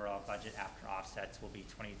the overall budget after offsets will be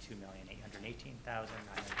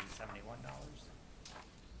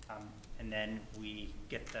 $22,818,971. And then we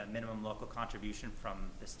get the minimum local contribution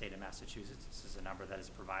from the state of Massachusetts. This is a number that is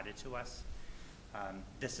provided to us.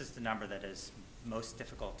 This is the number that is most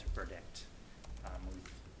difficult to predict.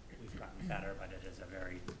 We've gotten better, but it is a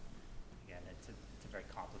very, again, it's a very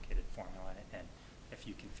complicated formula, and if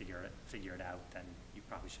you can figure it out, then you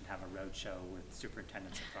probably should have a road show with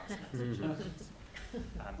superintendents across Massachusetts.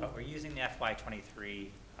 But we're using the FY23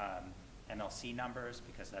 MLC numbers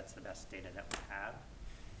because that's the best data that we have.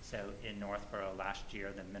 So in Northborough last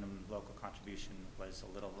year, the minimum local contribution was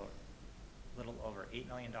a little over $8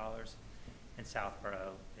 million. In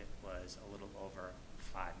Southborough, it was a little over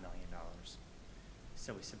 $5 million.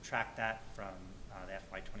 So we subtract that from the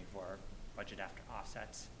FY24 budget after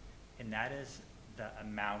offsets, and that is the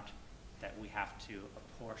amount that we have to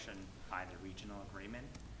apportion by the regional agreement,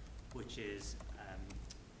 which is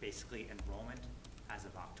basically enrollment as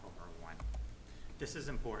of October 1. This is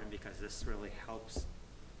important because this really helps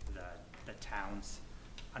the towns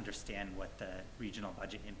understand what the regional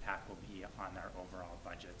budget impact will be on their overall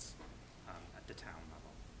budgets at the town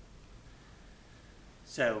level.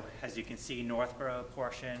 So as you can see, Northborough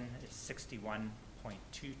portion is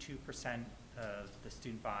 61.22% of the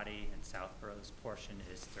student body, and Southborough's portion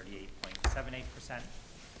is 38.78%.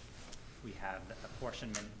 We have the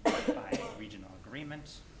apportionment by regional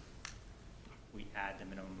agreement. We add the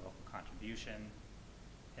minimum local contribution,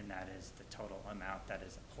 and that is the total amount that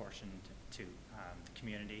is apportioned to the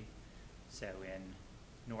community. So in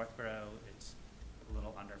Northborough, it's a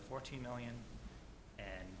little under 14 million,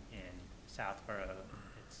 and in Southborough,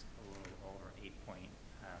 it's a little over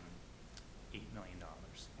 $8.8 million.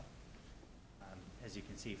 As you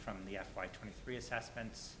can see from the FY23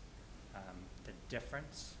 assessments, the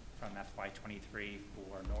difference from FY23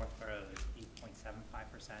 for Northborough is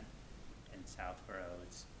 8.75%, and Southborough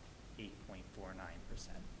it's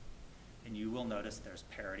 8.49%. And you will notice there's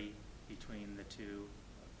parity between the two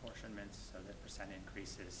apportionments, so the percent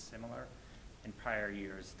increase is similar. In prior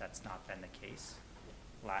years, that's not been the case.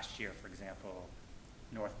 Last year, for example,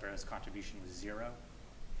 Northborough's contribution was 0,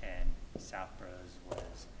 and Southborough's was, I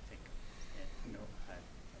think,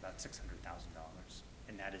 about $600,000,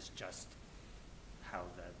 and that is just how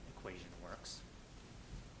the equation works.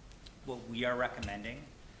 What we are recommending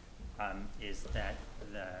is that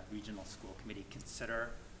the regional school committee consider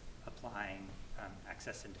applying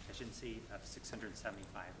excess and deficiency of $675,000.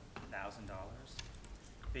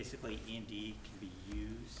 Basically, E&D can be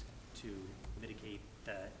used to mitigate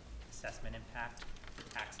the assessment impact, the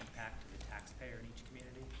tax impact to the taxpayer in each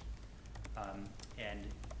community. And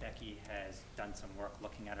Becky has done some work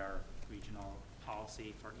looking at our regional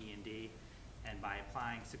policy for E&D, and by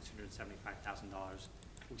applying $675,000,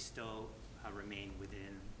 we still remain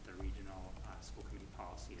within the regional school committee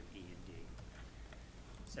policy of E&D.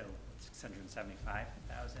 So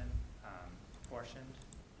 $675,000 portioned.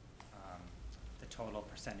 The total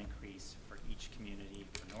percent increase for each community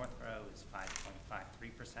for Northborough is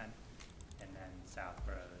 5.53%, and then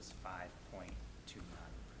Southborough is 5.29%.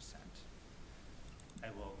 I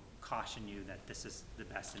will caution you that this is the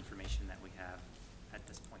best information that we have at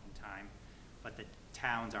this point in time, but the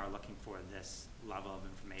towns are looking for this level of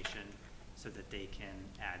information so that they can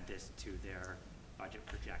add this to their budget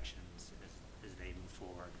projections as they move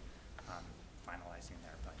forward, finalizing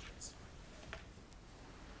their budgets.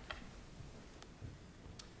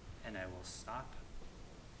 And I will stop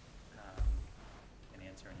and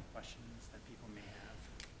answer any questions that people may have.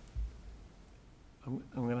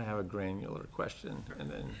 I'm gonna have a granular question, and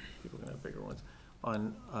then people can have bigger ones.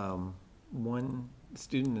 On one,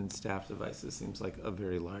 student and staff devices seems like a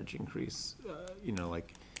very large increase, you know,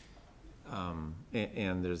 like,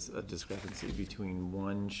 and there's a discrepancy between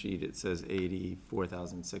one sheet, it says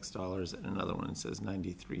 $84,006, and another one says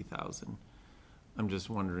 $93,000. I'm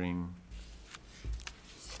just wondering.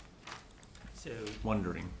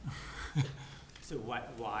 So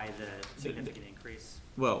why the significant increase?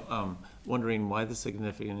 Well, wondering why the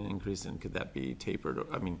significant increase, and could that be tapered?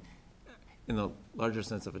 I mean, in the larger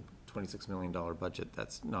sense of a $26 million budget,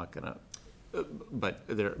 that's not gonna But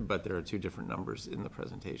there are two different numbers in the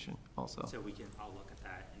presentation also. So I'll look at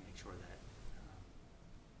that and make sure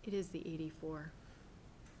that, It is the 84.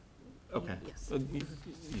 Okay. Yes.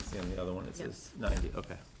 You see on the other one, it says Yes. 90,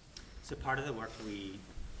 okay. so part of the work we,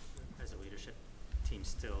 as a leadership team,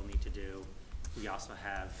 still need to do, we also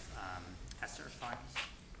have ESSER funds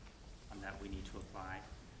that we need to apply.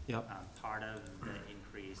 Yep. Part of the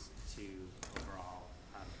increase to overall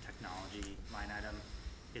technology line item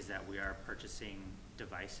is that we are purchasing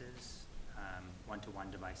devices,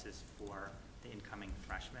 one-to-one devices for the incoming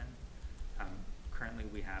freshmen. Currently,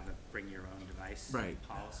 we have a bring your own device Right.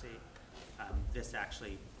 policy. This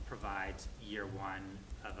actually provides year one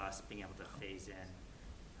of us being able to phase in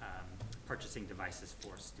purchasing devices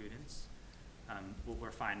for students. What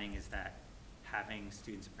we're finding is that having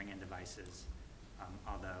students bring in devices,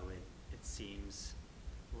 although it seems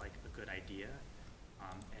like a good idea,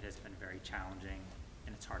 it has been very challenging,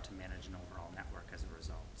 and it's hard to manage an overall network as a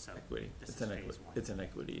result. So Equity, this it's is an phase equity, one. it's an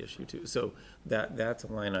equity issue too. So that's a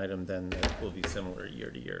line item then that will be similar year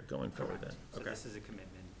to year going forward then. So Okay. this is a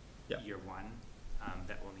commitment, Yeah. year one,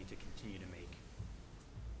 that we'll need to continue to make.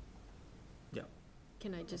 Yeah,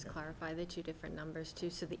 Can I just Okay. clarify the two different numbers too?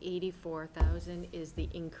 So the 84,000 is the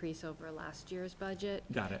increase over last year's budget,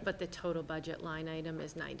 got it. but the total budget line item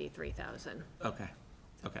is 93,000. Okay,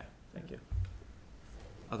 okay, thank you.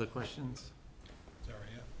 Other questions? Sorry,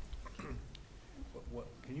 yeah. What,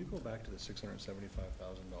 can you go back to the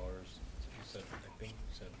 $675,000? You said, I think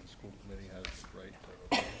you said the school committee has the right to,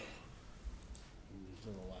 it's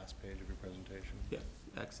in the last page of your presentation. Yeah,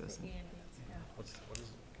 access. What is,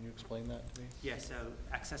 can you explain that to me? Yeah, so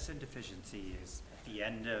excess and deficiency is at the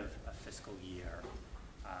end of a fiscal year,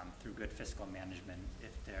 through good fiscal management,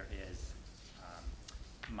 if there is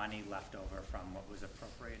money left over from what was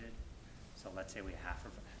appropriated. So let's say we have a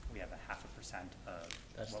 0.5% of.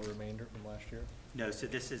 That's what the remainder from last year? No, so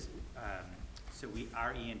this is,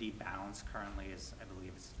 our E&D balance currently is, I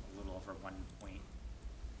believe it's a little over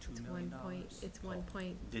 $1.2 million. It's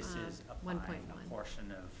 1.1. This is applying a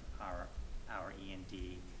portion of our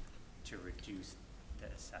E&D to reduce the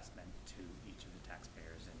assessment to each of the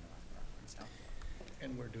taxpayers in North Norfolk and South Norfolk.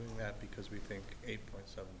 And we're doing that because we think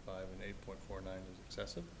 8.75 and 8.49 is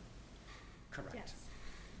excessive? Correct. Yes.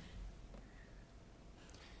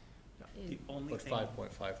 The only But thing,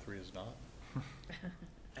 5.53 is not?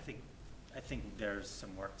 I think there's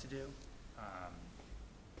some work to do.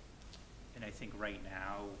 And I think right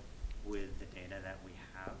now, with the data that we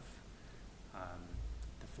have,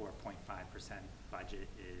 the 4.5% budget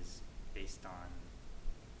is based on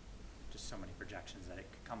just so many projections that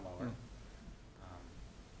it could come lower. Mm.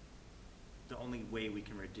 The only way we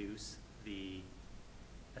can reduce the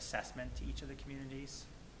assessment to each of the communities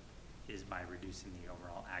is by reducing the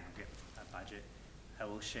overall aggregate budget. I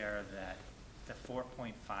will share that the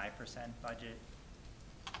 4.5% budget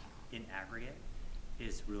in aggregate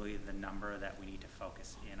is really the number that we need to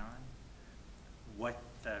focus in on. What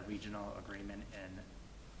the regional agreement and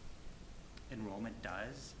enrollment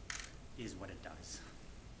does is what it does.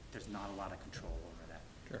 There's not a lot of control over that.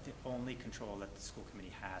 Sure. The only control that the school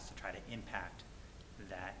committee has to try to impact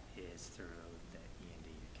that is through the E&D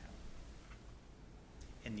account.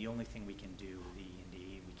 And the only thing we can do with the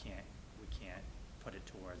E&D, we can't put it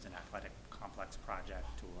towards an athletic complex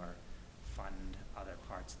project or fund other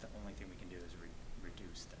parts. The only thing we can do is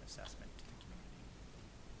reduce the assessment to the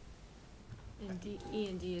community. And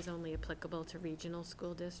E&D is only applicable to regional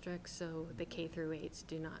school districts, so the K through 8s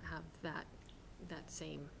do not have that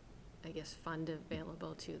same, I guess, fund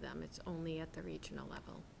available to them. It's only at the regional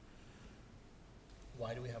level.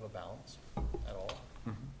 Why do we have a balance at all,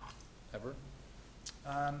 ever?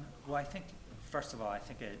 Well, I think, first of all, I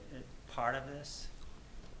think part of this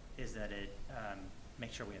is that it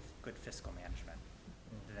makes sure we have good fiscal management.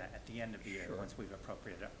 That at the end of the year, Sure. once we've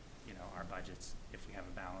appropriated, our budgets, if we have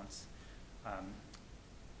a balance.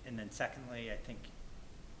 And then secondly, I think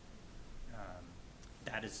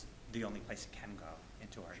that is the only place it can go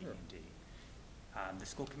into our Sure. E&D. The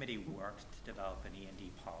school committee worked to develop an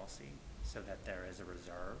E&D policy so that there is a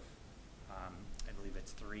reserve. I believe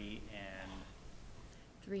it's 3 and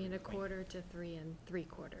 3 1/4 to 3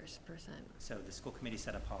 3/4%. So the school committee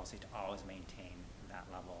set a policy to always maintain that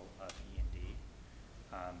level of E&D.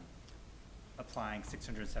 Applying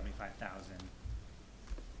 $675,000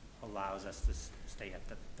 allows us to stay at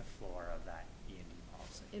the floor of that E&D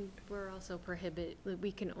policy. And we're also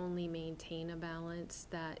we can only maintain a balance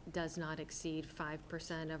that does not exceed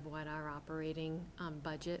 5% of what our operating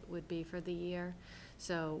budget would be for the year.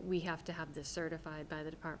 So we have to have this certified by the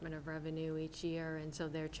Department of Revenue each year, and so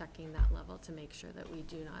they're checking that level to make sure that we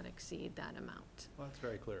do not exceed that amount. Well, that's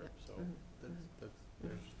very clear, so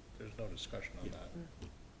there's no discussion on that.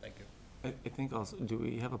 Thank you. I think also, do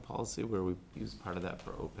we have a policy where we use part of that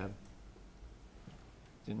for OPEB?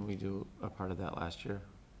 Didn't we do a part of that last year?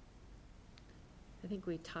 I think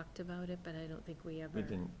we talked about it, but I don't think we ever We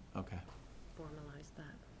didn't, okay. formalized that.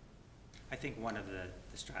 I think one of the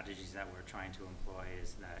strategies that we're trying to employ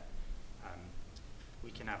is that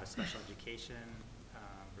we can have a special education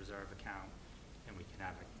reserve account, and we can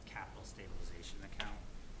have a capital stabilization account.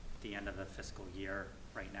 At the end of the fiscal year,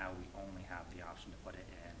 right now, we only have the option to put it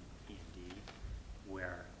in E&D,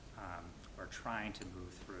 where we're trying to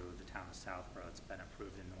move through the town of Southborough. It's been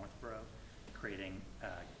approved in Northborough, creating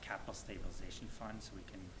a capital stabilization fund so we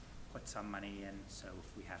can put some money in. So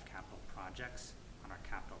if we have capital projects on our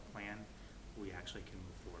capital plan, we actually can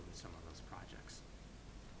move forward with some of those projects.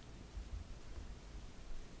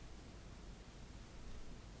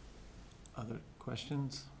 Other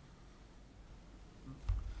questions?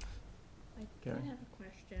 I Karen? did have a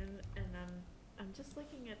question, and I'm just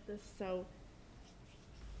looking at this, so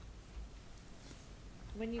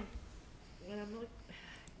when I'm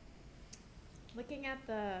looking at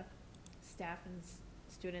the staff and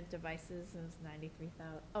student devices, and it's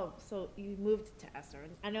 93,000. Oh, so you moved to ESSER,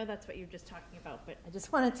 and I know that's what you're just talking about, but I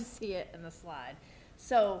just wanted to see it in the slide.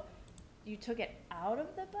 So you took it out of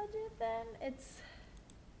the budget then? It's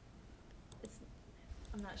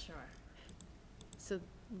I'm not sure. So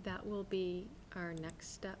that will be our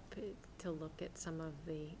next step, to look at some of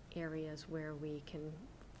the areas where we can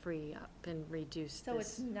free up and reduce this. So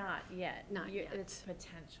it's not yet? Not yet. It's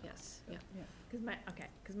potential? Yes, yeah.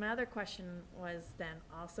 Because my other question was then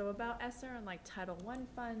also about ESSER and like Title I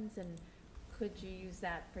funds, and could you use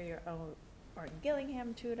that for your own Martin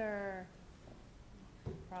Gillingham tutor?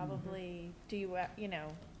 Probably. Do you,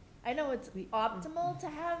 I know it's optimal to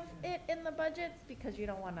have it in the budgets because you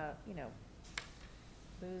don't want to,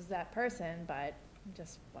 lose that person, but I'm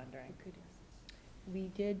just wondering. We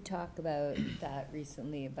did talk about that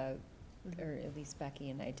recently or at least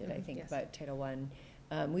Becky and I did, I think, Yes. about Title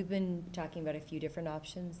I. We've been talking about a few different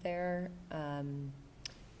options there.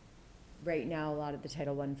 Right now, a lot of the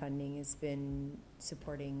Title I funding has been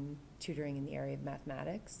supporting tutoring in the area of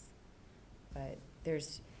mathematics. But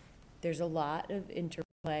there's a lot of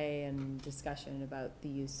interplay and discussion about the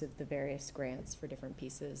use of the various grants for different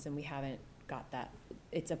pieces, and we haven't got that.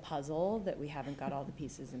 It's a puzzle that we haven't got all the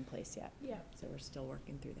pieces in place yet. Yeah. So we're still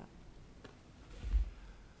working through that.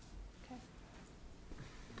 Okay.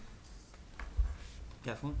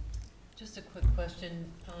 Kathleen? Just a quick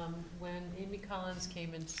question. When Amy Collins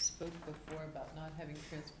came and spoke before about not having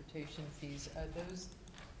transportation fees, are those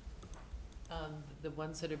the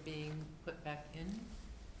ones that are being put back in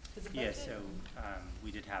to the budget? Yeah, so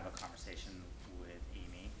we did have a conversation with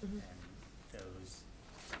Amy, and those.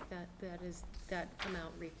 That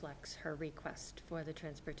amount reflects her request for the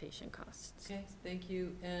transportation costs. Okay, thank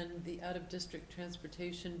you. And the out-of-district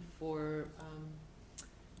transportation for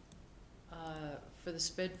the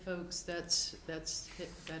SPED folks, that's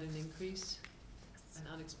an increase, an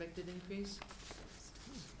unexpected increase?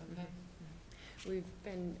 Okay. We've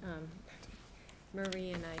been,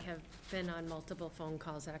 Marie and I have been on multiple phone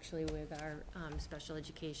calls actually with our special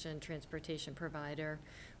education transportation provider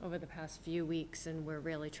over the past few weeks, and we're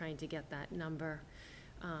really trying to get that number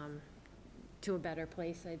to a better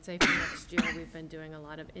place, I'd say, for next year. We've been doing a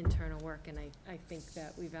lot of internal work, and I think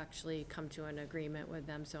that we've actually come to an agreement with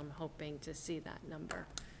them, so I'm hoping to see that number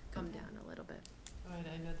come down a little bit. All right,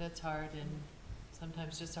 I know that's hard and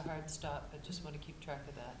sometimes just a hard stop, but just want to keep track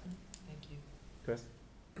of that. Thank you. Chris?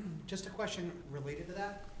 Just a question related to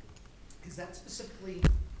that. Is that specifically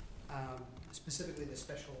the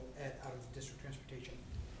special ed out of district transportation?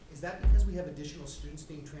 Is that because we have additional students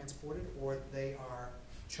being transported, or they are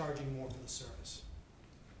charging more for the service?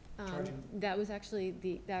 That was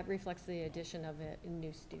actually that reflects the addition of a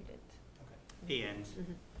new student. Okay. And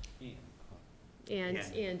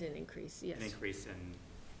And an increase, yes. an increase in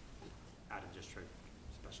out-of-district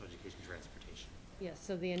special education transportation. Yes,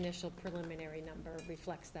 so the initial preliminary number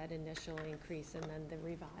reflects that initial increase, and then the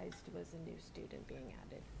revised was a new student being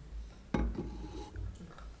added.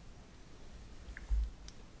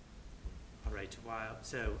 All right,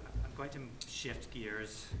 so I'm going to shift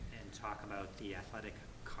gears and talk about the athletic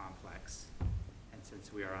complex. And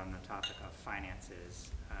since we are on the topic of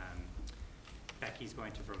finances, Becky's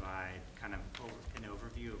going to provide kind of an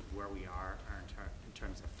overview of where we are in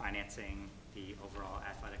terms of financing the overall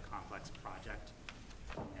athletic complex project.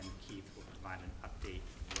 And Keith will provide an update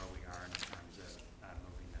where we are in terms of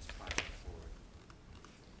moving this project forward.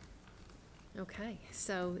 Okay,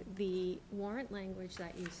 so the warrant language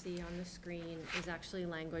that you see on the screen is actually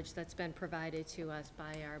language that's been provided to us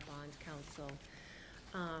by our bond counsel.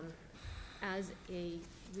 As a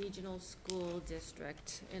regional school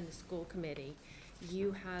district and the school committee,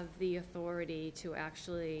 you have the authority to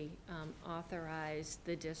actually authorize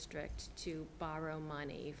the district to borrow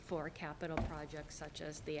money for capital projects such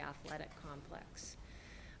as the athletic complex.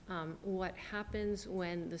 What happens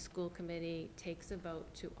when the school committee takes a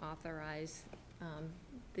vote to authorize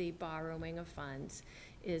the borrowing of funds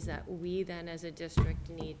is that we then as a district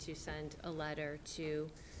need to send a letter to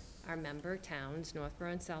our member towns,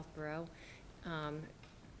 Northborough and Southborough,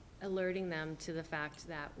 alerting them to the fact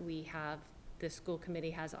that the school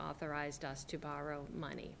committee has authorized us to borrow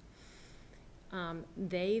money.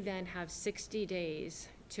 They then have 60 days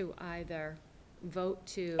to either vote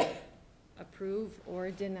to approve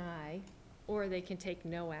or deny, or they can take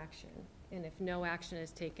no action. And if no action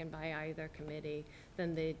is taken by either committee,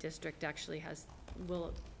 then the district actually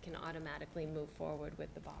can automatically move forward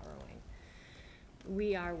with the borrowing.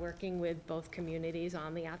 We are working with both communities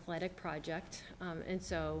on the athletic project, and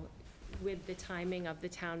so with the timing of the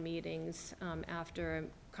town meetings, after a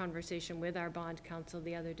conversation with our bond counsel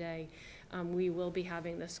the other day, we will be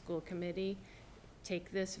having the school committee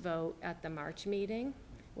take this vote at the March meeting,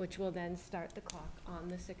 which will then start the clock on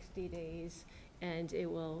the 60 days, and it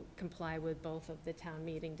will comply with both of the town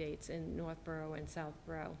meeting dates in Northborough and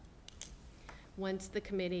Southborough. Once the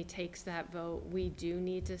committee takes that vote, we do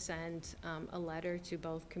need to send a letter to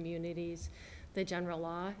both communities. The general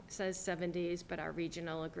law says 7 days, but our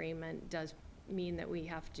regional agreement does mean that we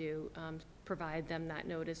have to provide them that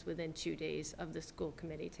notice within 2 days of the school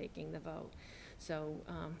committee taking the vote. So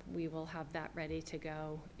we will have that ready to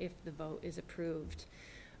go if the vote is approved.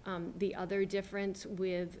 The other difference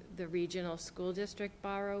with the regional school district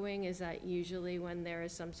borrowing is that usually when there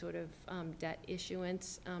is some sort of debt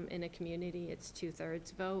issuance in a community, it's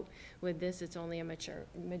 2/3 vote. With this, it's only a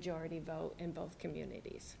majority vote in both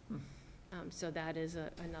communities. So that is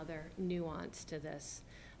another nuance to this.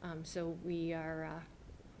 So we are,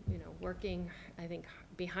 working, I think,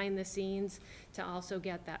 behind the scenes to also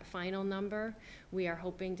get that final number. We are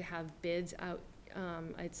hoping to have bids out,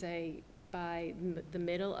 I'd say, by the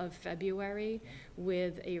middle of February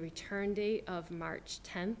with a return date of March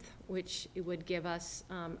 10th, which would give us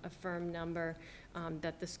a firm number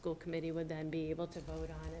that the school committee would then be able to vote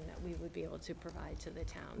on and that we would be able to provide to the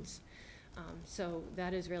towns. So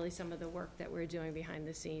that is really some of the work that we're doing behind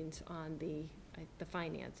the scenes on the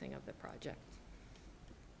financing of the project.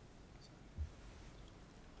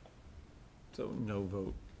 So no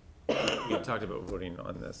vote. We talked about voting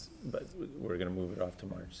on this, but we're gonna move it off to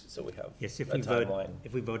March, so we have Yes, a timeline.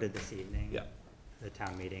 if we voted this evening, Yeah. the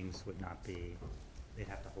town meetings would not be, they'd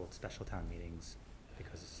have to hold special town meetings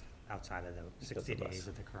because it's outside of the Because 60 of us. days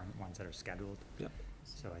of the current ones that are scheduled. Yep.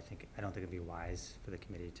 So I don't think it'd be wise for the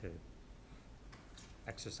committee to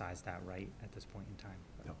exercise that right at this point in time.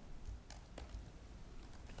 Yep.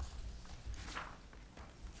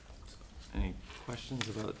 Any questions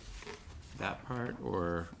about that part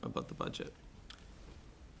or about the budget?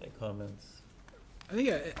 Any comments? I think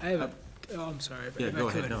I have a, oh, I'm sorry. if Yeah, I go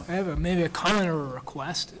ahead, could. no. I have maybe a comment or a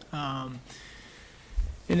request. And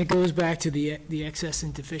it goes back to the excess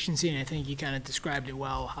and deficiency, and I think you kind of described it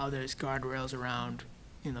well, how there's guardrails around,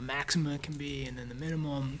 the maximum it can be and then the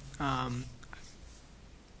minimum.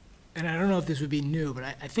 And I don't know if this would be new, but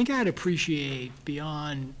I think I'd appreciate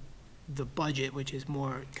beyond the budget, which is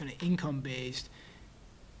more kind of income-based,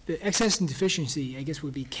 the excess and deficiency, I guess,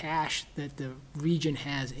 would be cash that the region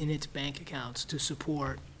has in its bank accounts to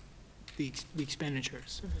support the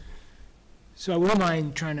expenditures. Mm-hmm. So I wouldn't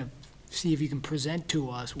mind trying to see if you can present to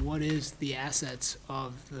us what is the assets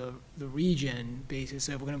of the region basis.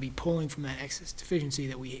 So if we're gonna be pulling from that excess deficiency,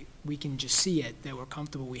 that we can just see it, that we're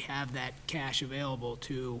comfortable, we have that cash available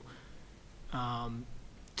to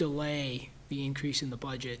delay the increase in the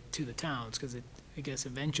budget to the towns, because I guess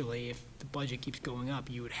eventually, if the budget keeps going up,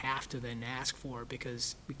 you would have to then ask for it,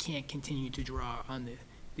 because we can't continue to draw on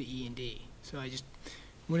the E&D. So I just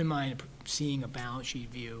wouldn't mind seeing a balance sheet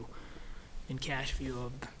view and cash view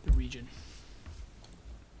of the region.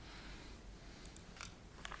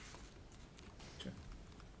 Sure.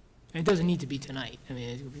 And it doesn't need to be tonight. I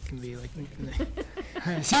mean, it can be like,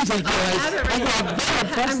 it seems like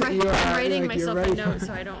you're I'm writing myself a note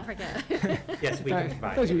so I don't forget. Yes, we can I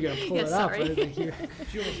provide. thought you were gonna pull Yeah, it up. sorry.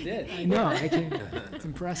 She almost did. I know, it's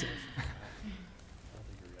impressive. I don't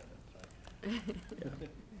think you're getting it tonight.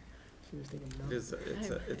 She was thinking no.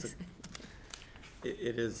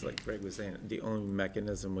 It is, like Greg was saying, the only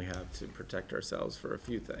mechanism we have to protect ourselves for a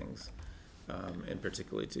few things, and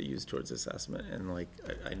particularly to use towards assessment. And like,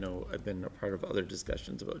 I know I've been a part of other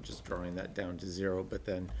discussions about just drawing that down to zero, but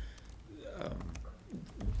then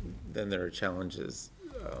there are challenges,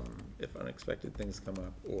 if unexpected things come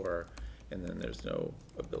up, and then there's no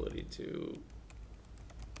ability to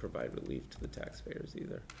provide relief to the taxpayers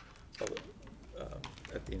either,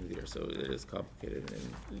 at the end of the year. So it is complicated,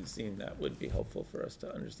 and seeing that would be helpful for us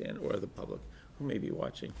to understand, or the public who may be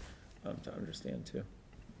watching, to understand too.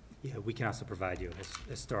 Yeah, we can also provide you a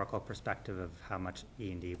historical perspective of how much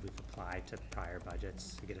E&D we've applied to prior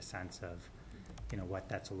budgets to get a sense of, you know, what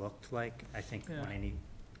that's looked like. I think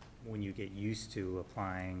when you get used to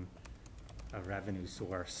applying a revenue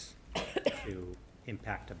source to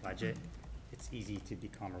impact a budget, it's easy to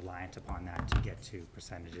become reliant upon that to get to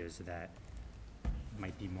percentages that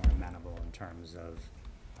might be more amenable in terms of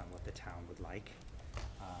what the town would like.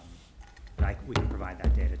 But we can provide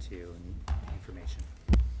that data to you and information.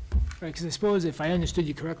 Right, because I suppose if I understood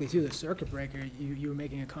you correctly too, the circuit breaker, you were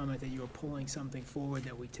making a comment that you were pulling something forward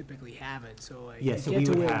that we typically haven't, so like, Yeah, to so get we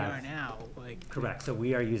to would where we have- are now, like. Correct, so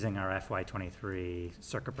we are using our FY23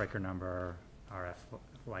 circuit breaker number, our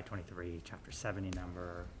FY23 Chapter 70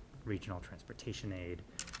 number, regional transportation aid,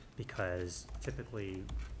 because typically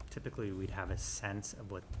we'd have a sense of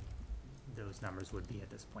what those numbers would be at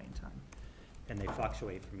this point in time. And they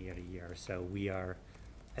fluctuate from year to year, so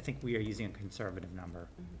I think we are using a conservative number,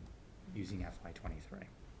 using FY23.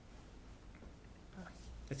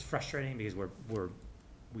 It's frustrating because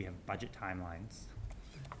we have budget timelines.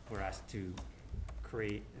 We're asked to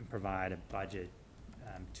create and provide a budget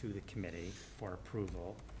to the committee for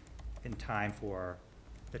approval in time for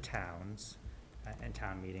the towns and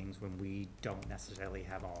town meetings, when we don't necessarily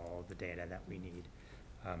have all the data that we need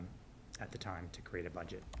at the time to create a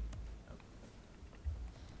budget.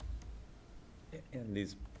 And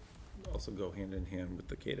these also go hand in hand with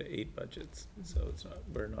the K-8 budgets, so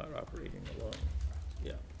we're not operating alone.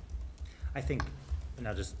 Yeah. I think, and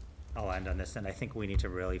I'll end on this, and I think we need to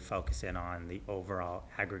really focus in on the overall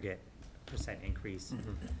aggregate percent increase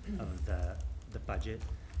of the budget.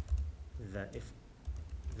 If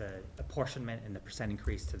the apportionment and the percent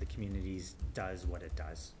increase to the communities does what it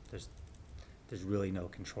does, there's really no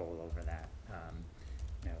control over that,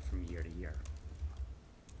 from year to year.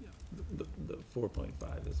 The 4.5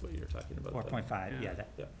 is what you're talking about. 4.5, yeah.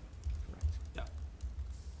 Yeah. Correct. Yeah.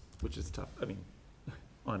 Which is tough. I mean,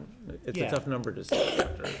 it's Yeah. a tough number to see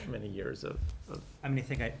after many years of. I mean,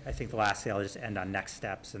 I think the last thing, I'll just end on next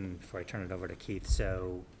steps, and before I turn it over to Keith.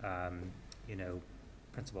 So,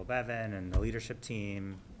 Principal Bevan and the leadership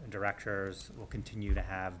team and directors will continue to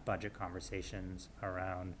have budget conversations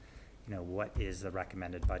around, what is the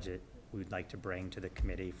recommended budget we'd like to bring to the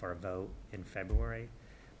committee for a vote in February.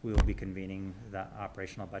 We will be convening the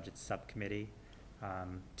operational budget subcommittee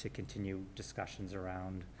to continue discussions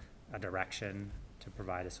around a direction to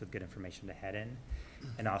provide us with good information to head in.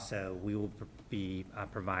 And also, we will be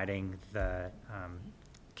providing the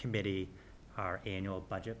committee our annual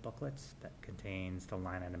budget booklets that contains the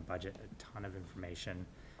line item budget, a ton of information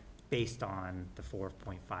based on the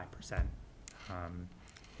 4.5%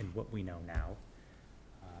 and what we know now.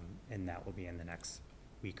 And that will be in the next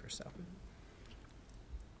week or so.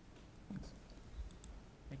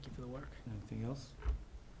 Thank you for the work. Anything else?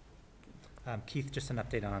 Keith, just an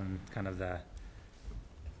update on kind of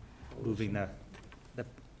moving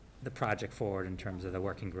the project forward in terms of the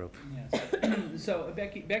working group. Yes. So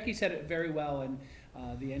Becky said it very well, and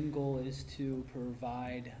the end goal is to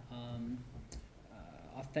provide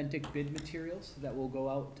authentic bid materials that will go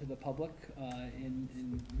out to the public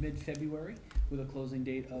in mid-February with a closing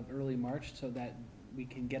date of early March, so that we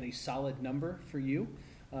can get a solid number for you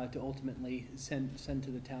to ultimately send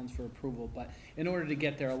to the towns for approval. But in order to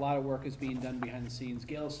get there, a lot of work is being done behind the scenes.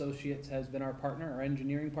 Gale Associates has been our partner, our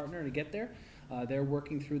engineering partner, to get there. They're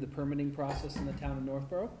working through the permitting process in the town of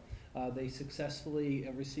Northborough. They successfully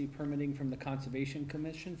received permitting from the Conservation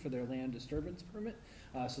Commission for their land disturbance permit.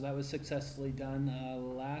 So that was successfully done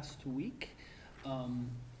last week.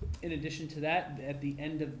 In addition to that, at the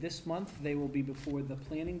end of this month, they will be before the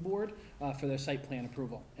planning board for their site plan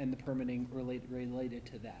approval and the permitting related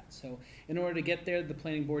to that. So in order to get there, the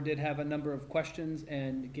planning board did have a number of questions,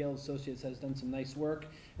 and Gale Associates has done some nice work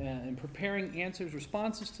in preparing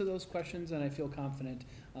responses to those questions, and I feel confident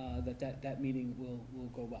that meeting will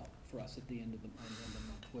go well for us at the end of the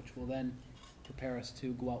month, which will then prepare us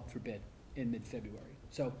to go out for bid in mid-February.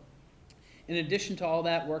 So in addition to all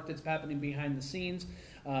that work that's happening behind the scenes,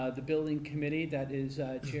 the building committee that is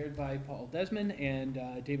chaired by Paul Desmond and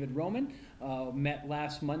David Roman met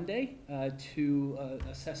last Monday to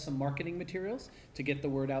assess some marketing materials to get the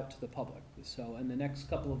word out to the public. So in the next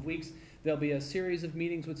couple of weeks, there'll be a series of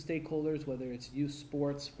meetings with stakeholders, whether it's youth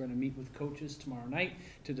sports. We're going to meet with coaches tomorrow night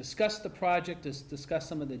to discuss the project, to discuss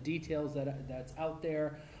some of the details that's out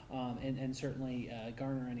there, and certainly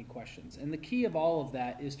garner any questions. And the key of all of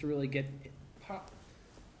that is to really get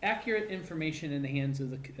accurate information in the hands of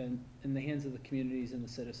the communities and the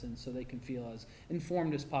citizens, so they can feel as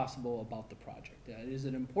informed as possible about the project. It is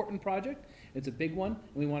an important project. It's a big one,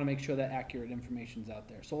 and we want to make sure that accurate information is out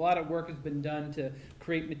there. So a lot of work has been done to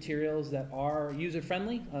create materials that are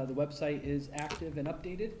user-friendly. The website is active and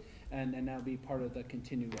updated, and that'll be part of the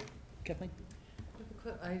continued work. Kathleen?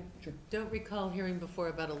 I don't recall hearing before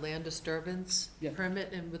about a land disturbance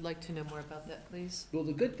permit, and would like to know more about that, please. Well,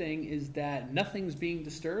 the good thing is that nothing's being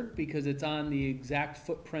disturbed because it's on the exact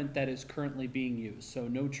footprint that is currently being used. So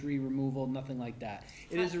no tree removal, nothing like that.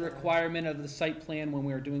 It is a requirement of the site plan when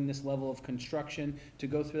we are doing this level of construction to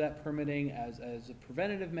go through that permitting as a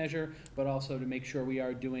preventative measure, but also to make sure we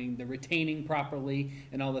are doing the retaining properly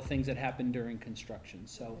and all the things that happen during construction.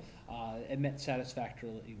 So it met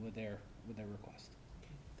satisfactorily with their request.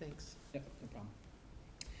 Thanks. Yep, no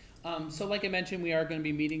problem. So like I mentioned, we are going to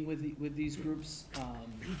be meeting with these groups,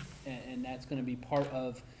 and that's going to be part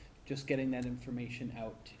of just getting that information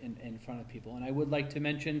out in front of people. And I would like to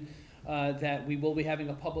mention that we will be having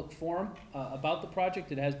a public forum about the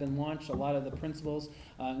project. It has been launched. A lot of the principals,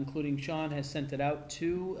 including Sean, has sent it out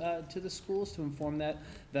to the schools to inform that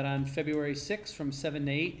on February 6th from 7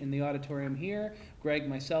 to 8 in the auditorium here, Greg,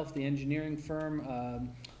 myself, the engineering firm,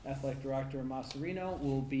 Athletic Director Masserino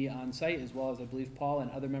will be on site, as well as I believe Paul and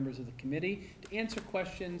other members of the committee, to answer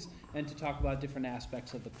questions and to talk about different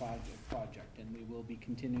aspects of the project. And we will be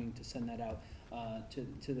continuing to send that out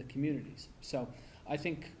to the communities. So I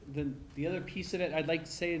think the other piece of it, I'd like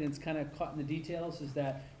to say, and it's kind of caught in the details, is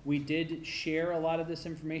that we did share a lot of this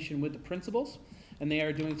information with the principals, and they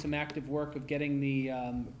are doing some active work of getting the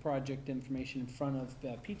project information in front of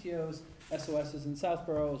PTOs, SOSs in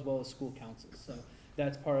Southborough, as well as school councils. So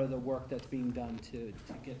that's part of the work that's being done to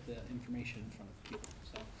get the information in front of people.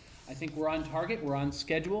 So I think we're on target, we're on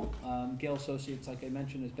schedule. Gale Associates, like I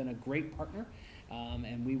mentioned, has been a great partner,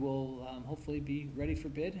 and we will hopefully be ready for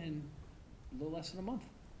bid in a little less than a month.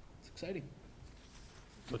 It's exciting.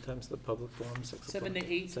 What time's the public forum? 6 o'clock? 7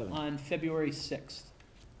 to 8 7. on February 6th.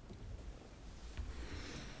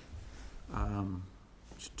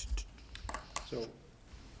 So,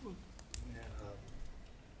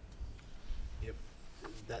 if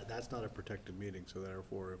that's not a protected meeting, so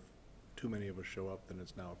therefore, if too many of us show up, then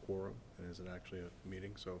it's now a quorum, and isn't actually a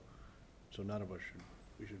meeting, so none of us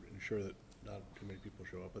we should ensure that not too many people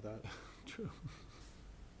show up at that. True.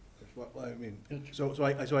 Well, I mean, so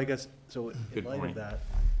I guess, so in Good light of point. that,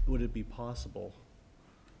 would it be possible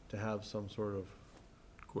to have some sort of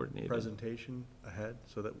Coordinated. presentation ahead,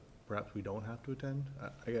 so that perhaps we don't have to attend?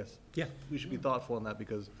 I guess. Yeah. We should be thoughtful in that,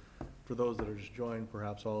 because for those that are just joined,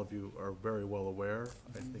 perhaps all of you are very well aware.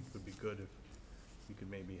 I think it would be good if we could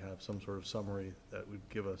maybe have some sort of summary that would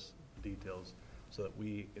give us details, so that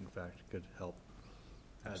we, in fact, could help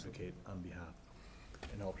advocate on behalf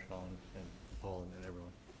and help Sean and Paul and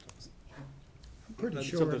everyone. I'm pretty That's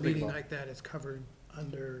sure something a to think meeting about. like that is covered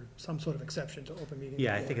under some sort of exception to open meeting.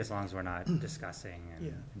 Yeah, I law. think as long as we're not discussing Yeah.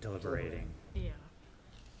 and deliberating, Yeah.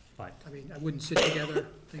 but I mean, I wouldn't sit together,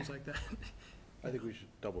 things like that. I think we should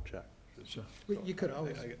double check. Sure. Well, you could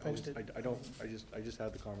always I post it. I just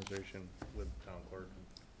had the conversation with town clerk.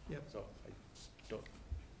 Yep. So I don't,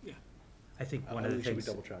 I think I one of the think should we things,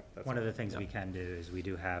 double check? That's one of all. the things we Yeah. can do is we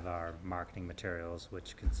do have our marketing materials,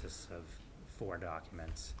 which consists of 4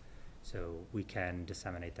 documents. So we can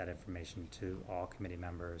disseminate that information to all committee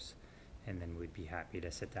members, and then we'd be happy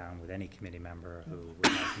to sit down with any committee member who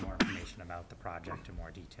would like more information about the project in more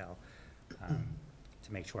detail,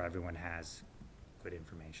 to make sure everyone has good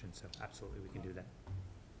information. So absolutely, we can do that.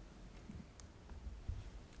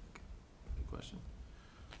 Good question.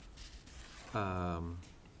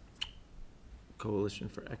 Coalition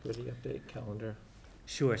for Equity update calendar.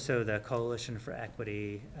 Sure, so the Coalition for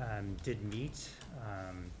Equity did meet.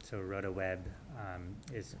 So Rhoda Webb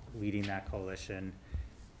is leading that coalition.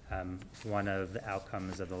 One of the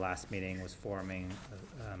outcomes of the last meeting was forming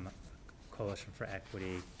a Coalition for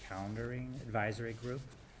Equity calendaring advisory group.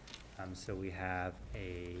 So we have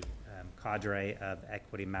a cadre of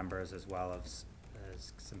equity members, as well as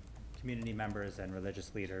some community members and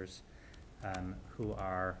religious leaders who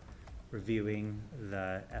are reviewing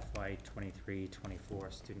the FY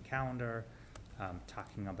 23-24 student calendar,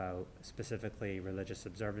 talking about specifically religious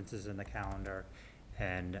observances in the calendar,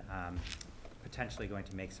 and potentially going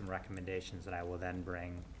to make some recommendations that I will then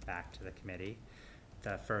bring back to the committee.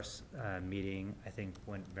 The first meeting, I think,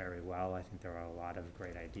 went very well. I think there were a lot of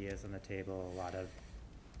great ideas on the table, a lot of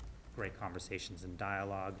great conversations and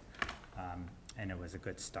dialogue, and it was a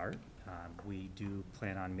good start. We do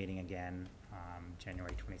plan on meeting again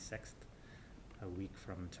January 26th, a week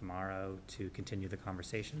from tomorrow, to continue the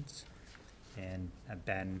conversations. And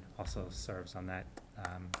Ben also serves on that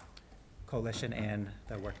coalition and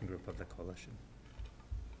the working group of the coalition.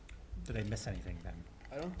 Did I miss anything, Ben?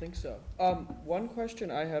 I don't think so. One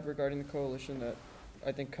question I had regarding the coalition that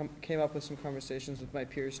I think came up with some conversations with my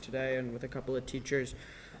peers today and with a couple of teachers.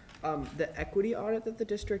 The equity audit that the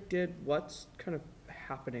district did, what's kind of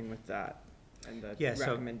happening with that and the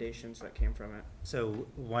recommendations that came from it? So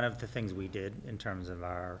one of the things we did in terms of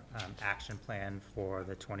our action plan for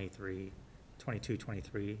the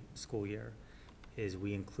 22-23 school year is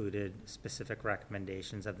we included specific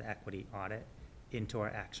recommendations of the equity audit into our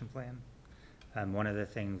action plan. One of the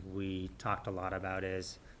things we talked a lot about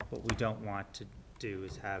is what we don't want to do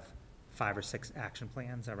is have 5 or 6 action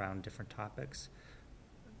plans around different topics.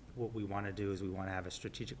 What we want to do is we want to have a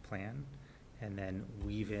strategic plan and then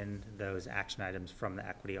weave in those action items from the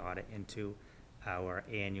equity audit into our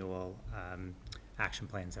annual action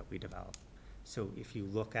plans that we develop. So if you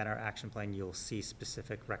look at our action plan, you'll see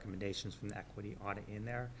specific recommendations from the equity audit in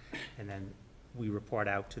there, and then we report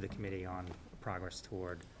out to the committee on progress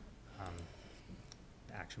toward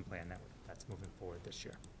the action plan that's moving forward this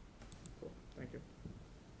year. Cool, thank you.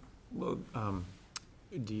 Well,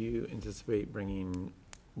 do you anticipate bringing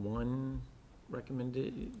one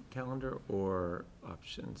recommended calendar or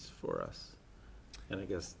options for us? And I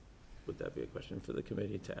guess, would that be a question for the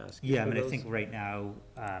committee to ask? Yeah, I mean, I think right now,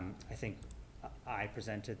 I think I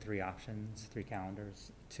presented 3 options, 3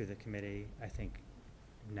 calendars to the committee. I think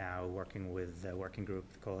now working with the working group,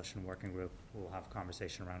 the coalition working group, we'll have a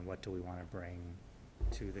conversation around what do we want to bring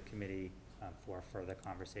to the committee for further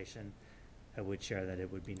conversation. I would share that it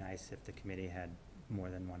would be nice if the committee had more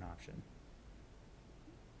than one option.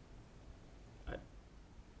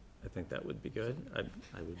 I think that would be good. I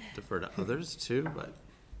would defer to others too, but,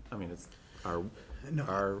 I mean, it's our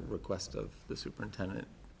request of the superintendent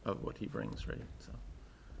of what he brings, right, so.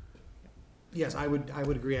 Yes, I would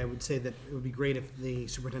agree. I would say that it would be great if the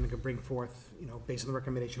superintendent could bring forth, you know, based on the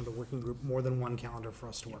recommendation of the working group, more than one calendar for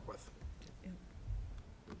us to work with.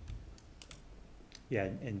 Yeah,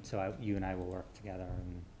 and so you and I will work together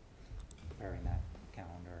in preparing that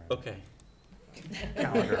calendar. Okay.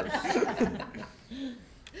 Calendar.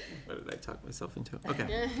 What did I talk myself into? Okay.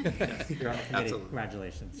 Yes, you're on the committee. Absolutely.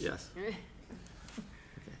 Congratulations. Yes.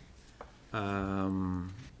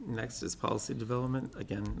 Next is policy development.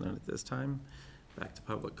 Again, none at this time. Back to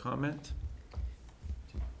public comment.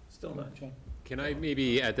 Still none. Can I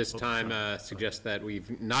maybe at this Oh, time suggest that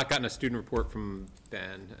we've not gotten a student report from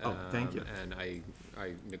Ben? Oh, thank you. And I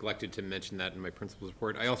neglected to mention that in my principal's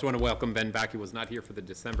report. I also want to welcome Ben back. He was not here for the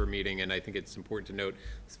December meeting, and I think it's important to note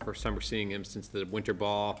it's the first time we're seeing him since the winter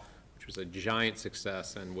ball, which was a giant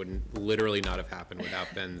success and would literally not have happened without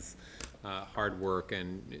Ben's hard work,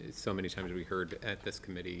 and so many times we heard at this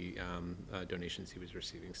committee donations he was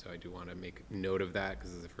receiving. So I do want to make note of that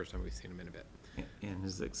because it's the first time we've seen him in a bit. And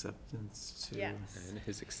his acceptance to. Yes. And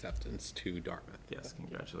his acceptance to Dartmouth. Yes,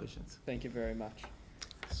 congratulations. Thank you very much.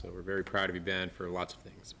 So we're very proud of you, Ben, for lots of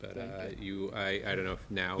things, but I don't know if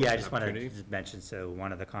now. Yeah, is I an just want to opportunity. just mention, so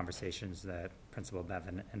one of the conversations that Principal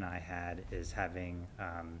Bevan and I had is having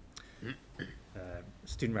a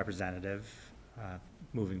student representative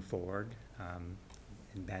moving forward.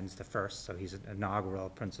 And Ben's the first, so he's an inaugural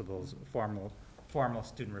principal's formal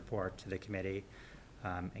student report to the committee,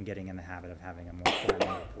 and getting in the habit of having a more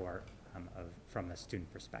formal report from the student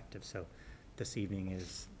perspective. So this evening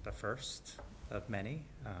is the first of many,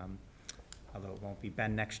 although it won't be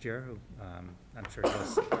Ben next year. I'm sure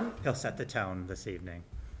he'll set the tone this evening.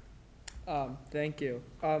 Thank you.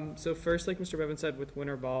 So first, like Mr. Bevan said, with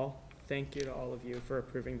Winter Ball, thank you to all of you for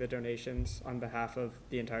approving the donations on behalf of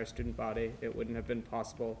the entire student body. It wouldn't have been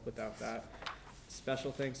possible without that.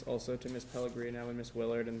 Special thanks also to Ms. Pellegrino and Ms.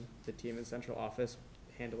 Willard and the team in central office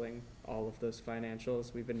handling all of those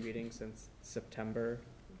financials. We've been meeting since September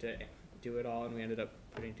to do it all, and we ended up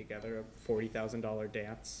putting together a $40,000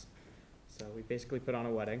 dance. So we basically put on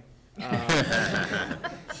a wedding.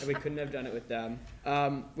 And we couldn't have done it with them.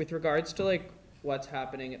 With regards to like what's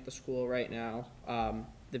happening at the school right now,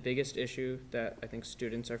 the biggest issue that I think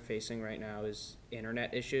students are facing right now is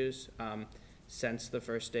internet issues. Since the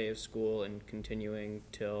first day of school and continuing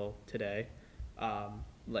till today,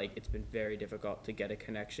 like, it's been very difficult to get a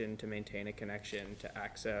connection, to maintain a connection, to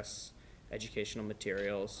access educational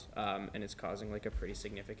materials, and it's causing like a pretty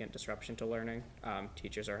significant disruption to learning.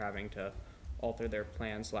 Teachers are having to alter their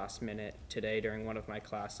plans last minute. Today, during one of my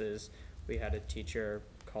classes, we had a teacher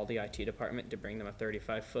call the IT department to bring them a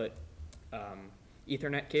 35-foot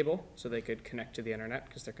Ethernet cable so they could connect to the internet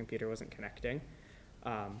because their computer wasn't connecting.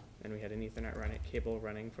 And we had an Ethernet cable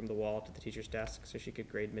running from the wall to the teacher's desk so she could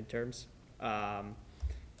grade midterms.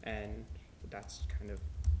 And that's kind of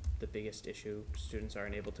the biggest issue. Students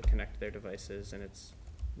aren't able to connect their devices, and it's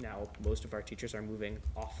now most of our teachers are moving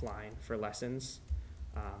offline for lessons.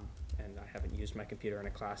 And I haven't used my computer in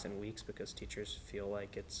a class in weeks because teachers feel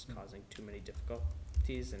like it's causing too many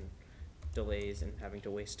difficulties and delays and having to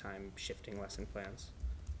waste time shifting lesson plans.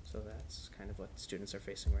 So that's kind of what students are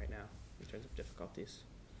facing right now in terms of difficulties.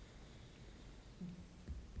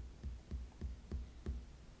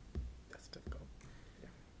 That's difficult.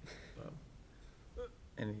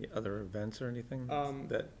 Any other events or anything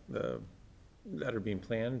that are being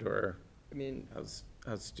planned, or I mean, how's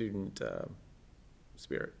student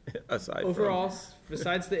spirit aside overall, from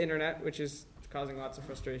besides the internet, which is causing lots of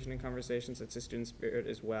frustration in conversations, it's a student spirit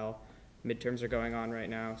as well. Midterms are going on right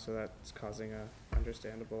now, so that's causing a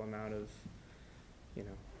understandable amount of,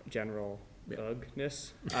 general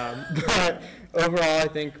bugness. But overall, I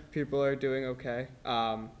think people are doing okay.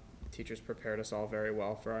 Teachers prepared us all very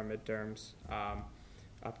well for our midterms.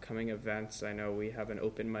 Upcoming events, I know we have an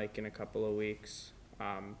open mic in a couple of weeks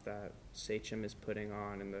that Sachem is putting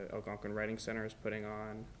on and the Algonquin Writing Center is putting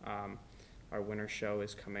on. Our winter show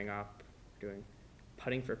is coming up, doing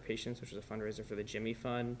Putting for Patients, which is a fundraiser for the Jimmy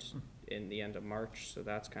Fund in the end of March. So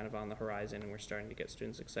that's kind of on the horizon, and we're starting to get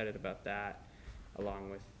students excited about that, along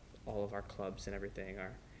with all of our clubs and everything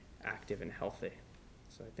are active and healthy.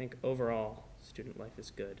 So I think overall, student life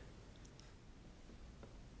is good.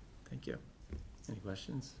 Thank you. Any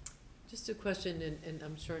questions? Just a question, and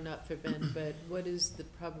I'm sure not for Ben, but what is the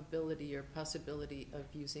probability or possibility of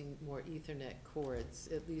using more Ethernet cords,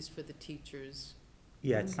 at least for the teachers?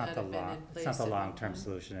 Yeah, it's not that the have been long, in it's place not the at one long-term time?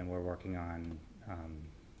 solution, and we're working on,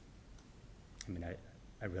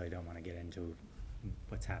 I really don't wanna get into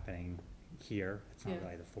what's happening here, it's not Yeah.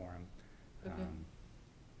 really the forum. Okay.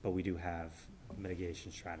 But we do have a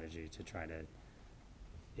mitigation strategy to try to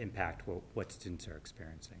impact what students are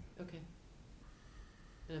experiencing. Okay.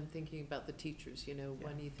 And I'm thinking about the teachers,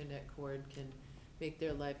 one Ethernet cord can make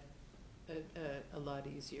their life a lot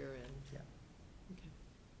easier and. Yeah. Okay.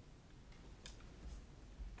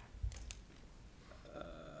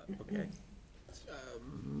 Okay.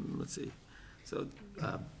 Let's see. So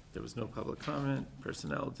there was no public comment,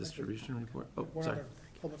 personnel distribution report. Oh, One sorry. other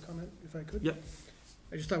public comment, if I could. Yep.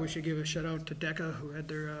 I just thought we should give a shout out to DECA, who had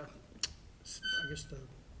their, I guess, the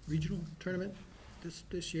regional tournament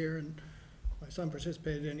this year, and my son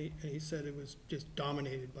participated, and he said it was just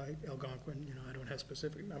dominated by Algonquin. I don't have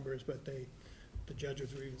specific numbers, but the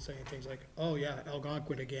judges were even saying things like, "Oh yeah,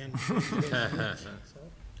 Algonquin again." So,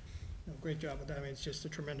 great job with that. I mean, it's just a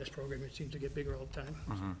tremendous program. It seems to get bigger all the time.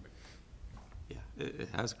 Mm-hmm. Yeah, it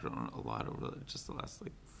has grown a lot over just the last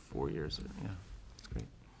 4 years. Yeah, it's great.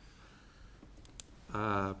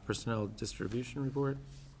 Personnel distribution report.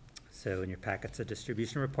 So in your packets, a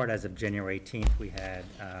distribution report as of January 18th, we had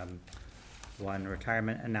one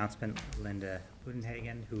retirement announcement, Linda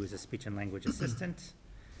Budenhagen, who is a speech and language assistant.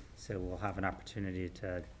 So we'll have an opportunity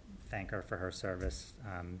to thank her for her service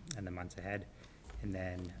in the months ahead. And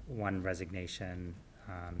then one resignation,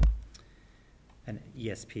 an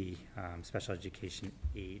ESP, special education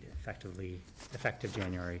aide, effective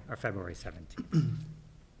February 17th.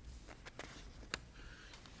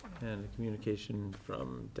 And a communication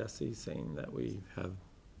from Desi saying that we have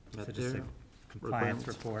met So just their a compliance requirements.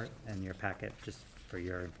 report in your packet, just for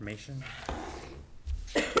your information.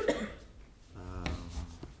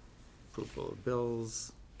 Approval of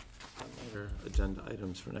bills, other agenda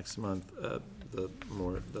items for next month. The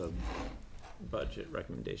budget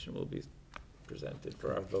recommendation will be presented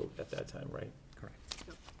for our vote at that time, right? Correct.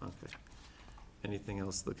 Okay. Anything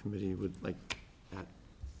else the committee would like at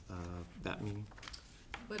that meeting?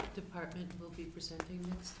 What department will be presenting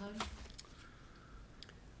next time?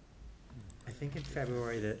 I think in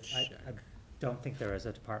February I don't think there is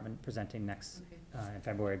a department presenting next, Okay. in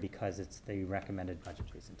February, because it's the recommended budget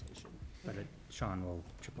presentation. But Okay. Sean will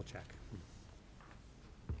triple check.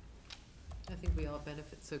 I think we all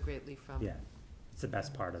benefit so greatly from. Yeah, it's the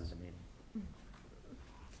best part of the meeting.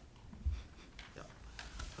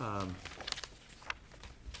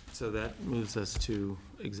 So that moves us to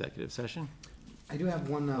executive session. I do have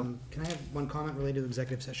one, can I have one comment related to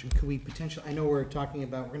executive session? Could we potentially, I know we're talking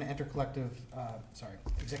about, we're gonna enter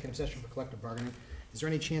executive session for collective bargaining. Is there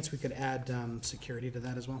any chance we could add, security to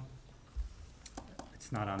that as well?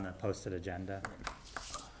 It's not on the posted agenda.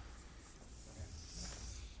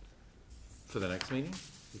 For the next meeting?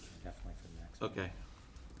 We can definitely for the next. Okay.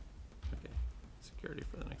 Okay, security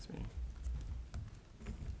for the next meeting.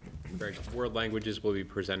 Very good. World languages will be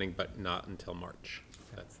presenting, but not until March.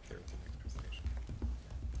 That's their next presentation.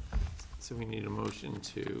 So we need a motion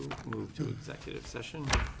to move to executive session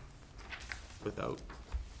without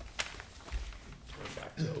going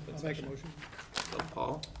back to open I'll make a session. motion. So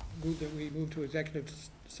Paul, Move that we move to executive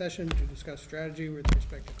session to discuss strategy with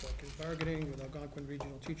respect to collective bargaining with Algonquin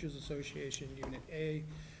Regional Teachers Association, Unit A,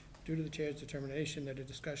 due to the chair's determination that a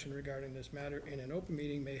discussion regarding this matter in an open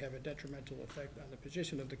meeting may have a detrimental effect on the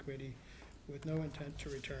position of the committee, with no intent to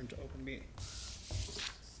return to open meeting.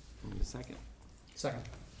 need a second? Second.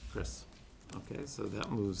 Chris. Okay, so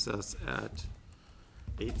that moves us at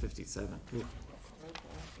 8:57.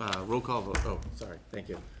 Roll call vote. Oh, sorry. Thank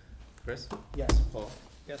you. Chris? Yes. Paul?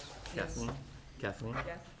 Yes. Kathleen? Kathleen?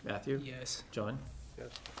 Yes. Matthew? Yes. John?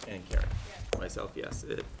 Yes. And Karen? Myself, yes.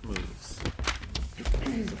 It moves.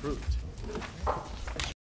 It's approved.